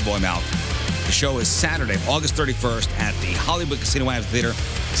 and Cowboy Mouth. The show is Saturday, August 31st at the Hollywood Casino Amphitheater.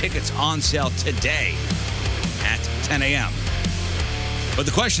 Tickets on sale today at 10 a.m. But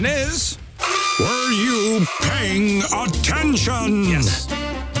the question is... Were you paying attention? Yes.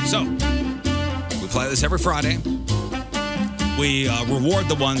 So, we play this every Friday. We reward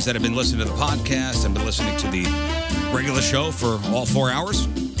the ones that have been listening to the podcast and been listening to the regular show for all 4 hours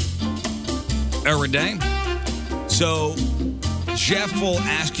every day. So, Jeff will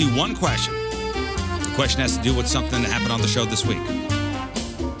ask you one question. The question has to do with something that happened on the show this week.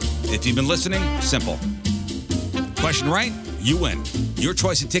 If you've been listening, simple. Question right, you win. Your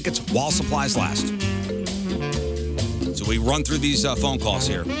choice of tickets while supplies last. So we run through these phone calls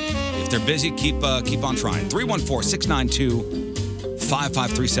here. If they're busy, keep on trying.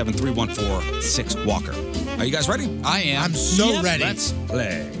 314-692-5537, 314-6-Walker. Are you guys ready? I am. I'm so ready. Let's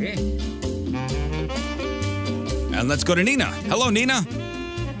play. And let's go to Nina. Hello, Nina.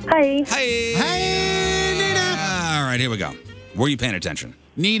 Hi. Hey. Hey, Nina. All right, here we go. Were you paying attention?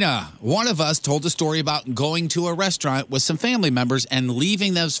 Nina, one of us told a story about going to a restaurant with some family members and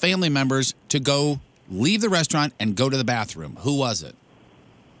leaving those family members to go leave the restaurant and go to the bathroom. Who was it?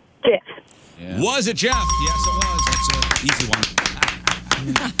 Jeff. Was it Jeff? Yes, it was. That's an easy one.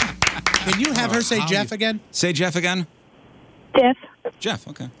 Can you have her say Jeff again? Say Jeff again. Jeff. Jeff,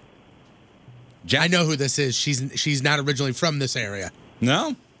 okay. I know who this is. She's not originally from this area.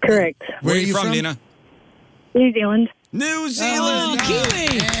 No? Correct. Where are you from, Nina? New Zealand. New Zealand.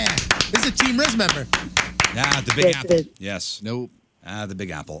 Kiwi. Yeah. This is a Team Riz member. Ah, the Big Yes, Apple. it is. Yes. Nope. The Big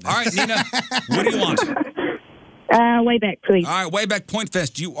Apple. All right, Nina, what do you want? Way back, please. All right, way back Point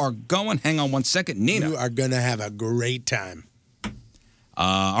Fest. You are going. Hang on one second. Nina. You are going to have a great time.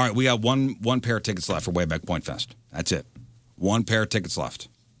 All right, we got one pair of tickets left for way back Point Fest. That's it. One pair of tickets left.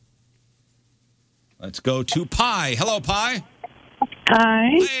 Let's go to Pi. Hello, Pi. Hi.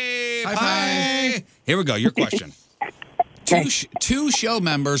 Hey, Pi. Here we go. Your question. Two show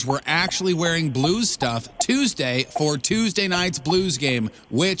members were actually wearing Blues stuff Tuesday for Tuesday night's Blues game.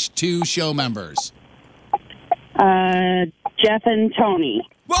 Which two show members? Jeff and Tony.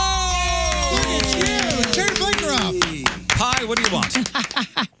 Whoa! Look at you. Turn Blinker off. Pi, what do you want?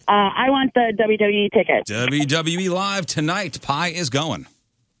 I want the WWE ticket. WWE Live tonight. Pi is going.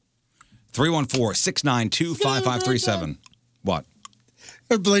 314-692-5537. What?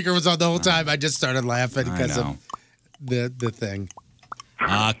 Her blinker was on the whole time. I just started laughing because know. of the thing.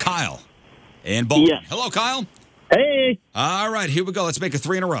 Kyle in Bolton. Yes. Hello, Kyle. Hey. All right, here we go. Let's make it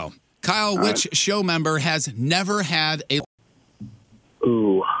 3 in a row. Kyle, which show member has never had a...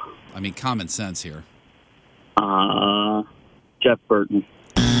 Ooh. I mean, common sense here. Jeff Burton.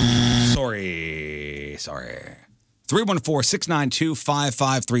 Sorry.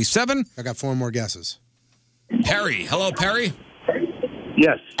 314-692-5537. I got 4 more guesses. Perry. Hello, Perry.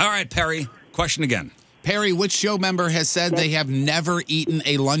 Yes. All right, Perry. Question again. Perry, which show member has said they have never eaten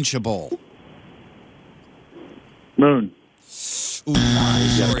a Lunchable? Moon. Ooh,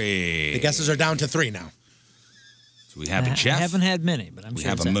 sorry. The guesses are down to 3 now. So we have a Jeff. I haven't had many, but I'm we sure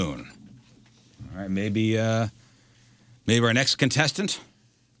have it's a out. Moon. All right, maybe our next contestant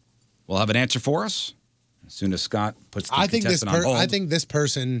will have an answer for us as soon as Scott puts the contestant on hold. I think this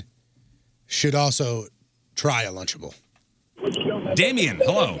person should also try a Lunchable. Damien,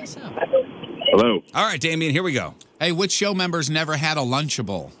 hello. Hello. All right, Damien, here we go. Hey, which show members never had a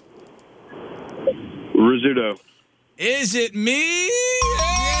Lunchable? Rizzuto. Is it me?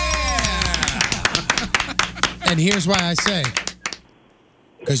 And here's why I say,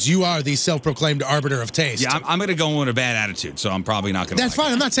 because you are the self-proclaimed arbiter of taste. Yeah, I'm going to go in with a bad attitude, so I'm probably not going to. That's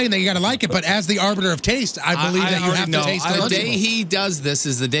fine. I'm not saying that you got to like it, but as the arbiter of taste, I believe that you have to taste the The Lunchable. day he does this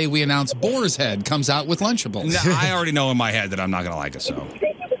is the day we announce Boar's Head comes out with Lunchables. No, I already know in my head that I'm not going to like it, so.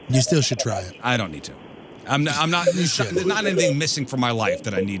 You still should try it. I don't need to. I'm not. There's not anything missing from my life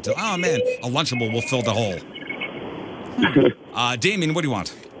that I need to. Oh man, a Lunchable will fill the hole. Damien, what do you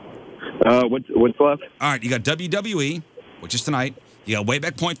want? What's left? All right, you got WWE, which is tonight. You got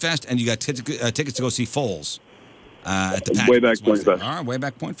Wayback Point Fest, and you got tickets to go see Foles at the Packers. Wayback Point Fest. All right,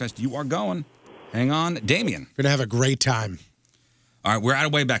 Wayback Point Fest. You are going. Hang on, Damien. We're gonna have a great time. All right, we're out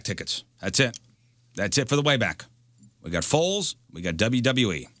of Wayback tickets. That's it. That's it for the Wayback. We got Foles. We got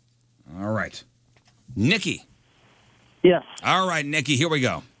WWE. All right. Nikki. Yes. All right, Nikki, here we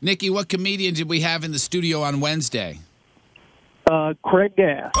go. Nikki, what comedian did we have in the studio on Wednesday? Craig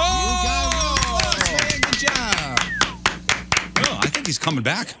Gass. Good job. Oh, I think he's coming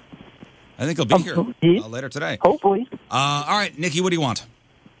back. I think he'll be here later today. Hopefully. All right, Nikki, what do you want?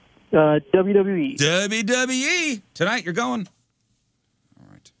 WWE. WWE. Tonight, you're going. All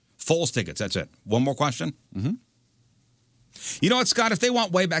right. Foles tickets, that's it. One more question? Mm-hmm. You know what, Scott? If they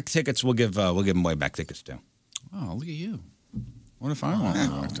want Wayback tickets, we'll give them Wayback tickets, too. Oh, look at you. What if I want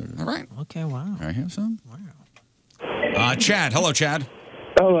Wayback tickets? All right. Okay, wow. Can I have some? Chad. Hello, Chad.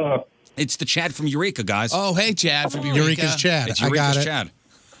 Hello. It's the Chad from Eureka, guys. Oh, hey, Chad from Eureka. Eureka's Chad. It's I got Eureka's it. Chad.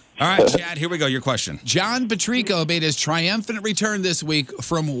 All right, Chad, here we go. Your question. John Patrico made his triumphant return this week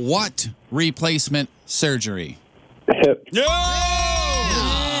from what replacement surgery? Hip.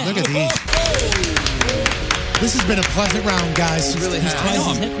 Yeah! Look at these. This has been a pleasant round, guys. Really has. I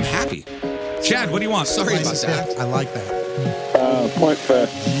know, I'm happy. Chad, what do you want? Sorry about that. I like that. Point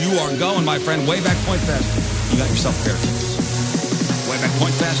Fest. You are going, my friend. Wayback Point Fest. You got yourself a pair of tickets. Wayback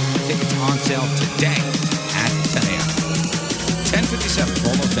Point Fest. Tickets on sale today at 10 a.m. 10:57 for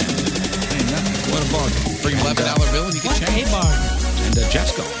almost 10. What a bargain. Bring an $11 bill and you can change. And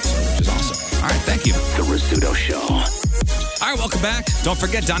Jeff's going, which is awesome. All right, thank you. The Rizzuto Show. All right, welcome back. Don't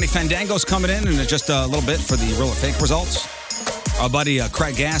forget, Donnie Fandango's coming in just a little bit for the real or fake results. Our buddy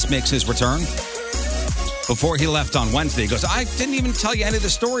Craig Gass makes his return. before he left on Wednesday. He goes, I didn't even tell you any of the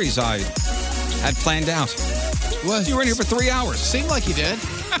stories I had planned out. What? You were in here for 3 hours. Seemed like you did.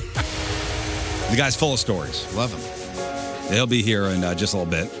 The guy's full of stories. Love him. He'll be here in just a little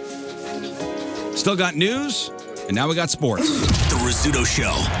bit. Still got news, and now we got sports. The Rizzuto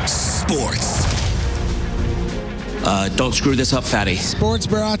Show. Sports. Don't screw this up, fatty. Sports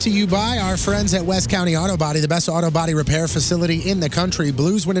brought to you by our friends at West County Auto Body, the best auto body repair facility in the country.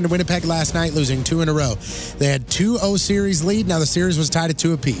 Blues went into Winnipeg last night, losing 2 in a row. They had 2-0 series lead. Now the series was tied at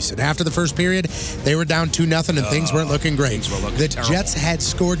 2 apiece. And after the first period, they were down 2-0, and things weren't looking great. The Jets had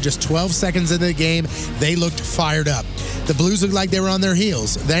scored just 12 seconds into the game. They looked fired up. The Blues looked like they were on their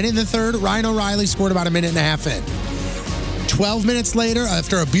heels. Then in the third, Ryan O'Reilly scored about a minute and a half in. 12 minutes later,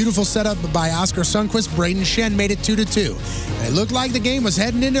 after a beautiful setup by Oscar Sundqvist, Braden Shen made it 2-2. And it looked like the game was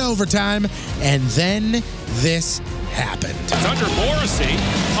heading into overtime, and then this happened. It's under Morrissey,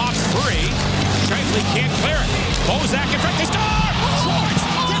 off free. Transley can't clear it. Bozak in front, they score! Schwartz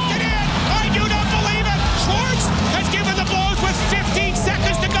tipped it in! I do not believe it! Schwartz has given the Blues with 15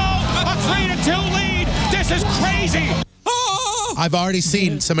 seconds to go! A 3-2 lead! This is crazy! I've already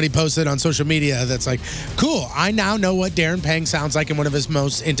seen somebody posted on social media that's like, cool, I now know what Darren Pang sounds like in one of his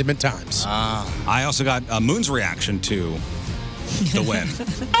most intimate times. I also got Moon's reaction to the win.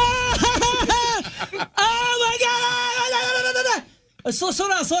 Oh my God! Slow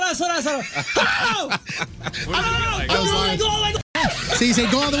down. So you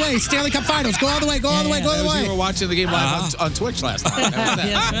say, go all the way. Stanley Cup Finals. Go all the way. Go all the way. Go all the way. You were watching the game live on Twitch last night.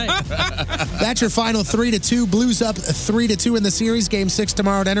 That's your final 3-2. Blues up 3-2 in the series. Game 6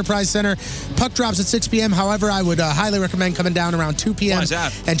 tomorrow at Enterprise Center. Puck drops at 6 p.m. However, I would highly recommend coming down around 2 p.m. Why is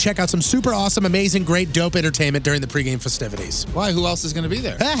that? and check out some super awesome, amazing, great, dope entertainment during the pregame festivities. Why? Who else is going to be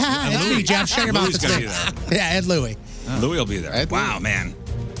there? It's me, Jeff. Check him out. Louis gonna be there. Yeah, Ed Louie. Louis will be there. Wow, man.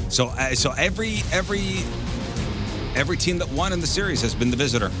 So every team that won in the series has been the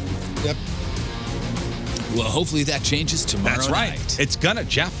visitor. Yep. Well, hopefully that changes tomorrow That's right. night. It's gonna,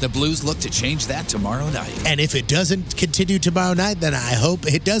 Jeff. The Blues look to change that tomorrow night. And if it doesn't continue tomorrow night, then I hope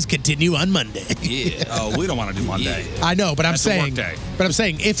it does continue on Monday. Yeah. Oh, we don't want to do Monday. I know, but That's a work day. I'm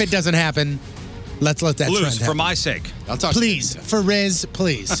saying if it doesn't happen, let's let that Blues, trend happen. for my sake. I'll talk Please, for Riz,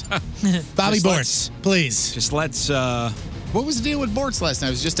 please. Bobby Just Bortz, please. Just let's. What was the deal with Bortz last night?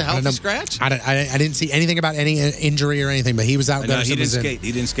 Was it just a I don't healthy know. scratch? I didn't see anything about any injury or anything, but he was out there. No, he didn't skate.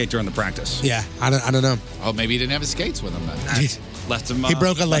 He didn't skate during the practice. Yeah, I don't know. Oh, maybe he didn't have his skates with him then. Left him. He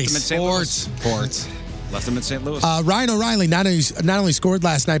broke a left him in lace. St. Louis. Bortz. Left him in St. Louis. Ryan O'Reilly not only scored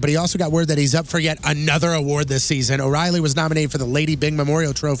last night, but he also got word that he's up for yet another award this season. O'Reilly was nominated for the Lady Byng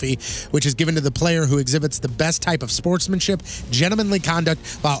Memorial Trophy, which is given to the player who exhibits the best type of sportsmanship, gentlemanly conduct,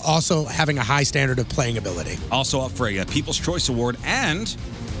 while also having a high standard of playing ability. Also up for a People's Choice Award and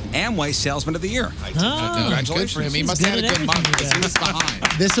Amway Salesman of the Year. Congratulations. Good for him. He must have had a good month because he was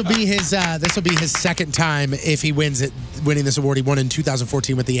behind. This will be his second time if he wins it, winning this award. He won in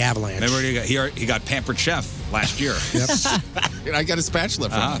 2014 with the Avalanche. Remember, he got Pampered Chef last year. Yep. I got a spatula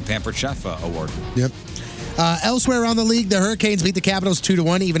from him. Pampered Chef Award. Yep. Elsewhere around the league, the Hurricanes beat the Capitals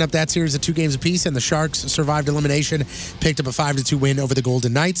 2-1, even up that series at 2 games apiece, and the Sharks survived elimination, picked up a 5-2 win over the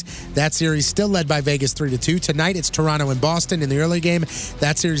Golden Knights. That series still led by Vegas 3-2. Tonight, it's Toronto and Boston in the early game.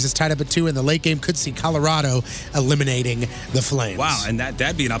 That series is tied up at 2, and the late game could see Colorado eliminating the Flames. Wow, and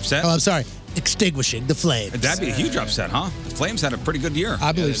that'd be an upset. Oh, I'm sorry. Extinguishing the Flames. That'd be a huge upset, huh? The Flames had a pretty good year.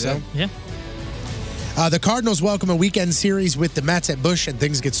 I believe so. Yeah. The Cardinals welcome a weekend series with the Mets at Busch, and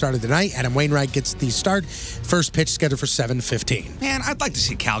things get started tonight. Adam Wainwright gets the start. First pitch scheduled for 7:15. Man, I'd like to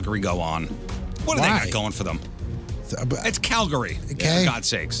see Calgary go on. What do they got going for them? It's Calgary. Okay. For God's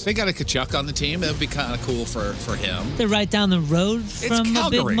sakes. They got a Kachuk on the team. That would be kind of cool for him. They're right down the road from a big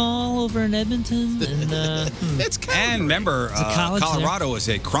Calgary. mall over in Edmonton. And, It's Calgary. And remember, It's a college Colorado is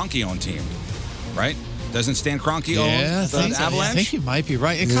a Kroenke-owned team, right? Doesn't Stan Kroenke own Yeah, the Avalanche? I think you might be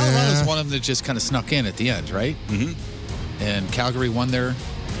right. And Colorado's one of them that just kind of snuck in at the end, right? Mm-hmm. And Calgary won their...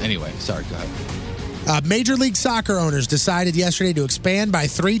 Anyway, sorry, go ahead. Major League Soccer owners decided yesterday to expand by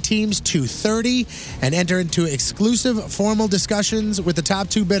 3 teams to 30 and enter into exclusive formal discussions with the top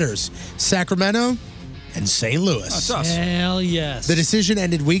 2 bidders, Sacramento and St. Louis. That's us. Hell yes. The decision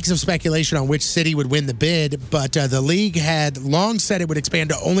ended weeks of speculation on which city would win the bid, but the league had long said it would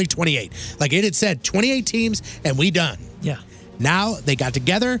expand to only 28. Like it had said, 28 teams and we done. Yeah. Now they got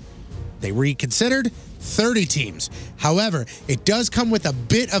together, they reconsidered, 30 teams. However, it does come with a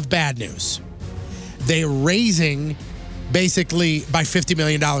bit of bad news. They're raising basically by $50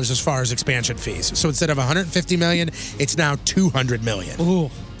 million as far as expansion fees. So instead of $150 million, it's now $200 million. Ooh.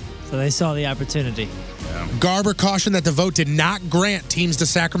 So they saw the opportunity. Garber cautioned that the vote did not grant teams to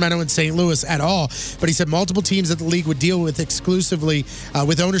Sacramento and St. Louis at all, but he said multiple teams that the league would deal with exclusively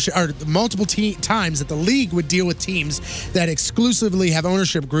with ownership, or multiple times that the league would deal with teams that exclusively have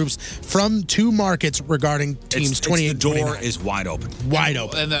ownership groups from two markets regarding teams 28 The and door 29. is wide open. Wide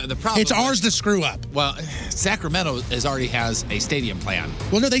open. And the problem It's ours to screw up. Well, Sacramento already has a stadium plan.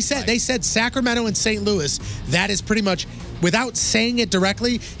 Well, no, they said Sacramento and St. Louis. That is pretty much, without saying it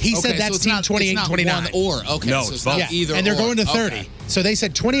directly, he said that's it's team not, 28 it's and not 29. one or. Okay, No, so it's it's not both. either and they're or. going to 30. Okay. So they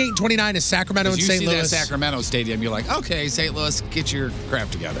said 28 and 29 is Sacramento and You St. see Louis. that Sacramento stadium, you're like, okay, St. Louis, get your crap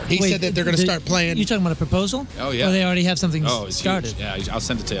together. He said that they're going to start playing. You talking about a proposal? Oh, yeah. Or they already have something it's started? huge. Yeah, I'll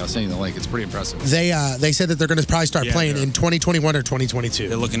send it to you. I'll send you the link. It's pretty impressive. They said that they're going to probably start Yeah, playing they're- in 2021 or 2022.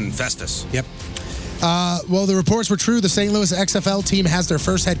 They're looking Festus. Yep. Well, the reports were true. The St. Louis XFL team has their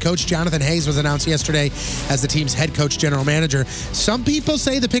first head coach. Jonathan Hayes was announced yesterday as the team's head coach, general manager. Some people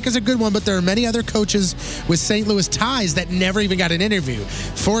say the pick is a good one, but there are many other coaches with St. Louis ties that never even got an interview.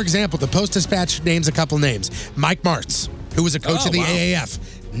 For example, the Post-Dispatch names a couple names. Mike Martz, who was a coach of the AAF,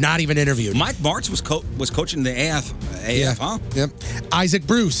 not even interviewed. Mike Martz was coaching the AF, huh? Yep. Isaac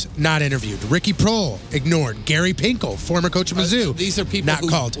Bruce, not interviewed. Ricky Prohl, ignored. Gary Pinkel, former coach of Mizzou. These are people not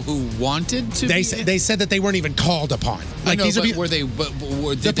called. who wanted to. They said that they weren't even called upon. I know, these are but people, were they? But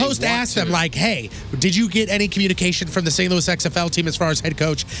did the Post they want asked them, to? like, hey, did you get any communication from the St. Louis XFL team as far as head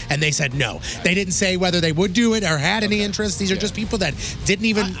coach? And they said no. They didn't say whether they would do it or had any interest. These are just people that didn't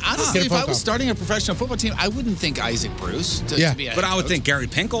even. Honestly, get a if phone I was call. starting a professional football team, I wouldn't think Isaac Bruce to be a But head I would coach. think Gary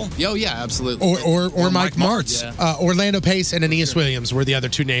Pinkel. Oh, yeah, absolutely. Or Mike Martz. Yeah. Orlando Pace and Aeneas Williams were the other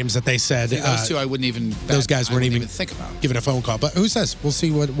two names that they said. See, those two I wouldn't even. Those guys I weren't wouldn't even think about. giving a phone call. But who says? We'll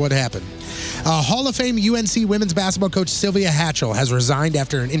see what happened. Hall of Fame UNC women's basketball coach Sylvia Hatchell has resigned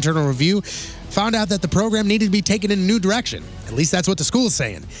after an internal review found out that the program needed to be taken in a new direction. At least that's what the school is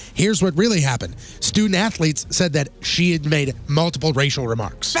saying. Here's what really happened. Student athletes said that she had made multiple racial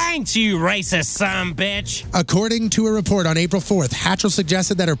remarks. Thanks, you racist son bitch. According to a report on April 4th, Hatchell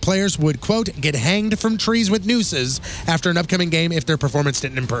suggested that her players would, quote, get hanged from trees with nooses after an upcoming game if their performance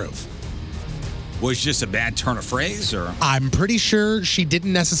didn't improve. Was just a bad turn of phrase, or I'm pretty sure she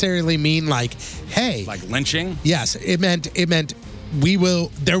didn't necessarily mean like, hey. like lynching? Yes, it meant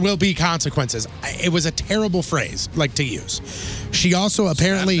there will be consequences. It was a terrible phrase, like, to use. She also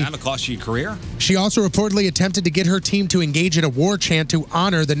apparently That'll cost you your career? She also reportedly attempted to get her team to engage in a war chant to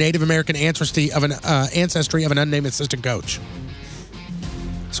honor the Native American ancestry of an unnamed assistant coach.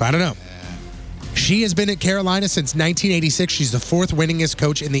 So I don't know. She has been at Carolina since 1986. She's the fourth winningest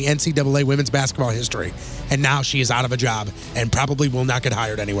coach in the NCAA women's basketball history. And now she is out of a job and probably will not get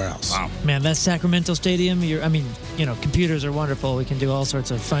hired anywhere else. Wow. Man, that Sacramento Stadium, computers are wonderful. We can do all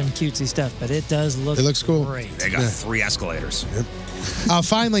sorts of fun, cutesy stuff, but it does look It looks cool. great. They got 3 escalators. Yep.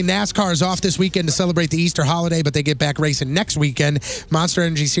 Finally, NASCAR is off this weekend to celebrate the Easter holiday, but they get back racing next weekend. Monster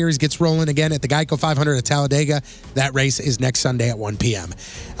Energy Series gets rolling again at the Geico 500 at Talladega. That race is next Sunday at 1 p.m.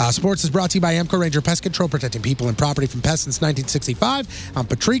 Sports is brought to you by Amco Ranger Pest Control, protecting people and property from pests since 1965. I'm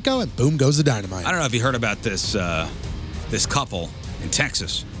Patrico, and boom goes the dynamite. I don't know if you heard about this this couple in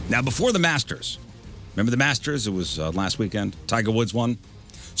Texas. Now, before the Masters, remember the Masters? It was last weekend. Tiger Woods won.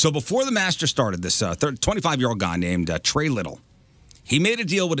 So before the Masters started, this 25-year-old guy named Trey Little, he made a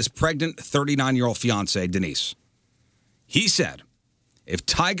deal with his pregnant 39-year-old fiancée, Denise. He said if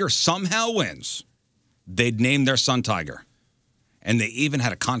Tiger somehow wins, they'd name their son Tiger. And they even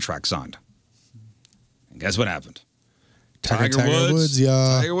had a contract signed. And guess what happened? Tiger Woods,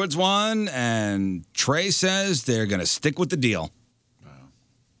 yeah. Tiger Woods won, and Trey says they're going to stick with the deal. Wow.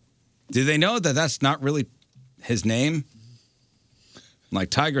 Do they know that that's not really his name? Like,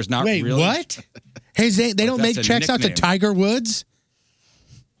 Tiger's not Wait, really... what? They don't That's make a checks out to nickname. Tiger Woods?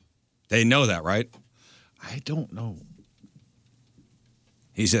 They know that, right? I don't know.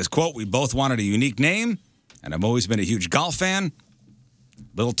 He says, quote, we both wanted a unique name, and I've always been a huge golf fan.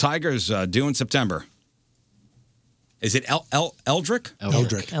 Little Tiger's due in September. Is it Eldrick?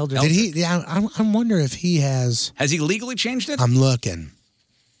 Eldrick. Did he? Yeah, I'm wondering if he has. Has he legally changed it? I'm looking.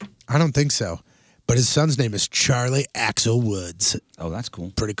 I don't think so. But his son's name is Charlie Axel Woods. Oh, that's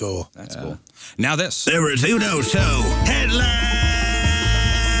cool. Pretty cool. That's cool. Now this. The Rizzuto Show headline.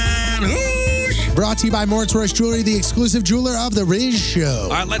 Whoosh. Brought to you by Moritz Royce Jewelry, the exclusive jeweler of the Riz Show. All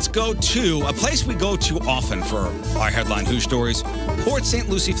right, let's go to a place we go to often for our headline Who stories, Port St.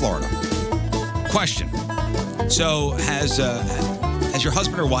 Lucie, Florida. Question. So has your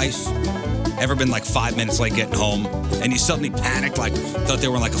husband or wife ever been like 5 minutes late getting home and you suddenly panicked, like thought they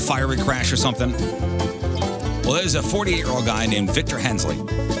were in like a fiery crash or something? Well, there's a 48-year-old guy named Victor Hensley,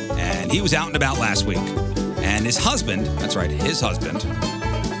 and he was out and about last week. And his husband, that's right, his husband,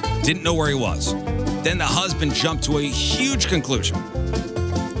 didn't know where he was. Then the husband jumped to a huge conclusion.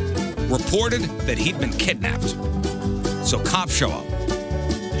 Reported that he'd been kidnapped. So cops show up.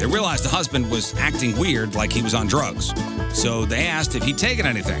 They realized the husband was acting weird, like he was on drugs. So they asked if he'd taken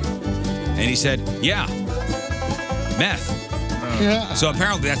anything. And he said, yeah, meth. So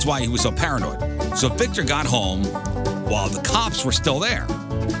apparently that's why he was so paranoid. So Victor got home while the cops were still there.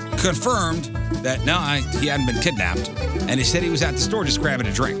 Confirmed that, no, he hadn't been kidnapped. And he said he was at the store just grabbing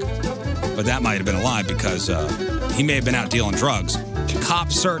a drink. But that might have been a lie because he may have been out dealing drugs.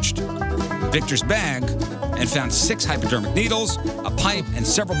 Cops searched Victor's bag and found 6 hypodermic needles, a pipe, and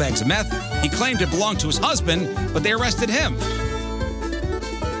several bags of meth. He claimed it belonged to his husband, but they arrested him.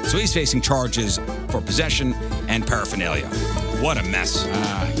 So he's facing charges for possession and paraphernalia. What a mess.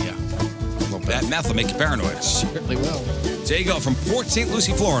 Yeah. That meth will make you paranoid. Certainly will. So there you go, from Port St.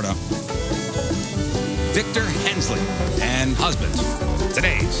 Lucie, Florida, Victor Hensley and husband.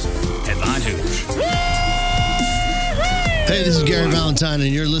 Today's Headline Hooch. Hey, this is Gary Valentine,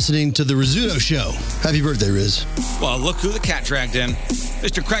 and you're listening to The Rizzuto Show. Happy birthday, Riz. Well, look who the cat dragged in.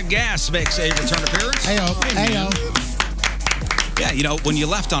 Mr. Craig Gass makes a return appearance. Heyo. Yeah, you know, when you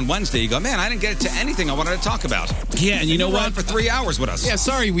left on Wednesday, you go, man, I didn't get to anything I wanted to talk about. Yeah, and you know were what? on for 3 hours with us. Yeah,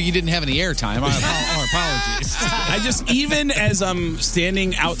 sorry you didn't have any airtime. Our apologies. I just, even as I'm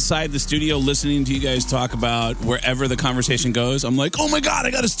standing outside the studio listening to you guys talk about wherever the conversation goes, I'm like, oh my God,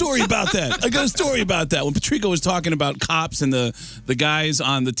 I got a story about that. I got a story about that. When Patrico was talking about cops and the guys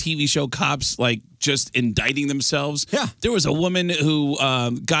on the TV show Cops, like, just indicting themselves. Yeah. There was a woman who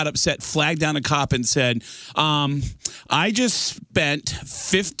got upset, flagged down a cop and said, I just spent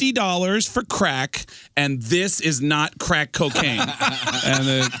 $50 for crack, and this is not crack cocaine. And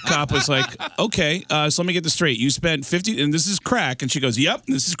the cop was like, okay, so let me get this straight. You spent $50, and this is crack. And she goes, yep,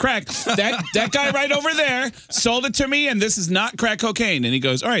 this is crack. That guy right over there sold it to me, and this is not crack cocaine. And he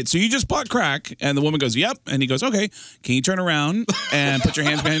goes, all right, so you just bought crack. And the woman goes, yep. And he goes, okay, can you turn around and put your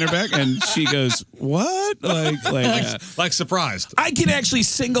hands behind her back? And she goes, what? Like surprised. I can actually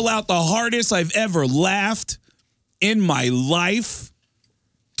single out the hardest I've ever laughed in my life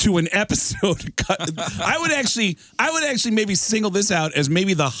to an episode. I would actually maybe single this out as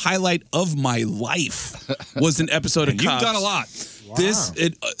maybe the highlight of my life was an episode of Cops. You've done a lot. Wow.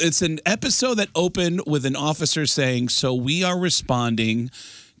 It's an episode that opened with an officer saying, so we are responding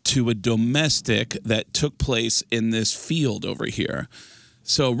to a domestic that took place in this field over here.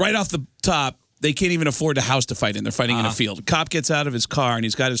 So right off the top, they can't even afford a house to fight in. They're fighting in a field. Cop gets out of his car, and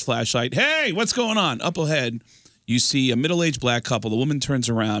he's got his flashlight. Hey, what's going on? Up ahead, you see a middle-aged black couple. The woman turns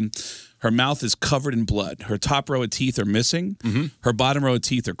around. Her mouth is covered in blood. Her top row of teeth are missing. Her bottom row of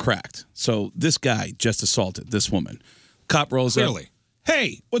teeth are cracked. So this guy just assaulted this woman. Cop rolls up.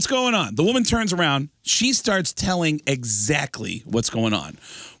 Hey, what's going on? The woman turns around. She starts telling exactly what's going on.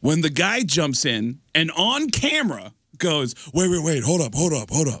 When the guy jumps in and on camera goes, wait, hold up.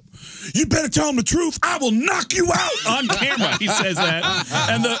 You better tell him the truth. I will knock you out on camera. He says that.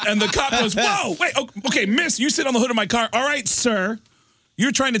 And the cop goes, whoa, wait, okay, miss, you sit on the hood of my car. All right, sir.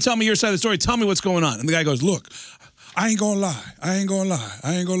 You're trying to tell me your side of the story. Tell me what's going on. And the guy goes, look, I ain't gonna lie.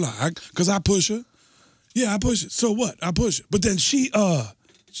 Because I push her. Yeah, I push it. So what? I push it. But then she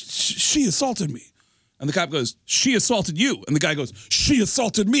assaulted me. And the cop goes, she assaulted you. And the guy goes, she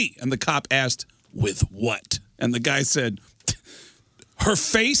assaulted me. And the cop asked, with what? And the guy said, her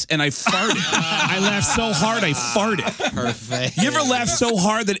face, and I farted. I laughed so hard, I farted. Her face. You ever laugh so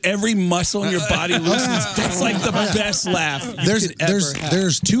hard that every muscle in your body loosens? That's like the best laugh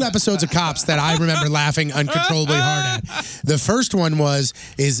There's 2 episodes of Cops that I remember laughing uncontrollably hard at. The first one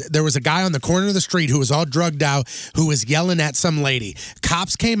is there was a guy on the corner of the street who was all drugged out who was yelling at some lady.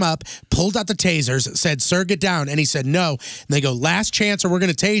 Cops came up, pulled out the tasers, said, sir, get down. And he said, no. And they go, last chance or we're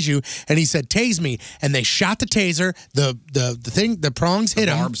going to tase you. And he said, tase me. And they shot the taser, the prongs hit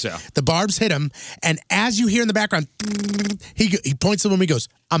him. Barbs, yeah. The barbs hit him. And as you hear in the background, he points to the woman, he goes,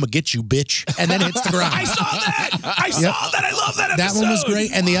 I'm going to get you, bitch. And then hits the ground. I saw that. I love that episode. That one was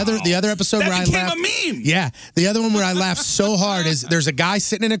great. And the other episode that where I became laughed. a meme. Yeah. The other one where I laughed so hard is there's a guy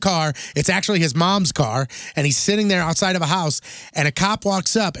sitting in a car. It's actually his mom's car. And he's sitting there outside of a house. And a cop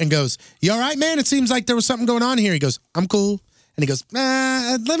walks up and goes, you all right, man? It seems like there was something going on here. He goes, I'm cool. And he goes,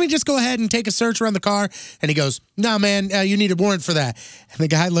 let me just go ahead and take a search around the car. And he goes, no, man, you need a warrant for that. And the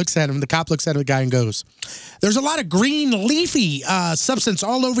guy looks at him, the cop looks at the guy and goes, there's a lot of green leafy substance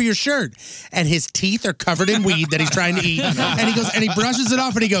all over your shirt. And his teeth are covered in weed that he's trying to eat. And he goes, and he brushes it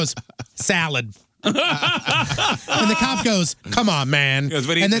off and he goes, salad. And the cop goes, "Come on, man." Goes,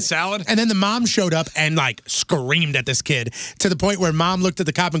 "What, eat and the salad?" And then the mom showed up and like screamed at this kid to the point where mom looked at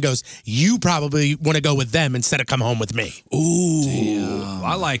the cop and goes, "You probably want to go with them instead of come home with me." Ooh.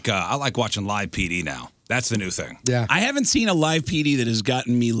 I like watching live PD now. That's the new thing. Yeah. I haven't seen a live PD that has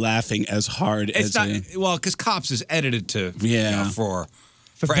gotten me laughing as hard It's as not well because Cops is edited to for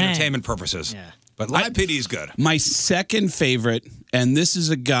bang. entertainment purposes. Yeah. But live PD is good. My second favorite, and this is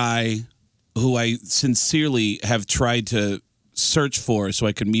a guy who I sincerely have tried to search for so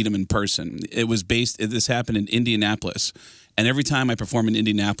I could meet him in person. This happened in Indianapolis. And every time I perform in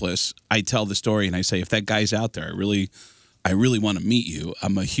Indianapolis, I tell the story and I say, if that guy's out there, I really want to meet you.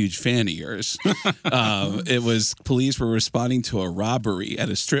 I'm a huge fan of yours. It was police were responding to a robbery at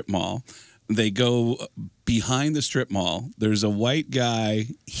a strip mall. They go behind the strip mall. There's a white guy.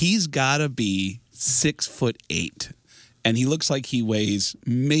 He's got to be 6'8", and he looks like he weighs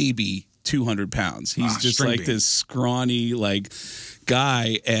maybe 200 pounds. He's just like this scrawny like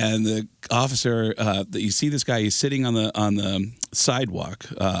guy, and the officer. You see this guy. He's sitting on the sidewalk.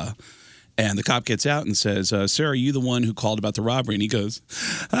 And the cop gets out and says, "Sir, are you the one who called about the robbery?" And he goes,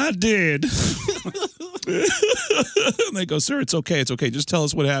 "I did." And they go, "Sir, it's okay. Just tell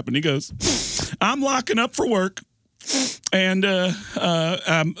us what happened." He goes, "I'm locking up for work. And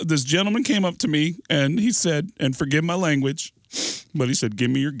this gentleman came up to me and he said, and forgive my language, but he said, 'Give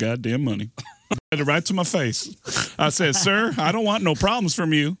me your goddamn money.' I had it right to my face. I said, 'Sir, I don't want no problems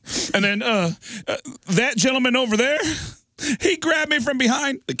from you.' And then that gentleman over there, he grabbed me from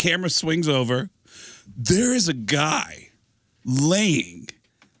behind." The camera swings over. There is a guy laying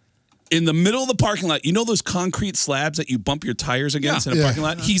in the middle of the parking lot. You know those concrete slabs that you bump your tires against in a parking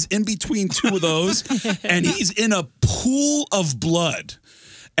lot? He's in between two of those, and he's in a pool of blood.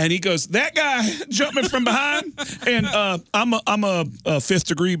 And he goes, "That guy jumped me from behind, and I'm a fifth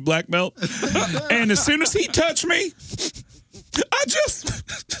degree black belt. And as soon as he touched me, I just..."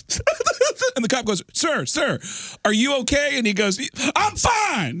 And the cop goes, Sir, are you okay?" And he goes, "I'm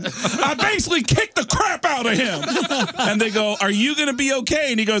fine. I basically kicked the crap out of him." And they go, "Are you going to be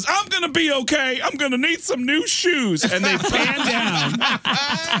okay?" And he goes, "I'm going to be okay. I'm going to need some new shoes." And they pan down.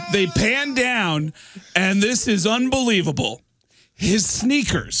 They pan down, and this is unbelievable. His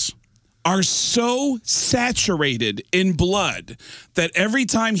sneakers are so saturated in blood that every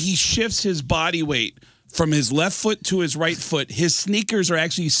time he shifts his body weight from his left foot to his right foot, his sneakers are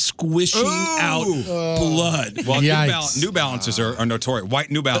actually squishing out blood. Well, New Balances are notorious. White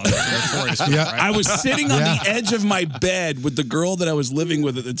New Balances are notorious. Right? I was sitting on the edge of my bed with the girl that I was living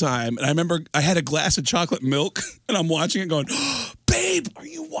with at the time, and I remember I had a glass of chocolate milk, and I'm watching it going, "Babe, are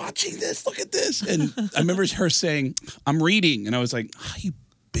you watching this? Look at this." And I remember her saying, "I'm reading." And I was like, "Oh, you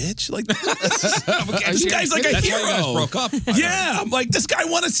bitch. Like, this guy's like a That's hero." Why you guys broke up. Yeah. I'm like, this guy, I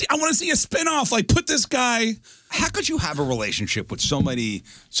want to see a spinoff. Like, put this guy. How could you have a relationship with so many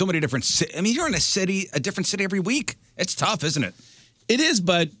different cities? I mean, you're in a different city every week. It's tough, isn't it? It is,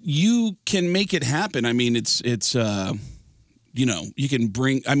 but you can make it happen. I mean, it's you can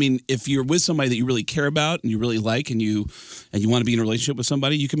bring, I mean, if you're with somebody that you really care about and you really like and you want to be in a relationship with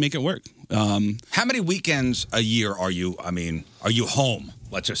somebody, you can make it work. How many weekends a year are you home,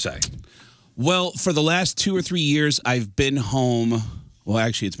 let's just say? Well, for the last 2 or 3 years, I've been home. Well,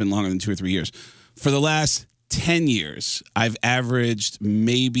 actually, it's been longer than 2 or 3 years. For the last 10 years, I've averaged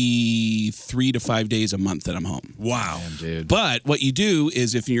maybe 3 to 5 days a month that I'm home. Wow. Damn, dude. But what you do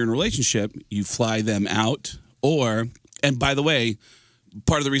is if you're in a relationship, you fly them out and by the way,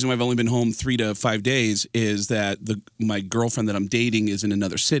 part of the reason why I've only been home 3 to 5 days is that my girlfriend that I'm dating is in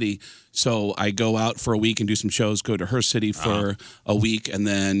another city. So I go out for a week and do some shows, go to her city for a week, and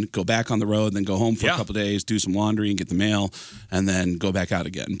then go back on the road, and then go home for a couple of days, do some laundry and get the mail, and then go back out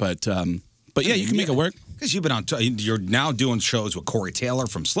again. But yeah, you can make it work. Because you're now doing shows with Corey Taylor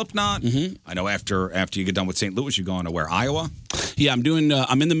from Slipknot. Mm-hmm. I know after you get done with St. Louis, you're going to where, Iowa? Yeah, I'm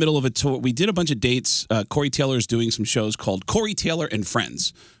in the middle of a tour. We did a bunch of dates. Corey Taylor's doing some shows called Corey Taylor and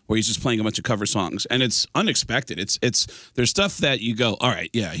Friends, where he's just playing a bunch of cover songs, and it's unexpected. There's stuff that you go, all right,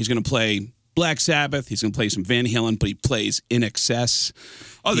 yeah, he's going to play Black Sabbath, he's going to play some Van Halen, but he plays In Excess.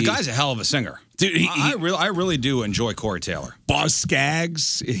 Oh, the guy's a hell of a singer, dude. I really do enjoy Corey Taylor. Boss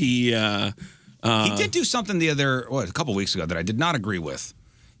Skaggs, he did do something a couple weeks ago that I did not agree with.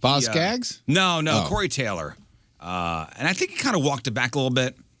 Boz Skaggs? No, Corey Taylor. And I think he kind of walked it back a little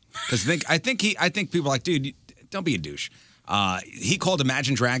bit because I think people are like, dude, don't be a douche. He called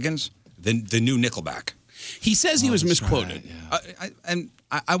Imagine Dragons the new Nickelback. He says he was misquoted. Right, yeah.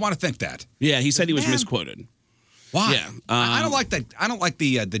 I want to think that. Yeah, he said he was misquoted. Why? Yeah, I don't like that. I don't like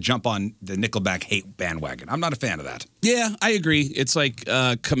the jump on the Nickelback hate bandwagon. I'm not a fan of that. Yeah, I agree. It's like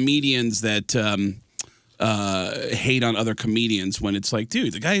comedians that hate on other comedians when it's like,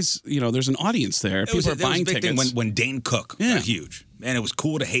 dude, the guys, there's an audience there. People are buying big tickets. thing when Dane Cook got huge. Man, it was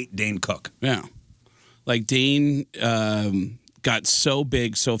cool to hate Dane Cook. Yeah. Like Dane got so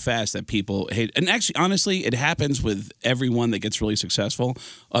big so fast that people hate. And actually, honestly, it happens with everyone that gets really successful.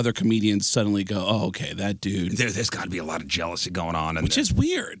 Other comedians suddenly go, oh, okay, that dude. There's got to be a lot of jealousy going on. Which is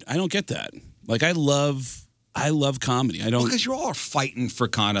weird. I don't get that. Like, I love comedy. I don't. Because you all are fighting for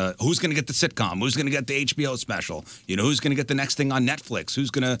kind of who's going to get the sitcom, who's going to get the HBO special, who's going to get the next thing on Netflix, who's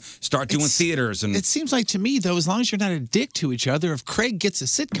going to start doing theaters. And it seems like to me, though, as long as you're not a dick to each other, if Craig gets a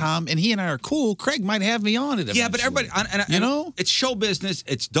sitcom and he and I are cool, Craig might have me on it eventually. Yeah, but everybody, and it's show business,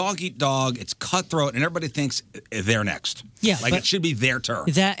 it's dog eat dog, it's cutthroat, and everybody thinks they're next. Yeah, like but it should be their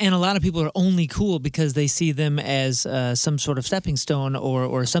turn. That and a lot of people are only cool because they see them as some sort of stepping stone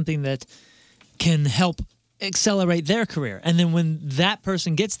or something that can help accelerate their career. And then when that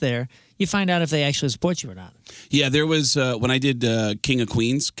person gets there, you find out if they actually support you or not. Yeah, there was, when I did King of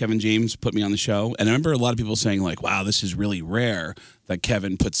Queens, Kevin James put me on the show. And I remember a lot of people saying like, wow, this is really rare that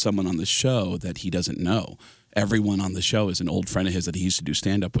Kevin puts someone on the show that he doesn't know. Everyone on the show is an old friend of his that he used to do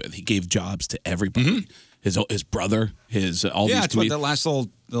stand-up with. He gave jobs to everybody. His brother, all these that's what the last little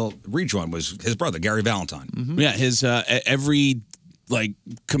rejoin was, his brother, Gary Valentine. Yeah, his every like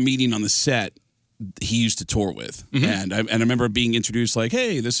comedian on the set he used to tour with. And I remember being introduced like,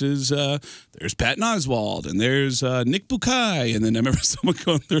 hey, this is, there's Patton Oswalt and there's Nick Bukai. And then I remember someone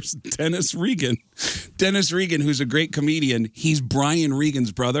going, there's Dennis Regan. Dennis Regan, who's a great comedian. He's Brian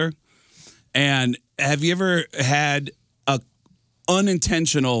Regan's brother. And have you ever had a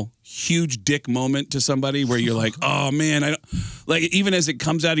unintentional huge dick moment to somebody where you're like, oh man, I don't, like even as it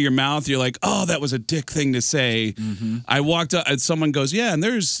comes out of your mouth, you're like, oh, that was a dick thing to say. I walked up and someone goes, yeah, and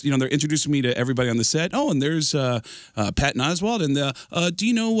there's, they're introducing me to everybody on the set. Oh, and there's Patton Oswalt and do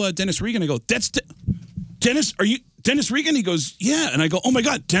you know Dennis Regan? I go, that's Dennis. Are you Dennis Regan? He goes, yeah. And I go, oh my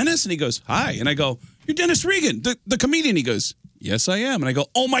God, Dennis? And he goes, hi. And I go, you're Dennis Regan, the comedian. He goes, yes, I am. And I go,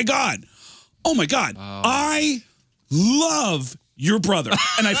 oh my God. I love your brother.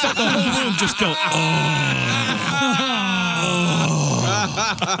 And I felt the whole room just go,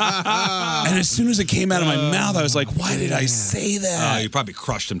 And as soon as it came out of my mouth, I was like, why did I say that? You probably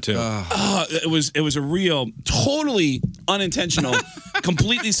crushed him too. It was a real, totally unintentional,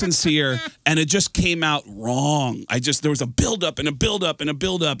 completely sincere, and it just came out wrong. There was a buildup and a buildup and a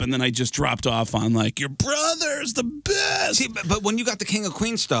buildup, and then I just dropped off on like, your brother's the best. See, but when you got the King of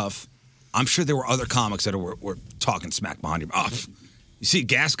Queens stuff, I'm sure there were other comics that were talking smack behind you. You see,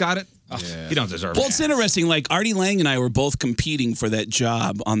 Gas got it? You don't deserve it. Well, it's interesting. Like, Artie Lang and I were both competing for that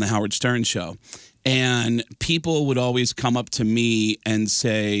job on the Howard Stern show. And people would always come up to me and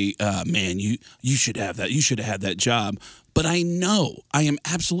say, man, you should have that. You should have had that job. But I am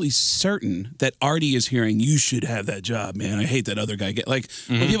absolutely certain that Artie is hearing, you should have that job, man. I hate that other guy.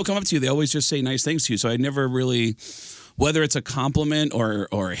 When people come up to you, they always just say nice things to you. So I never really... Whether it's a compliment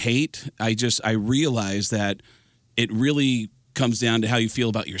or hate, I realize that it really comes down to how you feel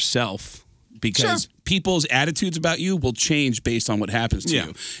about yourself, because people's attitudes about you will change based on what happens to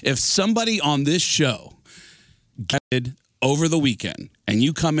you. If somebody on this show did over the weekend and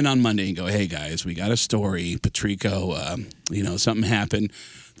you come in on Monday and go, hey guys, we got a story, Patrico, something happened,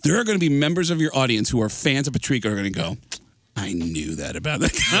 there are going to be members of your audience who are fans of Patrico who are going to go, I knew that about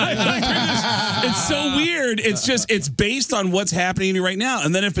that guy. It's so weird. It's based on what's happening to you right now.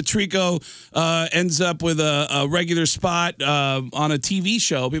 And then if Patrico ends up with a regular spot on a TV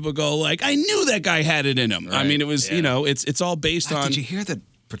show, people go like, I knew that guy had it in him. Right. I mean, it was, it's all based on. Did you hear that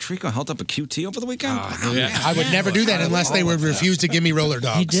Patrico held up a QT over the weekend? I would never do that unless they would refuse to give me roller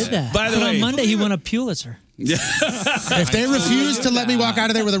dogs. He did that. By the way, on Monday, he won a Pulitzer. If they refuse to let me walk out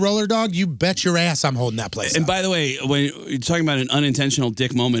of there with a roller dog, you bet your ass I'm holding that place. And by the way, when you're talking about an unintentional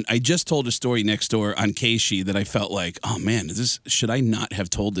dick moment, I just told a story next door on Keishi that I felt like, oh man, should I not have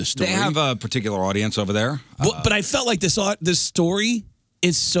told this story? They have a particular audience over there. But I felt like this story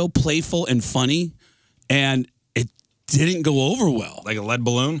is so playful and funny, and it didn't go over well. Like a lead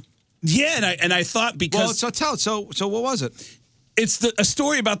balloon? Yeah, and I thought because... Well, so what was it? It's a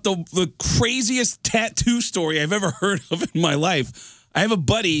story about the craziest tattoo story I've ever heard of in my life. I have a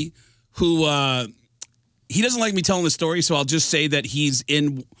buddy who, he doesn't like me telling the story, so I'll just say that he's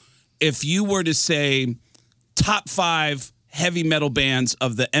in, if you were to say top 5 heavy metal bands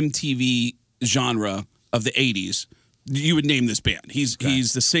of the MTV genre of the 80s, you would name this band. He's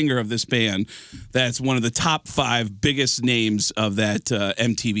the singer of this band. That's one of the top 5 biggest names of that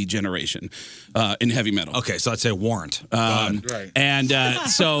MTV generation in heavy metal. Okay, so I'd say Warrant. Right. And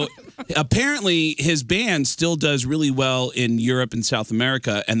so apparently his band still does really well in Europe and South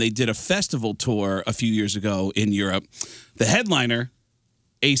America, and they did a festival tour a few years ago in Europe. The headliner,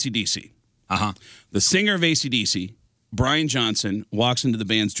 AC/DC. The singer of AC/DC, Brian Johnson, walks into the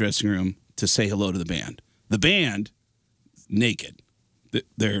band's dressing room to say hello to the band. The band, naked.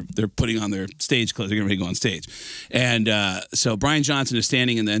 They're putting on their stage clothes. They're getting ready to go on stage. And so Brian Johnson is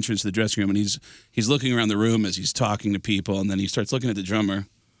standing in the entrance to the dressing room, and he's looking around the room as he's talking to people, and then he starts looking at the drummer,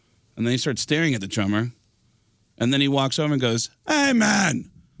 and then he starts staring at the drummer, and then he walks over and goes, "Hey, man,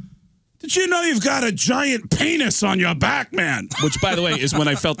 did you know you've got a giant penis on your back, man?" Which, by the way, is when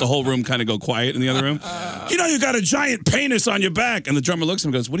I felt the whole room kind of go quiet in the other room. "You know you got a giant penis on your back." And the drummer looks at him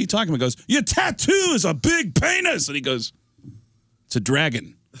and goes, "What are you talking about?" He goes, "Your tattoo is a big penis." And he goes, "It's a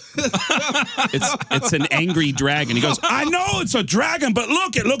dragon." It's an angry dragon. He goes, "I know it's a dragon, but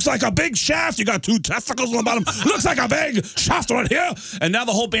look, it looks like a big shaft. You got 2 testicles on the bottom. Looks like a big shaft right here." And now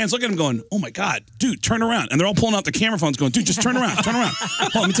the whole band's looking at him going, "Oh my God, dude, turn around." And they're all pulling out the camera phones going, "Dude, just turn around, turn around.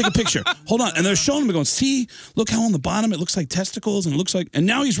 Hold on, let me take a picture. Hold on." And they're showing him going, "See, look how on the bottom it looks like testicles, and it looks like," and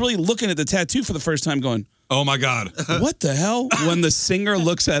now he's really looking at the tattoo for the first time going, "Oh my God. What the hell?" When the singer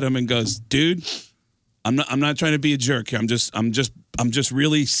looks at him and goes, "Dude, I'm not trying to be a jerk here. I'm just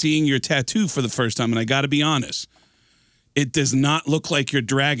really seeing your tattoo for the first time, and I got to be honest. It does not look like your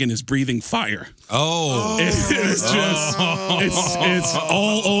dragon is breathing fire. Oh. It's just, it's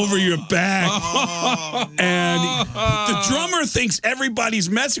all over your back." And the drummer thinks everybody's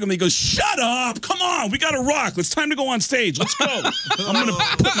messing with him. He goes, "Shut up. Come on. We got to rock. It's time to go on stage. Let's go." I'm going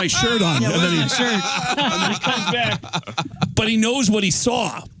to put my shirt on. Yeah, and then and then he comes back. But he knows what he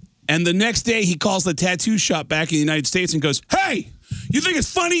saw. And the next day, he calls the tattoo shop back in the United States and goes, "Hey, you think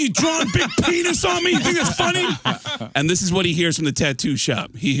it's funny you draw a big penis on me? You think it's funny?" And this is what he hears from the tattoo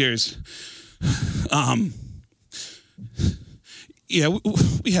shop. He hears, "Yeah,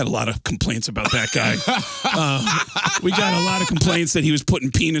 we had a lot of complaints about that guy. We got a lot of complaints that he was putting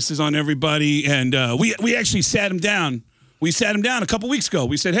penises on everybody. And we actually sat him down. We sat him down a couple weeks ago.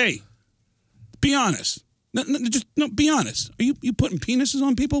 We said, hey, be honest. No, be honest. Are you putting penises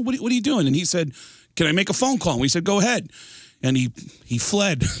on people? What are you doing?" And he said, "Can I make a phone call?" And we said, "Go ahead." And he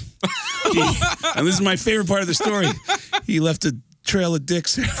fled. And this is my favorite part of the story. He left a trail of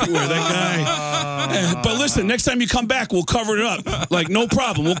dicks everywhere, that guy. But listen, next time you come back, we'll cover it up. Like, no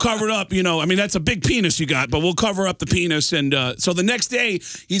problem. We'll cover it up. You know, I mean, that's a big penis you got, but we'll cover up the penis. And so the next day,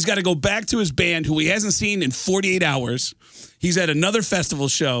 he's got to go back to his band, who he hasn't seen in 48 hours. He's at another festival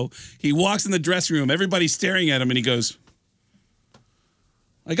show. He walks in the dressing room. Everybody's staring at him, and he goes,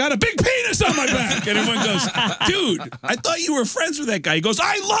 "I got a big penis on my back." And everyone goes, "Dude, I thought you were friends with that guy." He goes,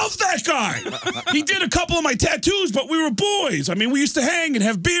 "I love that guy. He did a couple of my tattoos, but we were boys. I mean, we used to hang and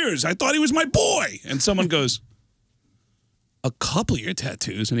have beers. I thought he was my boy." And someone goes, "A couple of your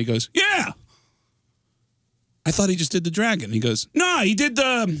tattoos?" And he goes, "Yeah. I thought he just did the dragon." And he goes, "No, he did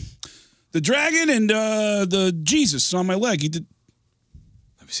the dragon and the Jesus on my leg. He did."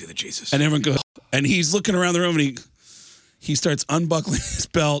 Let me see the Jesus. And everyone goes, and he's looking around the room, and he starts unbuckling his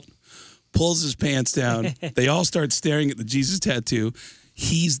belt, pulls his pants down. They all start staring at the Jesus tattoo.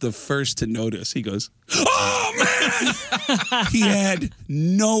 He's the first to notice. He goes, "Oh, man!" He had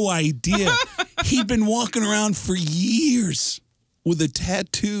no idea. He'd been walking around for years with a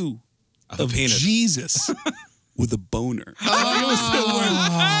tattoo of Jesus with a boner. It was the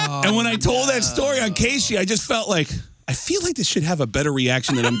worst. And when I told that story on Casey, I just felt like, I feel like this should have a better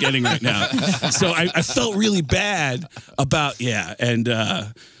reaction than I'm getting right now. So I felt really bad about, and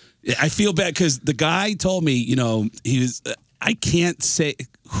I feel bad because the guy told me, you know, he was, I can't say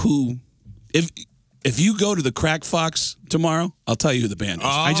who, if you go to the Crack Fox tomorrow, I'll tell you who the band is.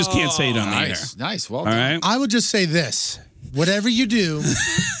 I just can't say it on the air. Nice. Well All done. right? I would just say this. Whatever you do,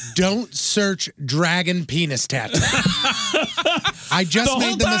 don't search dragon penis tattoo. I just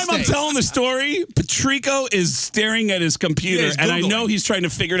made the whole time mistake. I'm telling the story, Patrico is staring at his computer, he's and I Googling. know he's trying to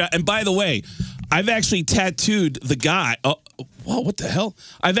figure it out. And by the way, I've actually tattooed the guy. Oh, whoa, what the hell?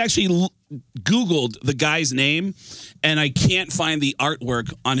 I've actually Googled the guy's name, and I can't find the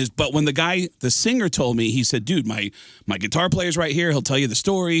artwork on his. But when the singer told me, he said, "Dude, my guitar player's right here. He'll tell you the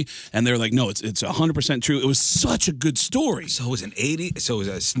story." And they're like, "No, it's 100% true." It was such a good story. So it was an 80s, so it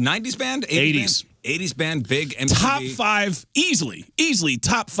was a 90s band? 80s. 80s band, big MTV. Top 5, easily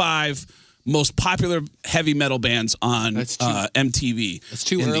top 5 most popular heavy metal bands on MTV. It's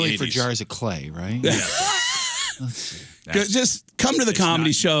too in the early for 80s. Jars of Clay, right? Yeah. Just come to the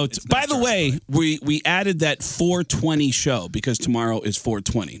comedy show. By the way, we added that 420 show because tomorrow is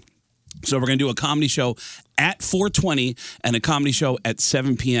 420. So we're going to do a comedy show at 420 and a comedy show at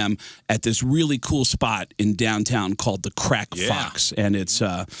 7 p.m. at this really cool spot in downtown called the Crack Fox. And it's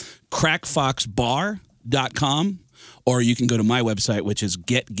crackfoxbar.com, or you can go to my website, which is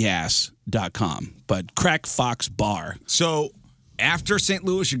getgas.com. But Crack Fox Bar. So after St.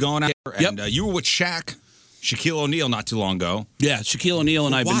 Louis, you're going out there, and you were with Shaq. Shaquille O'Neal not too long ago. Yeah, Shaquille O'Neal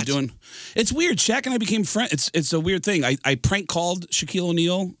and I have been doing. It's weird. Shaq and I became friends. It's a weird thing. I prank called Shaquille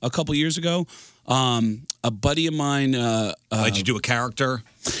O'Neal a couple years ago. A buddy of mine. Did you do a character?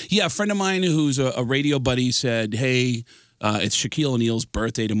 Yeah, a friend of mine who's a radio buddy said, "Hey, it's Shaquille O'Neal's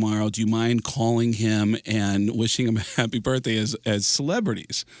birthday tomorrow. Do you mind calling him and wishing him a happy birthday as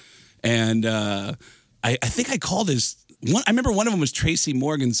celebrities?" And I think I called his. I remember one of them was Tracy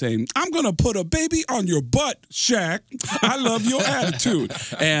Morgan saying, "I'm going to put a baby on your butt, Shaq. I love your attitude."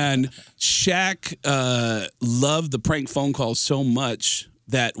 And Shaq loved the prank phone call so much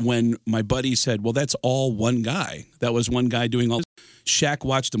that when my buddy said, "Well, that's all one guy. That was one guy doing all this," Shaq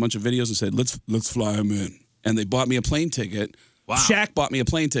watched a bunch of videos and said, let's fly him in. And they bought me a plane ticket. Wow. Shaq bought me a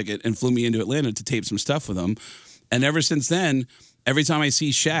plane ticket and flew me into Atlanta to tape some stuff with him. And ever since then, every time I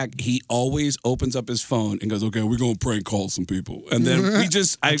see Shaq, he always opens up his phone and goes, "Okay, we're going to prank call some people." And then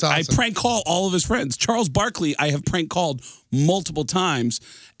I prank call all of his friends. Charles Barkley, I have prank called multiple times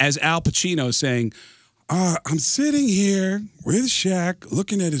as Al Pacino saying, "I'm sitting here with Shaq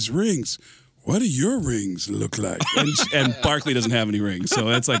looking at his rings. What do your rings look like?" And Barkley doesn't have any rings, so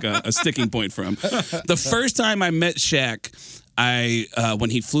that's like a sticking point for him. The first time I met Shaq, when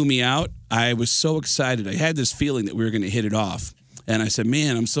he flew me out, I was so excited. I had this feeling that we were going to hit it off. And I said,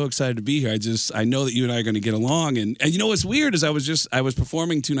 "Man, I'm so excited to be here. I know that you and I are going to get along." And you know what's weird is I was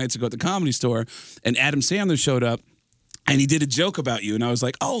performing 2 nights ago at the Comedy Store, and Adam Sandler showed up, and he did a joke about you. And I was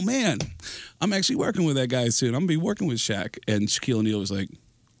like, "Oh, man, I'm actually working with that guy soon. I'm going to be working with Shaq." And Shaquille O'Neal was like,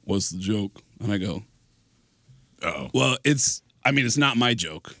 "What's the joke?" And I go, "Oh, well, it's not my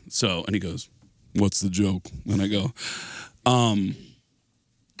joke." And he goes, "What's the joke?" And I go,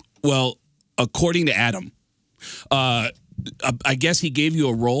 "Well, according to Adam, I guess he gave you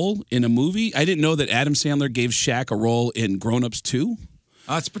a role in a movie. I didn't know that Adam Sandler gave Shaq a role in Grown Ups 2.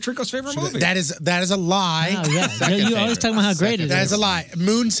 It's Patrico's favorite movie. That is a lie. Oh, yeah. You always talking about how great it is. That is a lie.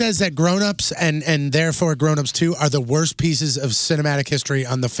 Moon says that Grown Ups and therefore Grown Ups 2 are the worst pieces of cinematic history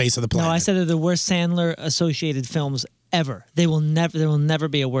on the face of the planet. No, I said they're the worst Sandler associated films ever. There will never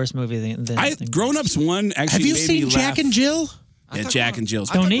be a worse movie than Grown Ups 1 actually Have you made seen me Jack laugh. and Jill? Yeah, Jack and Jill's.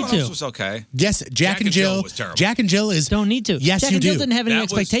 Don't need to. Was okay. Yes, Jack and Jill was terrible. Jack and Jill is. Don't need to. Yes, Jack you and Jill do. didn't have any That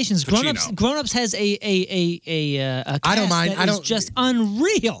was expectations. Pacino. Grown Ups has a cast I don't mind. that is just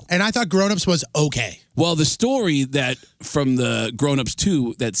unreal. And I thought Grown Ups was okay. Well, the story that from the Grown Ups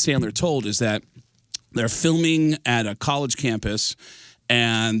 2 that Sandler told is that they're filming at a college campus,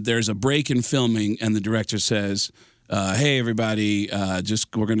 and there's a break in filming, and the director says, "Hey, everybody,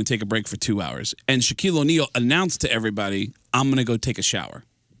 we're going to take a break for 2 hours." And Shaquille O'Neal announced to everybody, "I'm going to go take a shower."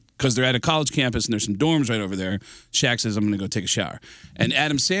 Because they're at a college campus and there's some dorms right over there. Shaq says, "I'm going to go take a shower." And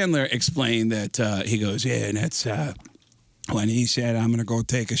Adam Sandler explained that he goes, "Yeah, and that's when he said, 'I'm going to go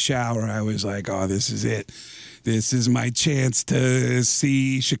take a shower,' I was like, oh, this is it. This is my chance to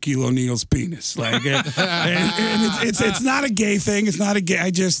see Shaquille O'Neal's penis." Like, and it's not a gay thing. It's not a gay.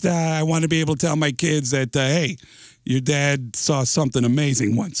 I want to be able to tell my kids that, hey, your dad saw something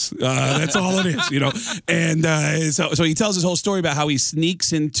amazing once. That's all it is, you know. And so he tells his whole story about how he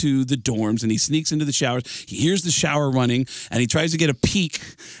sneaks into the dorms and he sneaks into the showers. He hears the shower running and he tries to get a peek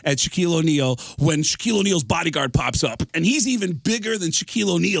at Shaquille O'Neal when Shaquille O'Neal's bodyguard pops up. And he's even bigger than Shaquille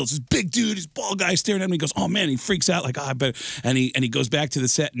O'Neal. This big dude, this bald guy staring at him. He goes, "Oh, man," he freaks out like, "I bet." And he goes back to the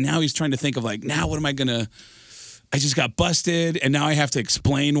set. And now he's trying to think of like, now what am I going to... I just got busted, and now I have to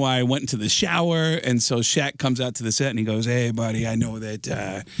explain why I went into the shower. And so Shaq comes out to the set, and he goes, "Hey, buddy, I know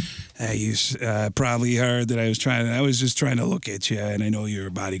that you probably heard that I was just trying to look at you, and I know your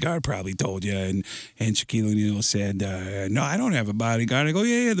bodyguard probably told you." And Shaquille O'Neal said, "No, I don't have a bodyguard." I go,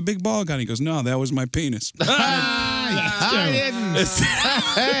 "Yeah, the big bald guy." And he goes, "No, that was my penis." I didn't.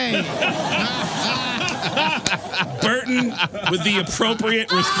 Hey. Burton with the appropriate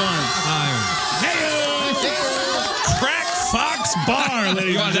response. Crack Fox Bar,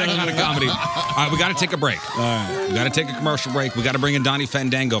 ladies and gentlemen. Comedy. All right, we got to take a break. All right. We got to take a commercial break. We got to bring in Donnie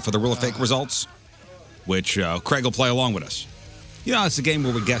Fandango for the real or fake results, which Craig will play along with us. You know, it's a game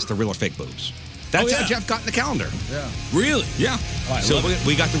where we guess the real or fake boobs. That's how Jeff got in the calendar. Yeah. Really? Yeah. Oh, I So love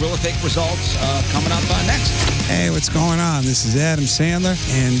we got the real or fake results coming up next. Hey, what's going on? This is Adam Sandler,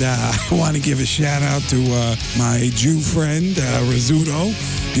 and I want to give a shout out to my Jew friend, Rizzuto.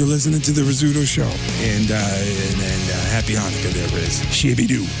 You're listening to The Rizzuto Show, and happy Hanukkah there, Riz.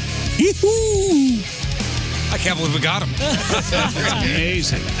 Shibby-doo. Yee-hoo! I can't believe we got him. That's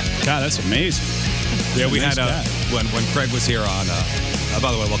amazing. God, that's amazing. Yeah, we Nice had guy. when Craig was here on.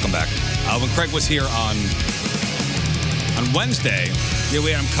 By the way, welcome back. When Craig was here on Wednesday,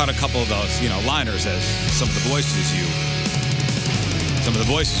 we had him cut a couple of those, liners as some of the voices you do.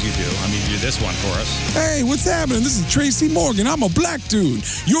 I mean, you do this one for us. Hey, what's happening? This is Tracy Morgan. I'm a black dude.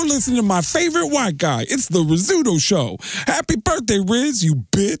 You're listening to my favorite white guy. It's The Rizzuto Show. Happy birthday, Riz, you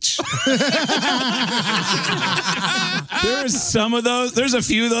bitch. There's some of those. There's a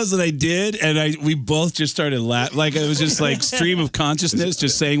few of those that I did, and we both just started laughing. Like it was just like stream of consciousness,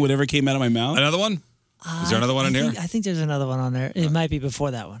 just saying whatever came out of my mouth. Another one? Is there another one in here? I think there's another one on there. It might be before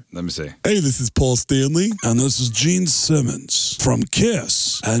that one. Let me see. Hey, this is Paul Stanley, and this is Gene Simmons from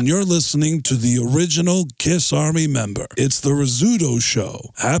KISS, and you're listening to the original KISS Army member. It's The Rizzuto Show.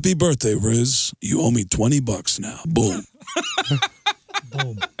 Happy birthday, Riz. You owe me $20 now. Boom.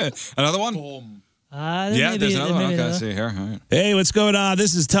 Another one? Boom. Yeah, there's another one. Okay, I see here. All right. Hey, what's going on?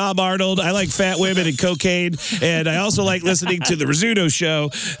 This is Tom Arnold. I like fat women and cocaine, and I also like listening to The Rizzuto Show.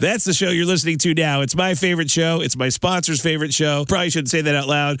 That's the show you're listening to now. It's my favorite show. It's my sponsor's favorite show. Probably shouldn't say that out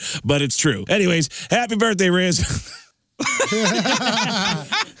loud, but it's true. Anyways, happy birthday, Riz.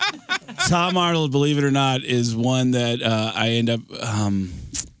 Tom Arnold, believe it or not, is one that I end up...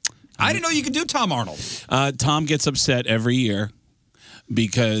 I didn't know you could do Tom Arnold. Tom gets upset every year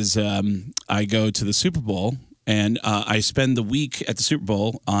because I go to the Super Bowl and I spend the week at the Super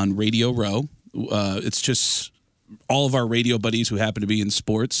Bowl on Radio Row. It's just all of our radio buddies who happen to be in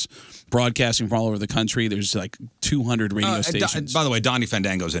sports, broadcasting from all over the country. There's like 200 radio stations. By the way, Donnie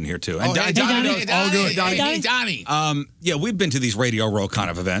Fandango's in here too. And Hey, Donnie Donnie. knows all good. Hey, Donnie. Yeah, we've been to these Radio Row kind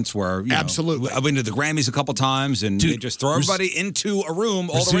of events where Absolutely. I've been to the Grammys a couple times, and they just throw everybody into a room,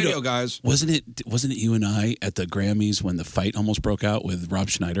 all the radio guys. Wasn't it you and I at the Grammys when the fight almost broke out with Rob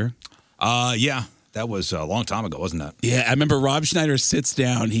Schneider? Yeah. That was a long time ago, wasn't that? Yeah, I remember Rob Schneider sits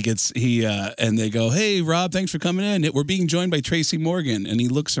down. And they go, "Hey, Rob, thanks for coming in. We're being joined by Tracy Morgan." And he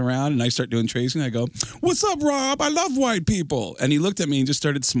looks around, and I start doing Tracy, and I go, "What's up, Rob? I love white people." And he looked at me and just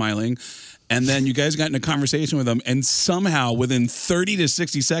started smiling. And then you guys got in a conversation with him, and somehow within 30 to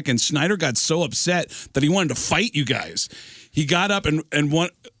 60 seconds, Schneider got so upset that he wanted to fight you guys. He got up and won.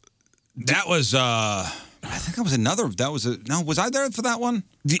 That was. I think that was another. No, was I there for that one?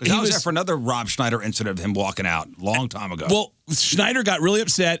 I was there for another Rob Schneider incident of him walking out a long time ago. Well, Schneider got really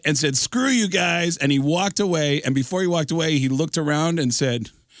upset and said, "Screw you guys," and he walked away. And before he walked away, he looked around and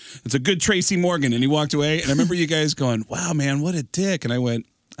said, "It's a good Tracy Morgan," and he walked away. And I remember you guys going, "Wow, man, what a dick!" And I went,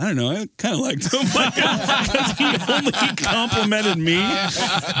 I don't know. I kind of liked him because he only complimented me.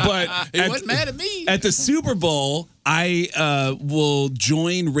 But He wasn't mad at me. At the Super Bowl, I will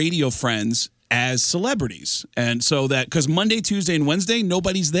join radio friends as celebrities. And so that, because Monday, Tuesday, and Wednesday,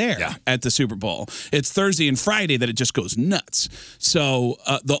 nobody's there at the Super Bowl. It's Thursday and Friday that it just goes nuts. So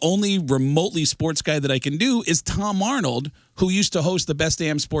the only remotely sports guy that I can do is Tom Arnold, who used to host the Best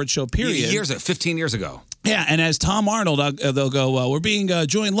Damn Sports Show, period. 15 years ago. Yeah, and as Tom Arnold, they'll go, "We're being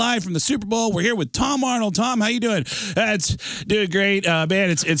joined live from the Super Bowl. We're here with Tom Arnold. Tom, how you doing?" "It's doing great, man.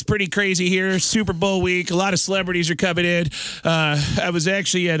 It's pretty crazy here. Super Bowl week. A lot of celebrities are coming in. I was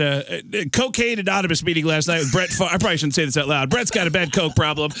actually at a Cocaine Anonymous meeting last night with Brett. I probably shouldn't say this out loud. Brett's got a bad coke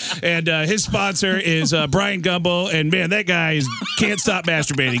problem, and his sponsor is Brian Gumbel. And man, that guy can't stop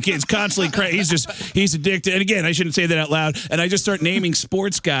masturbating. He's constantly he's addicted. And again, I shouldn't say that out loud. And I just start naming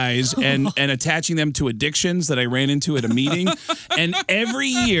sports guys and attaching them to addictions that I ran into at a meeting. And every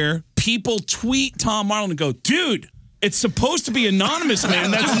year, people tweet Tom Arnold and go, "Dude, it's supposed to be anonymous,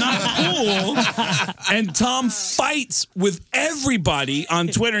 man. That's not cool." And Tom fights with everybody on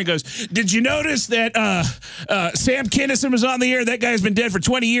Twitter and goes, "Did you notice that Sam Kinison was on the air? That guy's been dead for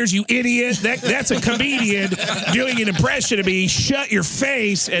 20 years, you idiot. That's a comedian doing an impression of me. Shut your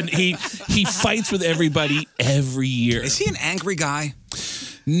face." And he fights with everybody every year. Is he an angry guy?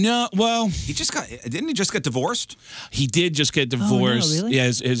 No, well, didn't he just get divorced? He did just get divorced. really?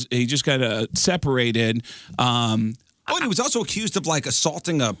 Yeah, he just got separated. And he was also accused of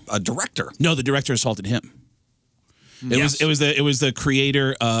assaulting a director. No, the director assaulted him. It was the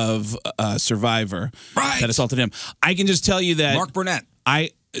creator of Survivor that assaulted him. I can just tell you that Mark Burnett.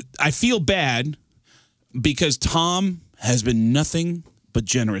 I feel bad because Tom has been nothing but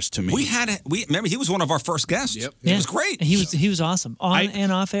generous to me. Remember, he was one of our first guests. Yep. It was great. He was awesome on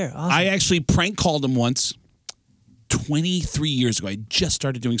and off air. Awesome. I actually prank called him once 23 years ago. I just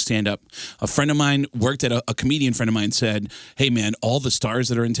started doing stand-up. A friend of mine worked at a comedian friend of mine said, hey, man, all the stars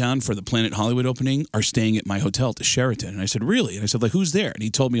that are in town for the Planet Hollywood opening are staying at my hotel at the Sheraton. And I said, really? And I said, like, who's there? And he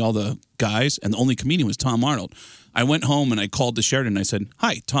told me all the guys, and the only comedian was Tom Arnold. I went home and I called the Sheraton and I said,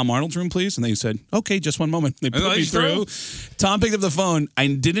 hi, Tom Arnold's room, please. And they said, okay, just one moment. They put me through. Tom picked up the phone. I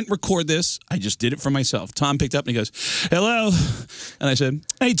didn't record this. I just did it for myself. Tom picked up and he goes, hello. And I said,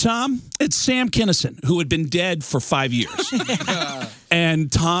 hey, Tom, it's Sam Kinison, who had been dead for 5 years. And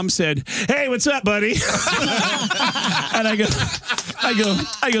Tom said, hey, what's up, buddy? And I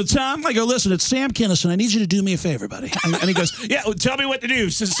go, Tom, listen, it's Sam Kinison. I need you to do me a favor, buddy. And he goes, yeah, well, tell me what to do.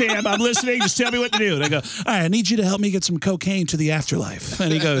 Sam, I'm listening. Just tell me what to do. And I go, all right, I need you to help me get some cocaine to the afterlife. And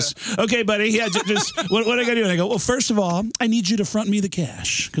he goes, okay, buddy. Yeah, just what I got to do? And I go, well, first of all, I need you to front me the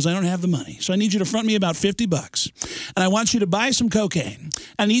cash because I don't have the money. So I need you to front me about $50. And I want you to buy some cocaine.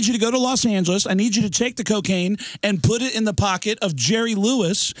 I need you to go to Los Angeles. I need you to take the cocaine and put it in the pocket of Jerry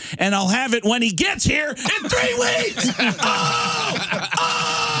Lewis, and I'll have it when he gets here in 3 weeks.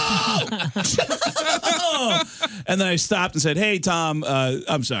 And then I stopped and said, hey, Tom,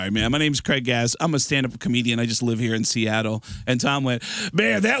 I'm sorry, man. My name's Craig Gass. I'm a stand-up comedian. I just live here in Seattle. And Tom went,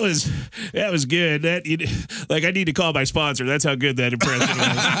 man, that was good. I need to call my sponsor. That's how good that impression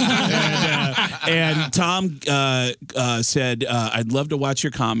was. And Tom said, I'd love to watch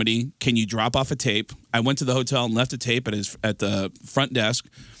your comedy. Can you drop off a tape? I went to the hotel and left a tape at the front desk.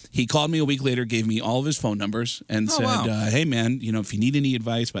 He called me a week later, gave me all of his phone numbers, and said, hey, man, if you need any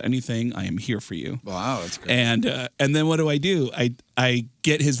advice about anything, I am here for you. Wow, that's great. And then what do? I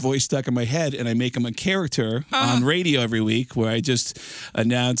get his voice stuck in my head, and I make him a character on radio every week where I just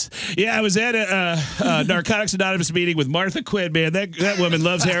announce, yeah, I was at a Narcotics Anonymous meeting with Martha Quinn, man. That woman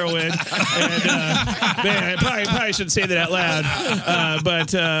loves heroin. And, man, I probably shouldn't say that out loud.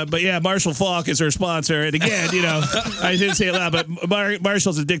 But yeah, Marshall Falk is her sponsor. And again, I didn't say it loud, but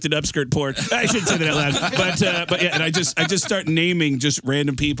Marshall's addicted to upskirt porn. I shouldn't say that out loud. But yeah, and I just start naming just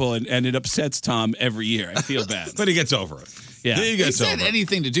random people, and it upsets Tom every year. I feel bad. But he gets over it. Yeah. He said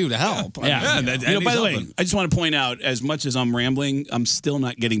anything to do to help. Yeah. By the way, I just want to point out, as much as I'm rambling, I'm still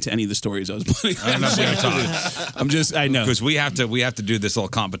not getting to any of the stories I was putting. I know. Because we have to do this little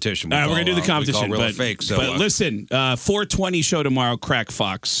competition. We're going to do the competition. But fake. So, but listen, 420 show tomorrow,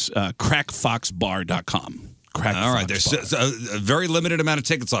 crackfoxbar.com. All right, there's a very limited amount of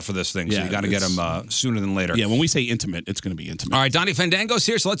tickets left for this thing, so you got to get them sooner than later. Yeah, when we say intimate, it's going to be intimate. All right, Donnie Fandango's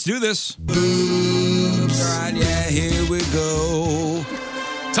here, so let's do this. Boobs. All right, yeah, here we go.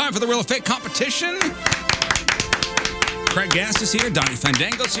 Time for the real or fake competition. Craig Gass is here. Donnie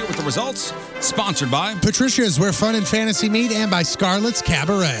Fandango's here with the results. Sponsored by Patricia's, where fun and fantasy meet, and by Scarlett's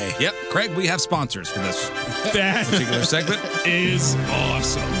Cabaret. Yep, Craig, we have sponsors for this particular segment. Is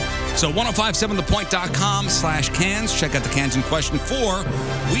awesome. So 1057thepoint.com/cans. Check out the cans in question for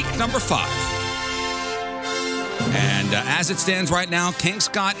week number 5. And as it stands right now, King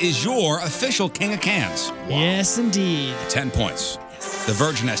Scott is your official King of Cans. Wow. Yes, indeed. 10 points. Yes. The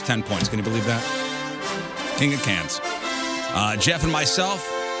Virgin has 10 points. Can you believe that? King of Cans. Jeff and myself,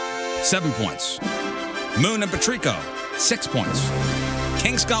 7 points. Moon and Patrico, 6 points.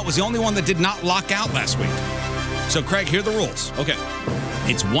 King Scott was the only one that did not lock out last week. So, Craig, here are the rules. Okay.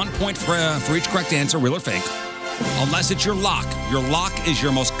 It's 1 point for each correct answer, real or fake, unless it's your lock. Your lock is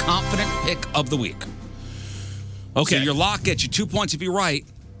your most confident pick of the week. Okay. So your lock gets you 2 points if you're right,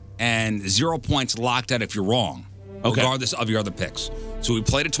 and 0 points locked out if you're wrong, regardless of your other picks. So we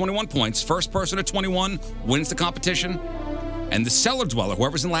played at 21 points. First person at 21 wins the competition, and the cellar dweller,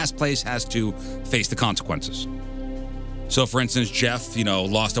 whoever's in last place, has to face the consequences. So, for instance, Jeff,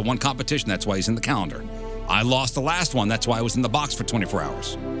 lost at one competition. That's why he's in the calendar. I lost the last one. That's why I was in the box for 24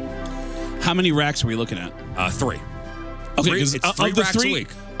 hours. How many racks are we looking at? 3. Okay, It's 3 racks a week.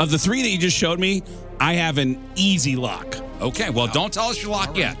 Of the 3 that you just showed me, I have an easy lock. Okay, well, don't tell us your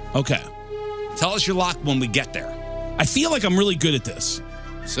lock yet. Okay. Tell us your lock when we get there. I feel like I'm really good at this.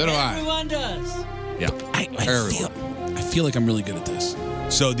 So do I. Everyone does. Yeah. I feel like I'm really good at this.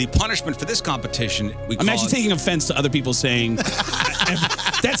 So the punishment for this competition, I'm actually taking offense to other people saying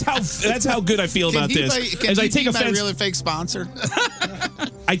that's how good I feel about this. Can he be my real and fake sponsor?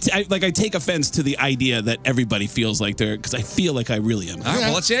 I take offense to the idea that everybody feels like they're, because I feel like I really am. All right,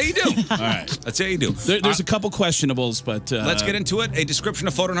 well, let's see how you do. All right. Let's see how you do. There's a couple questionables, but... let's get into it. A description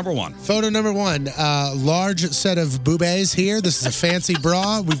of photo number 1. Photo number 1, large set of boobies here. This is a fancy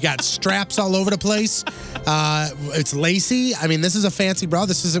bra. We've got straps all over the place. It's lacy. I mean, this is a fancy bra.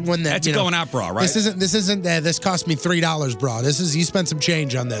 This isn't one that That's a going out bra, right? This isn't. This cost me $3 bra. This is, you spent some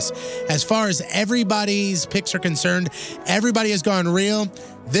change on this. As far as everybody's picks are concerned, everybody has gone real.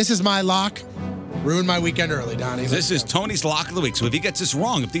 This is my lock. Ruined my weekend early, Donnie. This is Tony's lock of the week. So if he gets this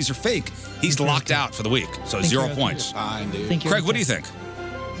wrong, if these are fake, he's locked out for the week. So 0 points. Fine, dude. Craig, what do you think?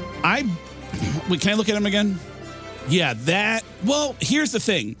 Can I look at him again? Yeah, that. Well, here's the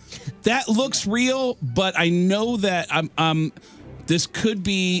thing. That looks real, but I know that this could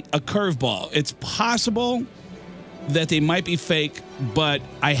be a curveball. It's possible that they might be fake, but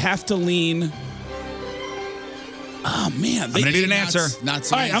I have to lean. Oh man, I'm gonna need an answer. Not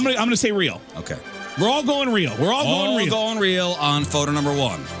so all right, easy. I'm gonna say real. Okay. We're all going real. We're all going real on photo number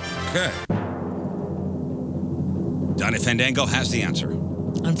 1. Okay. Donnie Fandango has the answer.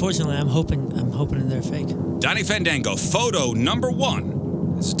 Unfortunately, I'm hoping they're fake. Donnie Fandango, photo number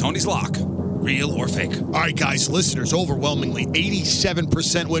 1. This is Tony's lock. Real or fake? All right, guys, listeners, overwhelmingly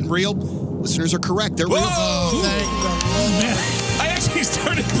 87% went real. Listeners are correct. They're real. Oh, man. I actually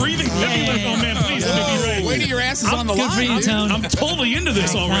started breathing heavy. Like, oh man, please let me be right. Wait till your ass is on the line. I'm totally into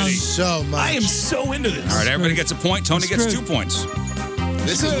this already. So much. I am so into this. All right, everybody gets a point. Tony gets 2 points.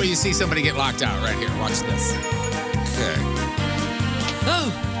 This is where you see somebody get locked out right here. Watch this. Okay.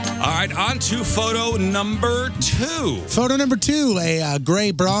 All right, on to photo number 2. Photo number 2, a gray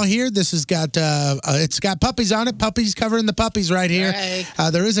bra here. This has got it's got puppies on it. Puppies covering the puppies right here. Hey.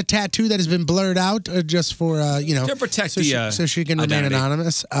 There is a tattoo that has been blurred out just for to protect so she can remain identity.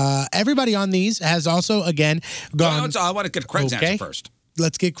 anonymous. Everybody on these has also again gone. Well, I want to get Craig's answer first.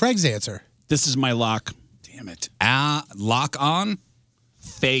 Let's get Craig's answer. This is my lock. Damn it. Lock on.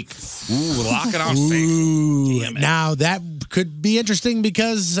 Fake. Ooh, lock it on fake. Damn it. Now that could be interesting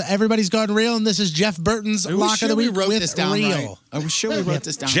because everybody's gone real, and this is Jeff Burton's lock of the week we wrote with this down real. right? Are we sure we wrote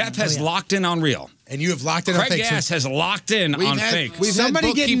this down? Jeff has locked in on real. And you have locked in on Craig fake. Gass has locked in on fake. We've Somebody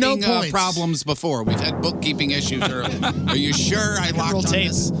had getting no bookkeeping points. problems before. We've had bookkeeping issues early. Are you sure I locked on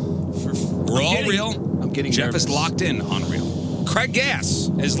this? We're all real. I'm getting Jeff nervous. is locked in on real. Craig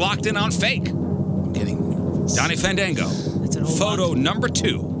Gass is locked in on fake. I'm getting Donnie Fandango. It's an old Photo lock. number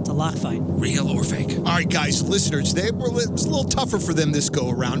 2. It's a lock fight. Real or fake? All right, guys, listeners, it was a little tougher for them this go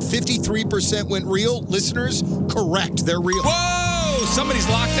around. 53% went real. Listeners, correct. They're real. Whoa! Somebody's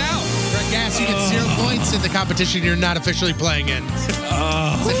locked out. Craig Gass, you get 0 points in the competition you're not officially playing in.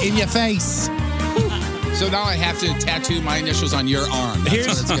 It's in your face. So now I have to tattoo my initials on your arm. That's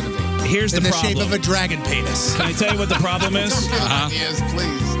what it's going to be. Here's In the the problem. shape of a dragon penis. Can I tell you what the problem is? Yes,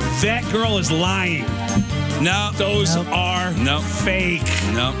 please. That girl is lying. No. Those are fake.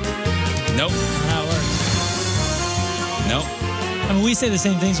 No. Nope. How it works. Nope. I mean, we say the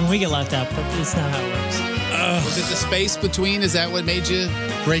same things when we get locked out, but it's not how it works. Was it the space between? Is that what made you?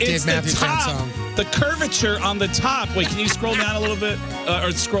 Great It's Dave Matthews the fan top. song. The curvature on the top. Wait, can you scroll down a little bit?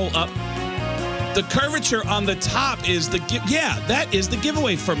 Or scroll up? The curvature on the top is that is the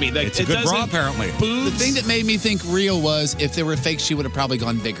giveaway for me. That It's a good bra, apparently. The thing that made me think real was if they were fake, she would have probably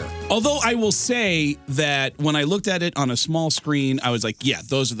gone bigger. Although I will say that when I looked at it on a small screen, I was like, yeah,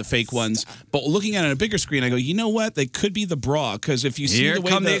 those are the fake ones. But looking at it on a bigger screen, I go, you know what? They could be the bra. Because if you see Here the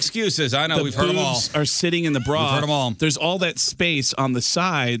way come the excuses. I know, the we've heard them all. boobs are sitting in the bra. We've heard them all. There's all that space on the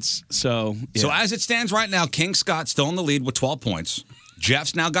sides. So, yeah. So as it stands right now, King Scott's still in the lead with 12 points.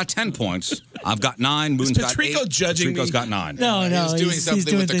 Jeff's now got 10 points. I've got 9. Moon's got 8. Patrico judging Patrico's me? got 9. No, He was doing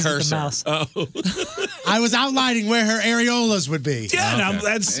something with the cursor. I was outlining where her areolas would be. Yeah, now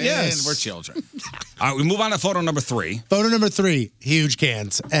that's, yes. And we're children. All right, we move on to photo number 3. Photo number 3, huge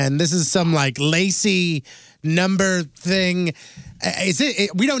cans. And this is some like lacy number thing. Is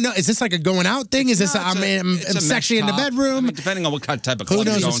it? We don't know. Is this like a going out thing? Is this? I'm sexy in the bedroom. I mean, depending on what type of Who club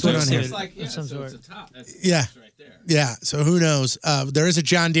you're knows going what's to. going on here? Yeah. Yeah. So who knows? There is a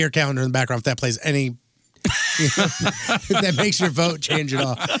John Deere calendar in the background if that plays any. If that makes your vote change at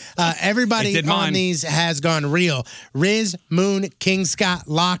all. Everybody on these has gone real. Riz, Moon, King Scott,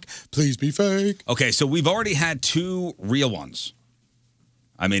 Locke. Please be fake. Okay, so we've already had 2 real ones.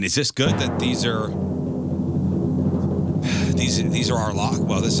 I mean, is this good that these are our lock?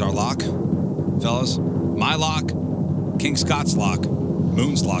 Well, this is our lock, fellas. My lock, King Scott's lock,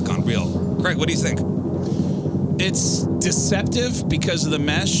 Moon's lock on real. Craig, what do you think? It's deceptive because of the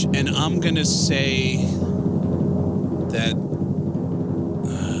mesh, and I'm going to say that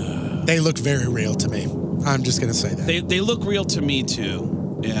they look very real to me. I'm just going to say that. They look real to me,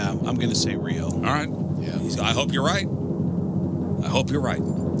 too. Yeah, I'm going to say real. All right. Yeah. I hope you're right. I hope you're right.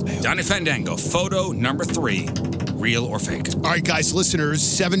 Donnie Fandango, photo number 3, real or fake? All right, guys, listeners,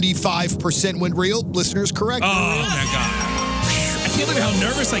 75% went real. Listeners, correct. Oh, thank God. I can't believe how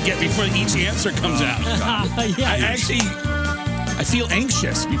nervous I get before each answer comes out. I feel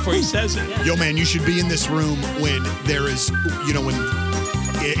anxious before he says it. Yo, man, you should be in this room when there is, when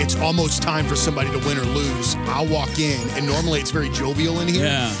it's almost time for somebody to win or lose. I'll walk in, and normally it's very jovial in here.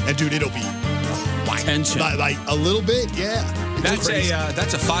 Yeah. And, dude, it'll be tension. Like a little bit, yeah. That's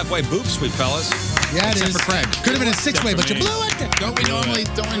a 5-way boob sweep, fellas. Yeah, it Except is. for Craig. Could have been a 6-way, but you blew it. Don't we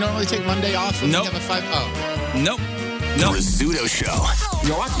normally take Monday off when Nope. we have a 5? Oh. Nope. The Rizzuto Show.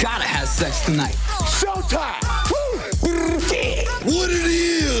 Yo, I gotta have sex tonight. Showtime! What it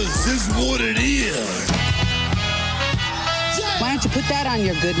is what it is. Why don't you put that on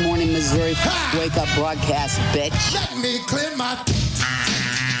your Good Morning Missouri wake up broadcast, bitch? Let me clear my...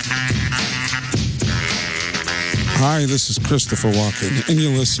 Hi, this is Christopher Walken, and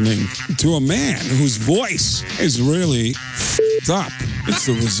you're listening to a man whose voice is really f***ed up. It's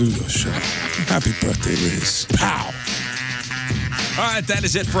the Rizzuto Show. Happy birthday, Riz. Pow. All right, that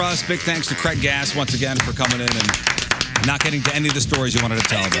is it for us. Big thanks to Craig Gass once again for coming in and not getting to any of the stories you wanted to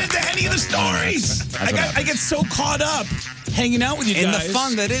tell. I didn't get into any of the stories. That's what I get so caught up hanging out with you in guys. the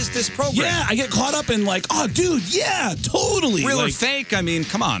fun that is this program. Yeah, I get caught up in like, oh, dude, yeah, totally. Real or like, fake? I mean,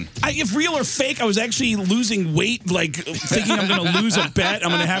 come on. If real or fake, I was actually losing weight, like thinking I'm going to lose a bet. I'm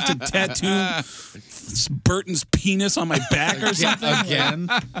going to have to tattoo Burton's penis on my back or something. Again?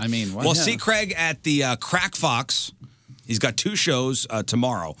 I mean, Well, see Craig at the Crack Fox. He's got 2 shows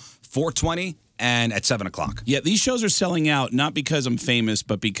tomorrow, 4:20 and at 7 o'clock. Yeah, these shows are selling out, not because I'm famous,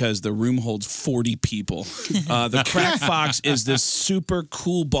 but because the room holds 40 people. The Crack Fox is this super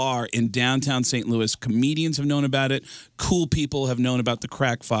cool bar in downtown St. Louis. Comedians have known about it. Cool people have known about the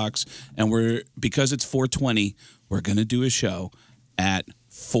Crack Fox. And because it's 420, we're going to do a show at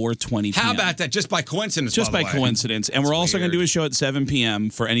 4:20 p.m. How about that? Just by coincidence, Just by by the way. coincidence. And we're also going to do a show at 7 p.m.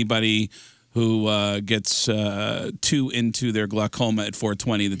 for anybody who gets too into their glaucoma at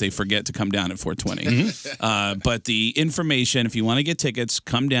 4:20 that they forget to come down at 4:20. But the information, if you want to get tickets,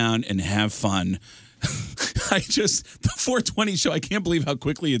 come down and have fun. The 4:20 show, I can't believe how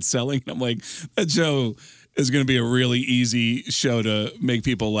quickly it's selling. I'm like, that show is going to be a really easy show to make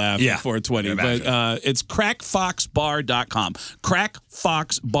people laugh at 4:20. But it's crackfoxbar.com.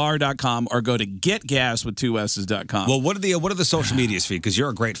 Crackfoxbar.com, or go to getgas.com. Well, what are the social medias feed? Because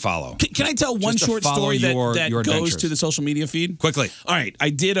you're a great follow. Can I tell one Just to short follow story that your goes adventures. to the social media feed? Quickly. All right. I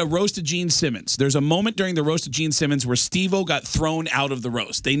did a roast of Gene Simmons. There's a moment during the roast of Gene Simmons where Steve-O got thrown out of the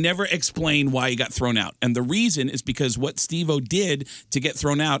roast. They never explain why he got thrown out. And the reason is because what Steve-O did to get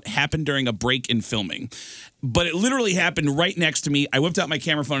thrown out happened during a break in filming. But it literally happened right next to me. I whipped out my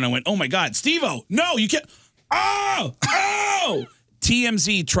camera phone and I went, oh my God, Steve-O, no, you can't. Oh!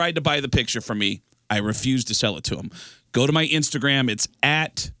 TMZ tried to buy the picture from me. I refused to sell it to him. Go to my Instagram. It's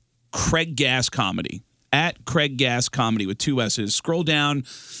at Craig Gass Comedy. At Craig Gass Comedy with 2 S's. Scroll down.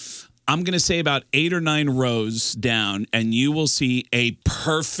 I'm going to say about 8 or 9 rows down, and you will see a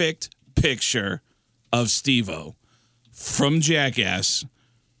perfect picture of Steve-O from Jackass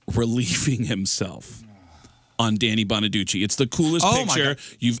relieving himself on Danny Bonaducci. It's the coolest picture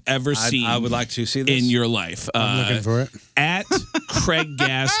you've ever seen. I would like to see this in your life. I'm looking for it. At Craig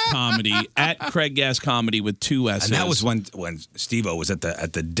Gass Comedy. At Craig Gass Comedy with 2 S's. And that was when Steve-O was at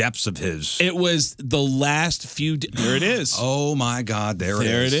the depths of his. It was the last few. There it is. Oh my God! There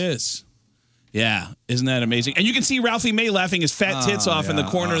it is. Yeah, isn't that amazing? And you can see Ralphie May laughing his fat tits off in the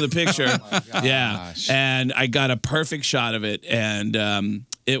corner of the picture. Yeah, and I got a perfect shot of it, and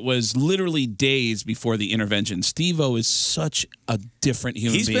it was literally days before the intervention. Steve-O is such a different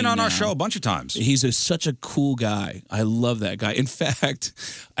human being. He's been on now. our show a bunch of times. He's such a cool guy. I love that guy. In fact,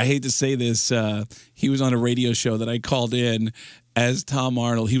 I hate to say this, he was on a radio show that I called in as Tom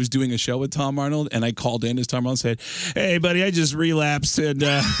Arnold. He was doing a show with Tom Arnold, and I called in as Tom Arnold and said, hey, buddy, I just relapsed. And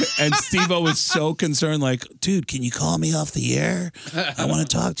Steve-O was so concerned, like, dude, can you call me off the air? I want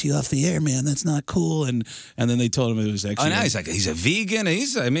to talk to you off the air, man. That's not cool. And then they told him it was actually... Oh, now he's a vegan.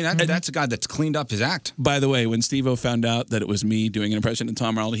 That's a guy that's cleaned up his act. By the way, when Steve-O found out that it was me doing an impression of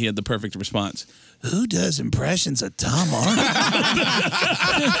Tom Arnold, he had the perfect response. Who does impressions of Tom Arnold?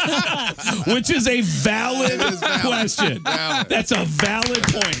 Which is a valid question. That's a valid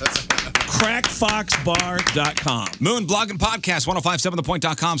point. Crackfoxbar.com. Moon Blog and Podcast,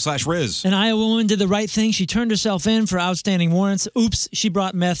 1057thepoint.com/Riz. An Iowa woman did the right thing. She turned herself in for outstanding warrants. Oops, she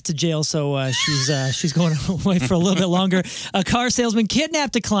brought meth to jail, so she's going away for a little bit longer. A car salesman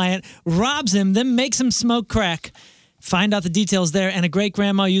kidnapped a client, robs him, then makes him smoke crack. Find out the details there. And a great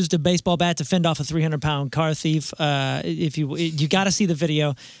grandma used a baseball bat to fend off a 300-pound car thief. If you got to see the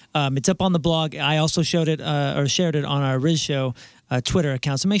video. It's up on the blog. I also showed it or shared it on our Riz Show Twitter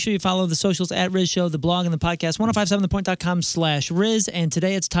account. So make sure you follow the socials at Riz Show, the blog, and the podcast, 1057thepoint.com/Riz. And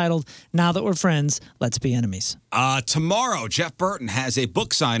today it's titled, Now That We're Friends, Let's Be Enemies. Tomorrow, Jeff Burton has a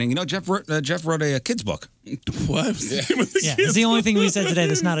book signing. You know, Jeff wrote a kid's book. What? Yeah, it's the only thing we said today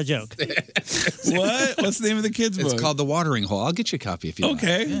that's not a joke. What? What's the name of the kid's book? It's called The Watering Hole. I'll get you a copy if you want.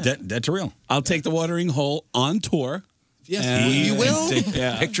 Okay. Dead to real. I'll take The Watering Hole on tour. Yes, you will? Take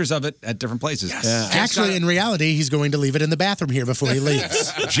pictures of it at different places. Yes. Yeah. Actually, in reality, he's going to leave it in the bathroom here before he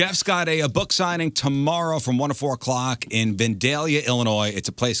leaves. Jeff's got a book signing tomorrow from 1 to 4 o'clock in Vandalia, Illinois. It's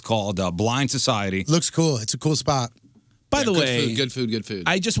a place called Blind Society. Looks cool. It's a cool spot. By the way, good food.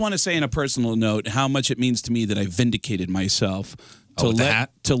 I just want to say on a personal note how much it means to me that I vindicated myself to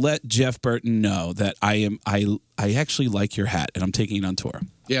let Jeff Burton know that I actually like your hat and I'm taking it on tour.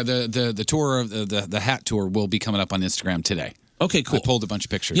 Yeah, the tour of the hat tour will be coming up on Instagram today. Okay, cool. I pulled a bunch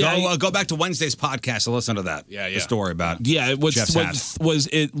of pictures. Yeah, go back to Wednesday's podcast and listen to that. The story about it was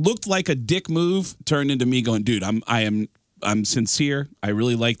it looked like a dick move turned into me going, dude, I'm sincere. I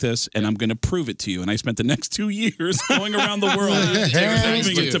really like this, and I'm going to prove it to you. And I spent the next 2 years going around the world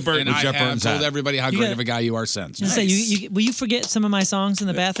proving it to Burton. And I have told everybody how great of a guy you are since. Will you forget some of my songs in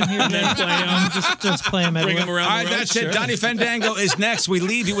the bathroom here and then play them? Just play them everywhere. All right, that's it. Donnie Fandango is next. We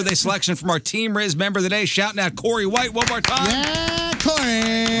leave you with a selection from our Team Riz member of the day, shouting out Corey White one more time. Yeah,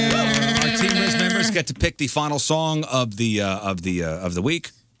 Corey. Our Team Riz members get to pick the final song of the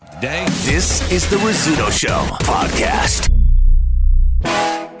week. Day. This is the Rizzuto Show podcast.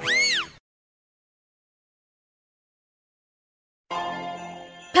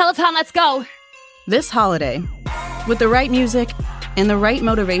 Peloton, let's go. This holiday, with the right music and the right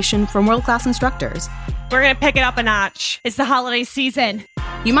motivation from world-class instructors, we're going to pick it up a notch. It's the holiday season.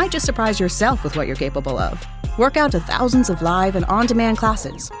 You might just surprise yourself with what you're capable of. Work out to thousands of live and on-demand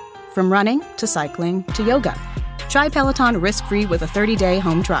classes, from running to cycling to yoga. Try Peloton risk-free with a 30-day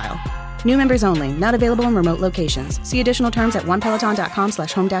home trial. New members only, not available in remote locations. See additional terms at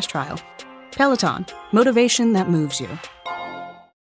onepeloton.com/home-trial. Peloton, motivation that moves you.